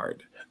very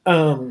hard.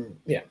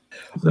 Yeah,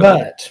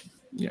 but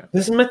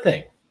this is my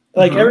thing.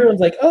 Like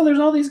everyone's like, oh, there's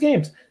all these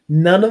games.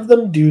 None of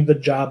them do the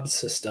job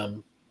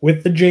system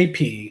with the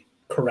JP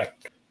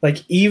correct.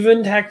 Like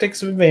even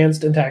Tactics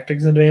Advanced and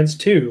Tactics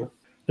Advanced 2,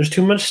 there's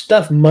too much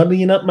stuff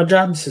muddying up my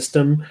job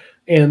system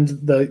and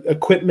the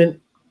equipment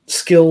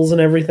skills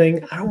and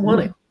everything. I don't want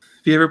it.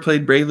 Have you ever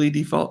played Bravely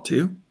Default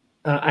 2?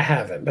 I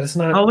haven't, but it's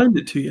not. I'll lend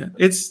it to you.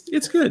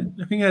 It's good.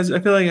 I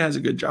feel like it has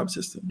a good job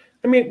system.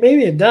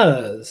 Maybe it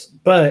does,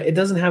 but it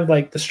doesn't have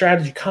like the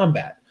strategy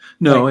combat.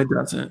 No, it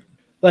doesn't.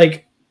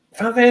 Like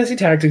Final Fantasy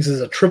Tactics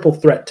is a triple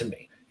threat to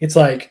me. It's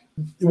like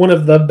one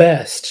of the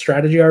best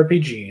strategy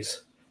RPGs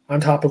on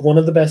top of one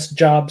of the best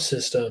job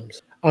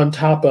systems on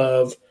top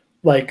of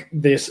like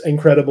this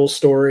incredible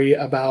story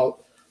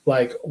about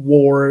like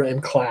war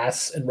and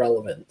class and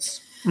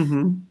relevance.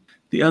 Mm-hmm.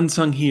 The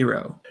unsung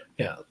hero.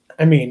 Yeah.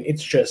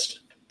 It's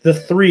just the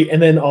 3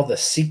 and then all the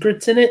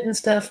secrets in it and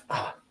stuff.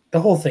 The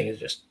whole thing is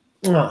just...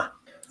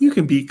 You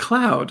can be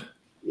Cloud.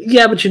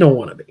 Yeah, but you don't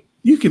want to be.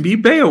 You can be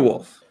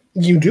Beowulf.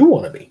 You do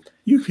want to be.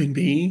 You can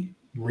be...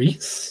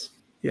 Reese?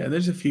 Yeah,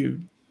 there's a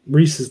few.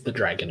 Reese is the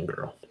dragon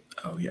girl.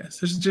 Oh, yes.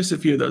 There's just a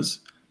few of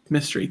those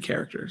mystery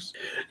characters.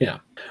 Yeah.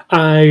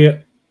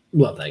 I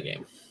love that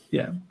game.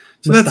 Yeah.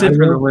 So that's it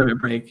for the limit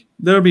break.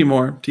 There'll be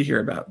more to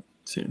hear about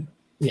soon.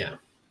 Yeah.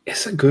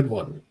 It's a good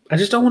one. I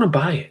just don't want to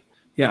buy it.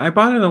 Yeah, I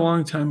bought it a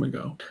long time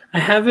ago. I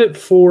have it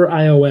for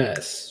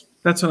iOS.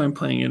 That's what I'm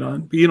playing it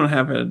on. But you don't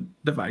have a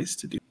device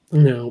to do.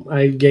 No,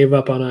 I gave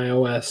up on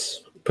iOS.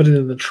 Put it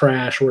in the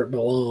trash where it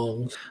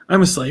belongs.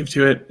 I'm a slave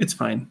to it. It's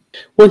fine.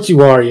 Once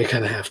you are, you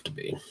kind of have to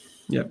be.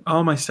 Yep.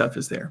 All my stuff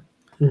is there.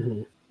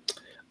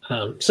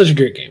 Mm-hmm. Such a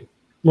great game.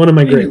 One of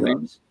my great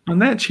loves. On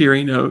that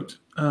cheery note,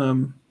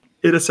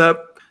 hit us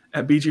up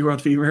at BG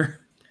World Fever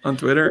on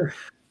Twitter.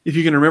 If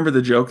you can remember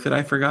the joke that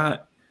I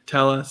forgot,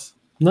 tell us.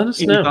 Let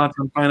us know. Any thoughts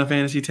on Final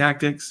Fantasy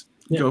Tactics?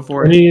 Yeah. Go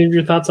for it. Any of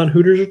your thoughts on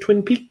Hooters or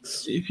Twin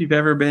Peaks? If you've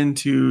ever been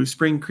to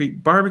Spring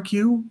Creek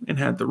Barbecue and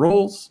had the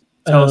rolls,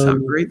 tell us how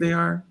great they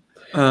are.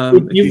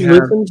 If you've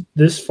listened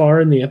this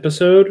far in the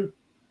episode,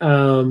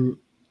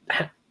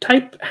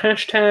 type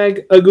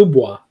hashtag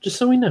Agubwa, just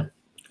so we know.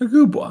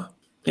 Agubwa.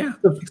 Yeah,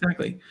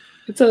 exactly.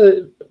 It's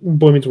a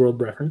Boy Meets World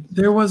reference.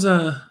 There was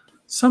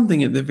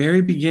something at the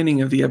very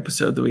beginning of the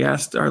episode that we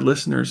asked our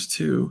listeners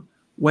to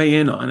weigh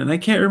in on, and I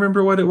can't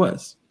remember what it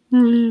was.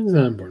 It's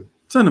not important.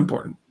 It's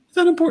unimportant. It's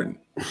not important.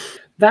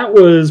 That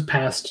was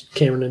past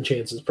Cameron and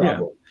Chance's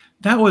problem. Yeah.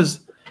 That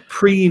was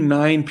pre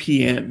 9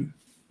 p.m.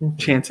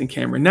 Chance and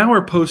Cameron. Now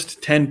we're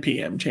post 10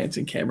 p.m. Chance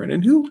and Cameron.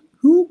 And who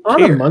cares?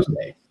 On a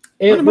Monday.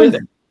 And with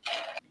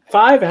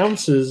 5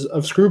 ounces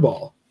of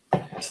screwball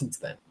since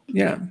then.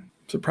 Yeah.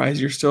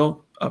 Surprised you're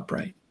still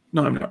upright.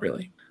 No, I'm not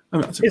really.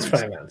 I'm not surprised.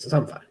 It's 5 ounces.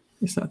 I'm fine.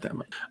 It's not that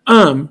much.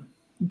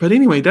 But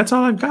anyway, that's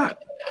all I've got.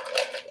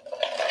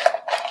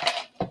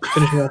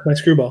 Finishing off my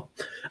screwball.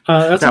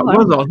 That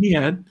was all he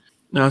had.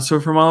 So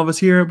from all of us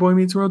here at Boy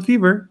Meets World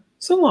Fever.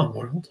 So long,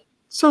 world.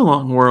 So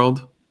long,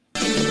 world.